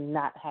to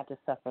not have to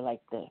suffer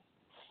like this.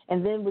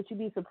 And then what you'd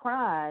be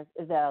surprised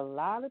is that a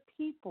lot of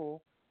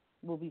people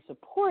will be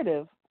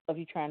supportive of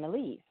you trying to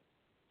leave.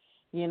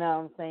 You know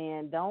what I'm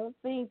saying? Don't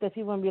think that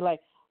people will be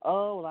like,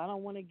 oh, well, I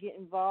don't want to get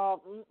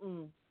involved.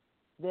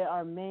 There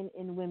are men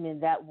and women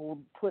that will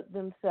put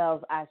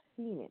themselves, I've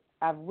seen it,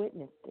 I've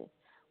witnessed it,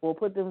 will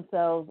put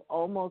themselves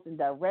almost in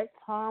direct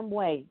harm's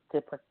way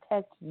to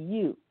protect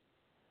you,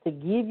 to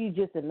give you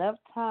just enough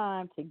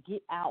time to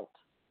get out.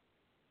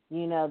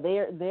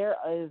 There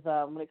is,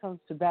 when it comes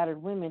to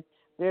battered women,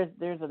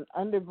 there's an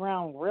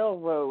underground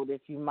railroad,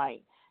 if you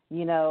might,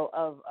 there's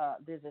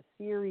a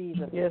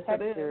series of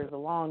protectors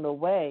along the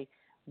way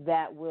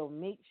that will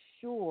make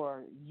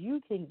sure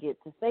you can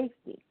get to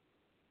safety.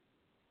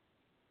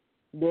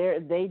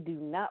 They do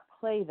not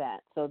play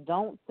that. So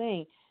don't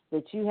think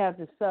that you have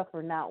to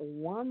suffer not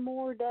one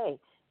more day.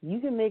 You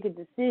can make a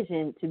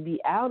decision to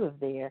be out of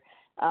there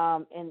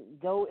and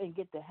go and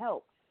get the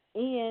help.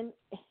 And,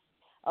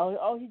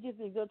 he just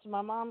needs to go to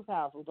my mom's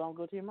house. Well, don't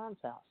go to your mom's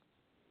house.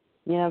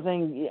 You know what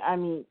I'm saying? I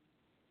mean,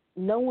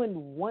 no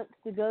one wants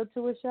to go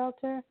to a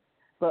shelter,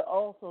 but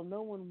also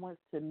no one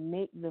wants to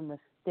make the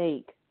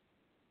mistake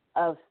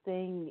of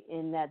staying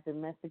in that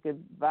domestic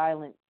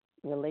violent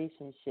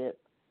relationship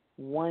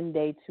one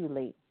day too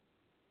late.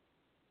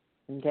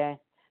 Okay?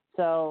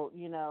 So,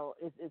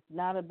 it's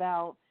not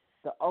about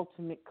the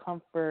ultimate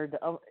comfort.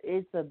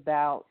 It's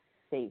about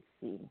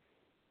safety.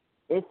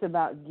 It's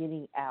about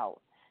getting out.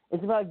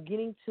 It's about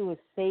getting to a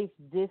safe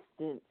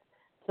distance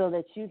so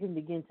that you can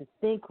begin to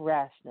think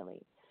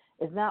rationally.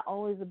 It's not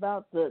always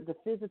about the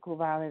physical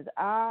violence.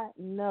 I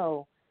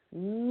know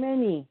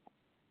many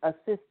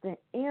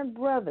assistants and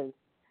brothers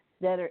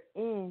that are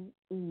in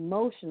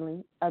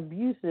emotionally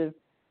abusive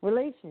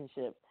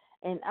relationships.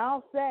 And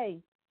I'll say,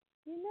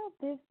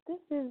 this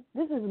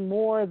is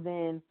more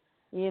than,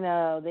 they're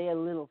a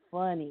little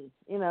funny.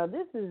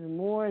 This is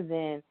more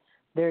than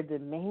they're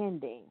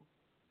demanding.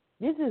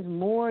 This is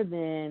more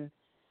than,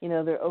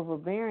 they're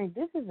overbearing.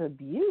 This is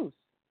abuse.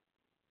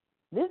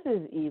 This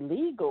is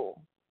illegal.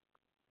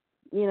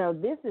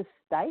 This is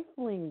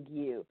stifling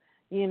you,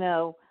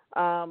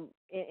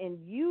 and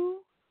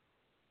you,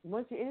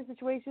 once you're in a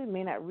situation,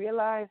 may not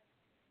realize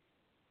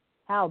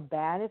how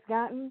bad it's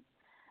gotten,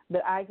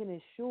 but I can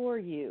assure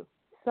you,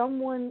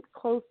 someone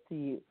close to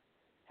you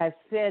has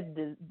said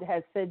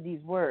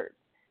these words.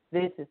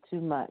 This is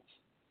too much.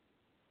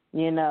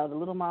 The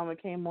little mama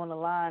came on the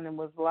line and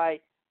was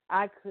like,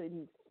 I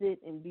couldn't sit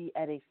and be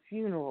at a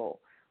funeral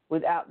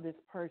without this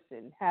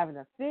person having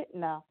a fit.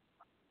 No,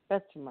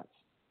 that's too much.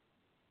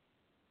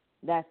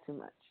 That's too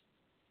much.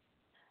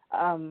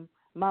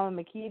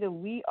 Mama Makita,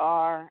 we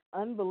are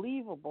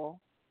unbelievable,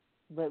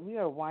 but we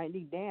are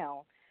winding down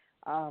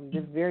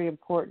this very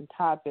important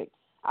topic.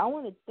 I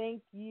want to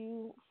thank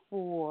you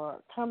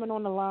for coming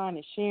on the line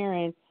and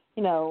sharing,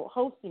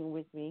 hosting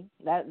with me.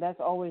 That's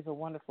always a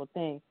wonderful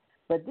thing.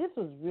 But this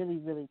was really,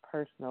 really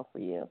personal for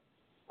you.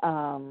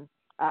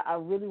 I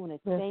really want to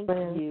thank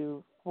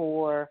you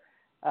for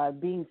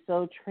being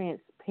so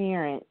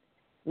transparent,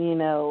 in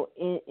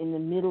the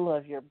middle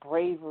of your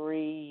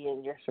bravery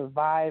and your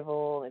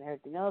survival and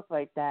everything else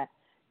like that.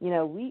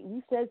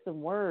 We said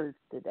some words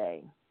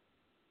today.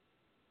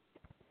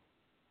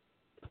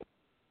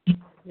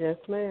 Yes,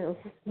 ma'am.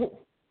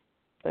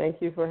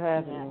 Thank you for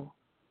having me.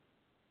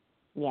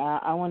 Yeah,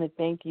 I want to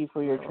thank you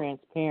for your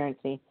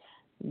transparency,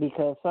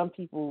 because some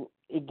people,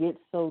 it gets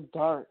so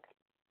dark,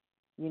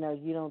 you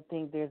don't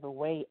think there's a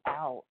way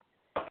out.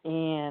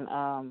 And,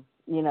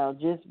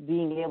 just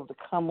being able to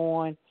come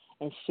on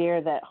and share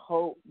that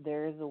hope,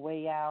 there is a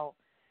way out,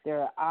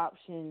 there are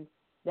options,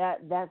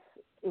 it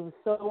was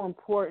so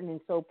important and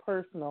so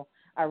personal.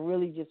 I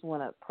really just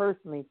want to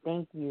personally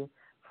thank you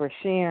for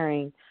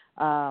sharing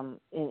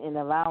and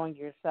allowing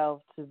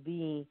yourself to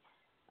be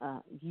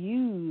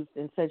used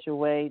in such a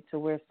way to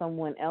where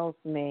someone else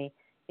may,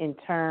 in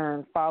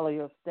turn, follow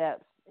your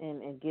steps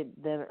and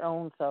get their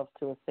own self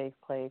to a safe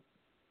place.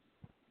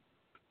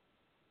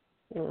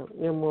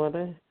 You're more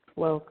than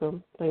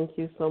welcome. Thank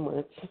you so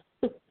much.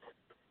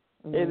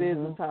 It is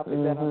a topic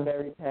that I'm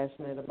very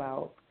passionate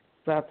about.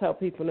 So I'll tell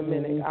people in a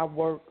minute, I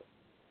work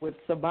with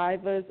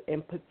survivors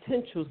and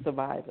potential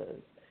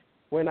survivors.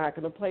 We're not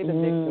going to play the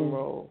victim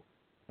role.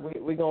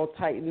 We're going to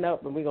tighten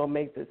up and we're going to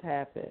make this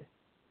happen.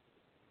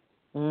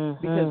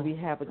 Because we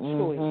have a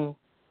choice.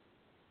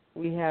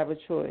 We have a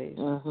choice.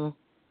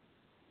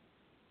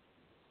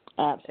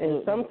 Absolutely.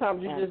 And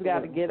sometimes you just got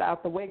to get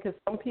out the way, because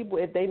some people,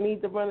 if they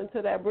need to run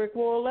into that brick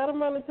wall, let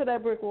them run into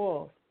that brick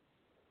wall.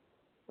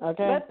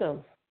 Okay. Let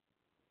them.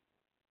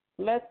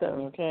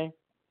 Okay.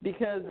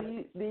 because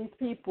these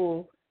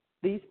people,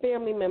 these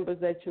family members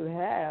that you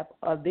have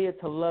are there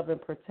to love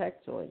and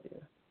protect on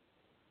you.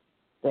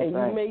 That's and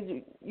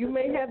right. you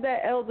may have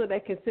that elder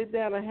that can sit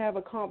down and have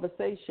a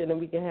conversation, and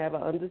we can have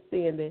an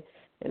understanding,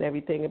 and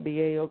everything will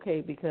be A-okay,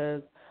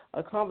 because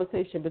a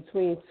conversation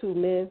between two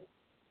men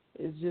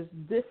is just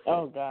different.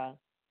 Oh, God.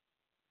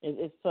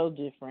 It's so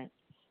different.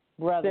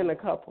 Brother. Than a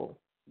couple.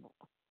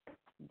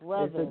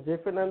 Brothers. It's a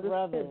different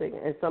understanding.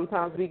 And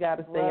sometimes we got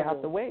to stay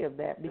out the way of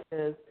that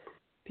because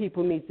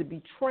people need to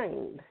be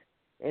trained.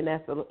 And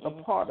that's a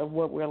part of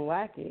what we're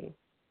lacking.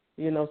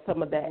 You know,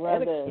 some of that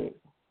etiquette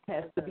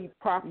has to be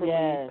properly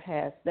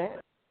passed down.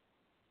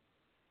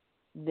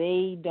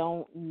 They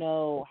don't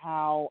know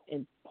how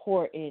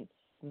important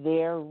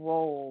their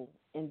role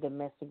in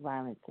domestic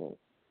violence is.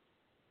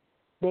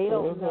 They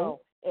don't know.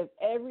 If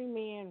every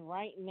man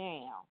right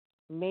now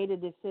made a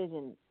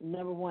decision,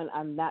 number one,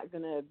 I'm not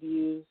going to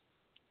abuse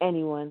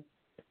anyone,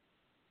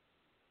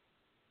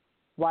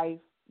 wife,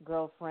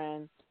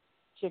 girlfriend,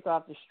 chick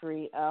off the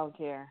street, I don't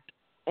care,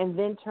 and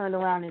then turned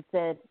around and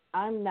said,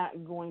 I'm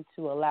not going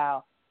to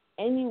allow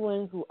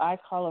anyone who I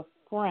call a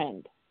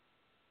friend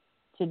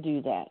to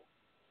do that.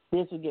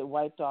 This would get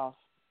wiped off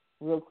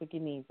real quick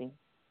and easy.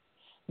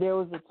 There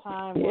was a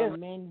time where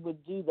men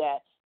would do that,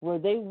 where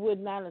they would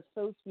not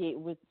associate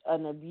with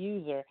an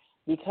abuser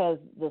because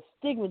the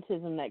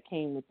stigmatism that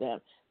came with them,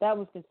 that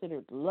was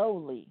considered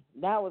lowly.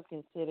 That was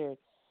considered,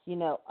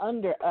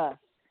 under us.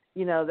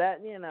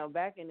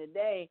 Back in the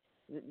day,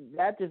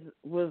 that just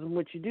was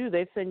what you do.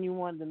 They'd send you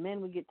one, the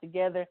men would get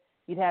together,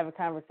 you'd have a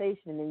conversation,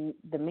 and then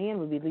the man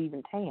would be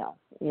leaving town,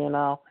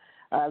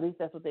 at least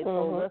that's what they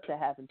told us that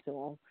happened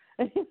to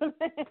them.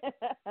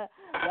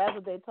 That's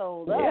what they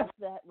told us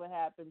that would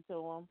happen to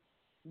them,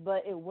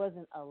 but it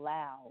wasn't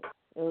allowed.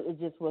 It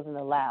just wasn't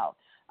allowed.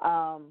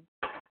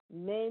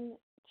 Men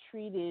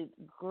treated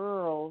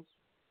girls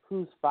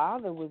whose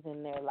father was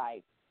in their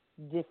life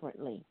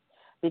differently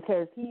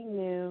because he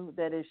knew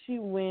that if she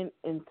went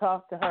and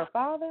talked to her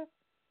father,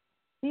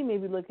 he may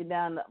be looking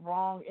down the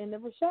wrong end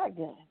of a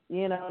shotgun.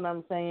 You know what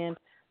I'm saying?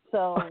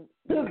 So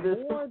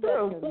the more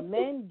that the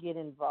men get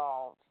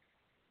involved,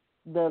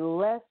 the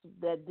less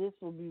that this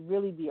will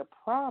really be a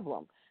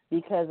problem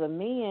because a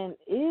man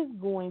is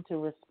going to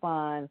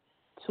respond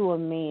to a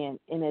man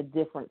in a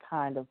different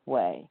kind of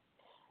way.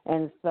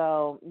 And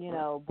so,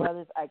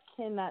 brothers, I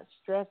cannot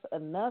stress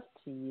enough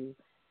to you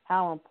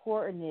how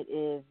important it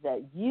is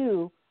that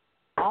you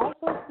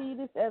also see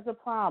this as a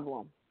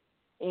problem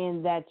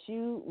and that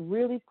you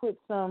really put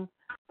some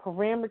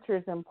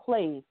parameters in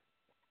place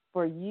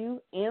for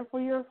you and for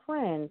your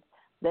friends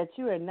that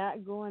you are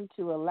not going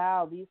to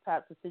allow these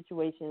types of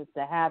situations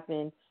to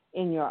happen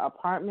in your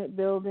apartment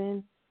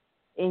building,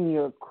 in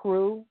your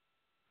crew,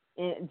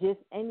 and just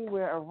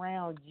anywhere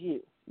around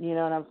you. You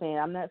know what I'm saying?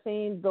 I'm not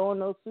saying go on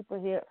no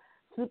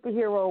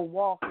superhero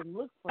walk and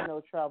look for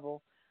no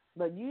trouble,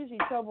 but usually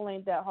trouble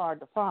ain't that hard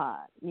to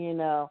find,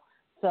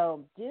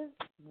 So just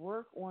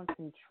work on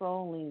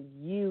controlling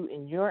you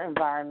and your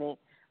environment.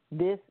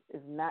 This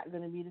is not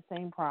going to be the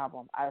same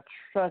problem.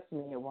 Trust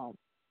me, it won't.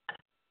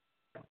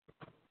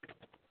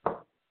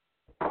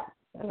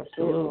 Absolutely.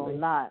 It will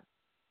not.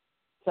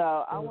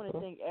 So I want to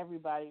thank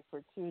everybody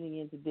for tuning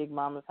into Big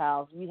Mommaz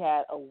House. We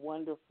had a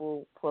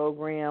wonderful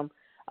program.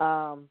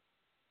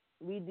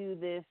 We do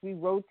this. We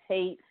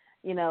rotate,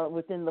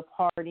 within the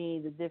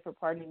party, the different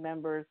party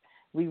members.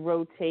 We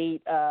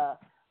rotate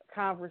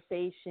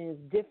conversations,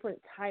 different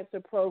types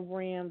of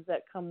programs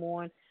that come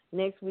on.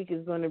 Next week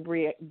is going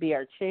to be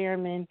our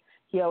chairman.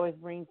 He always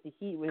brings the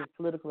heat with his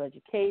political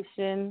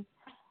education.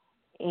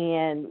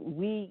 And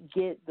we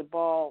get the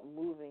ball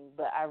moving.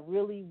 But I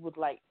really would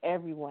like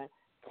everyone,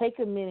 take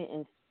a minute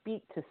and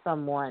speak to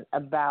someone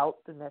about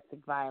domestic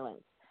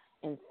violence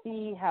and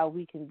see how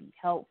we can be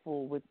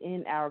helpful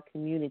within our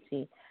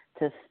community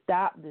to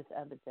stop this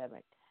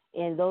epidemic.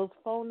 And those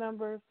phone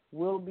numbers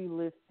will be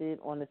listed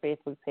on the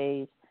Facebook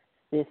page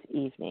this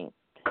evening.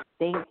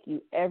 Thank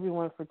you,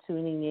 everyone, for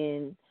tuning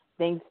in.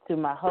 Thanks to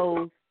my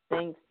host.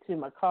 Thanks to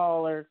my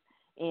callers.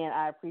 And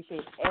I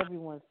appreciate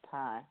everyone's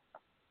time.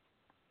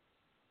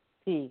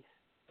 Peace.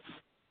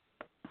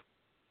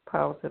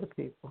 Power to the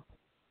people.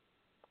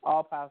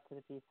 All power to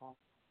the people.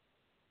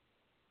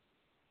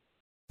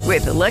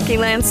 With the Lucky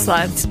Land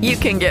Slots, you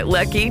can get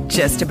lucky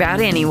just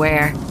about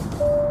anywhere.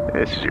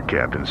 This is your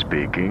captain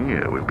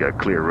speaking. We've got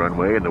clear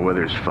runway and the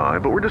weather's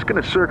fine, but we're just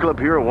going to circle up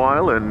here a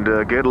while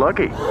and get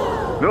lucky.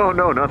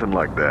 No, nothing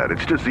like that.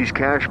 It's just these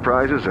cash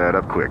prizes add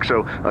up quick.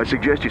 So I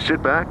suggest you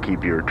sit back,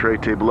 keep your tray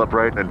table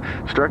upright, and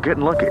start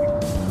getting lucky.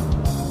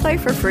 Play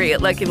for free at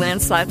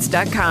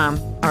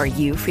LuckyLandSlots.com. Are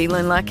you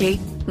feeling lucky?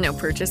 No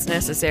purchase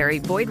necessary.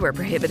 Void where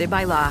prohibited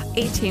by law.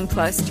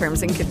 18+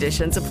 terms and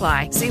conditions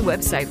apply. See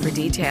website for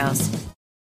details.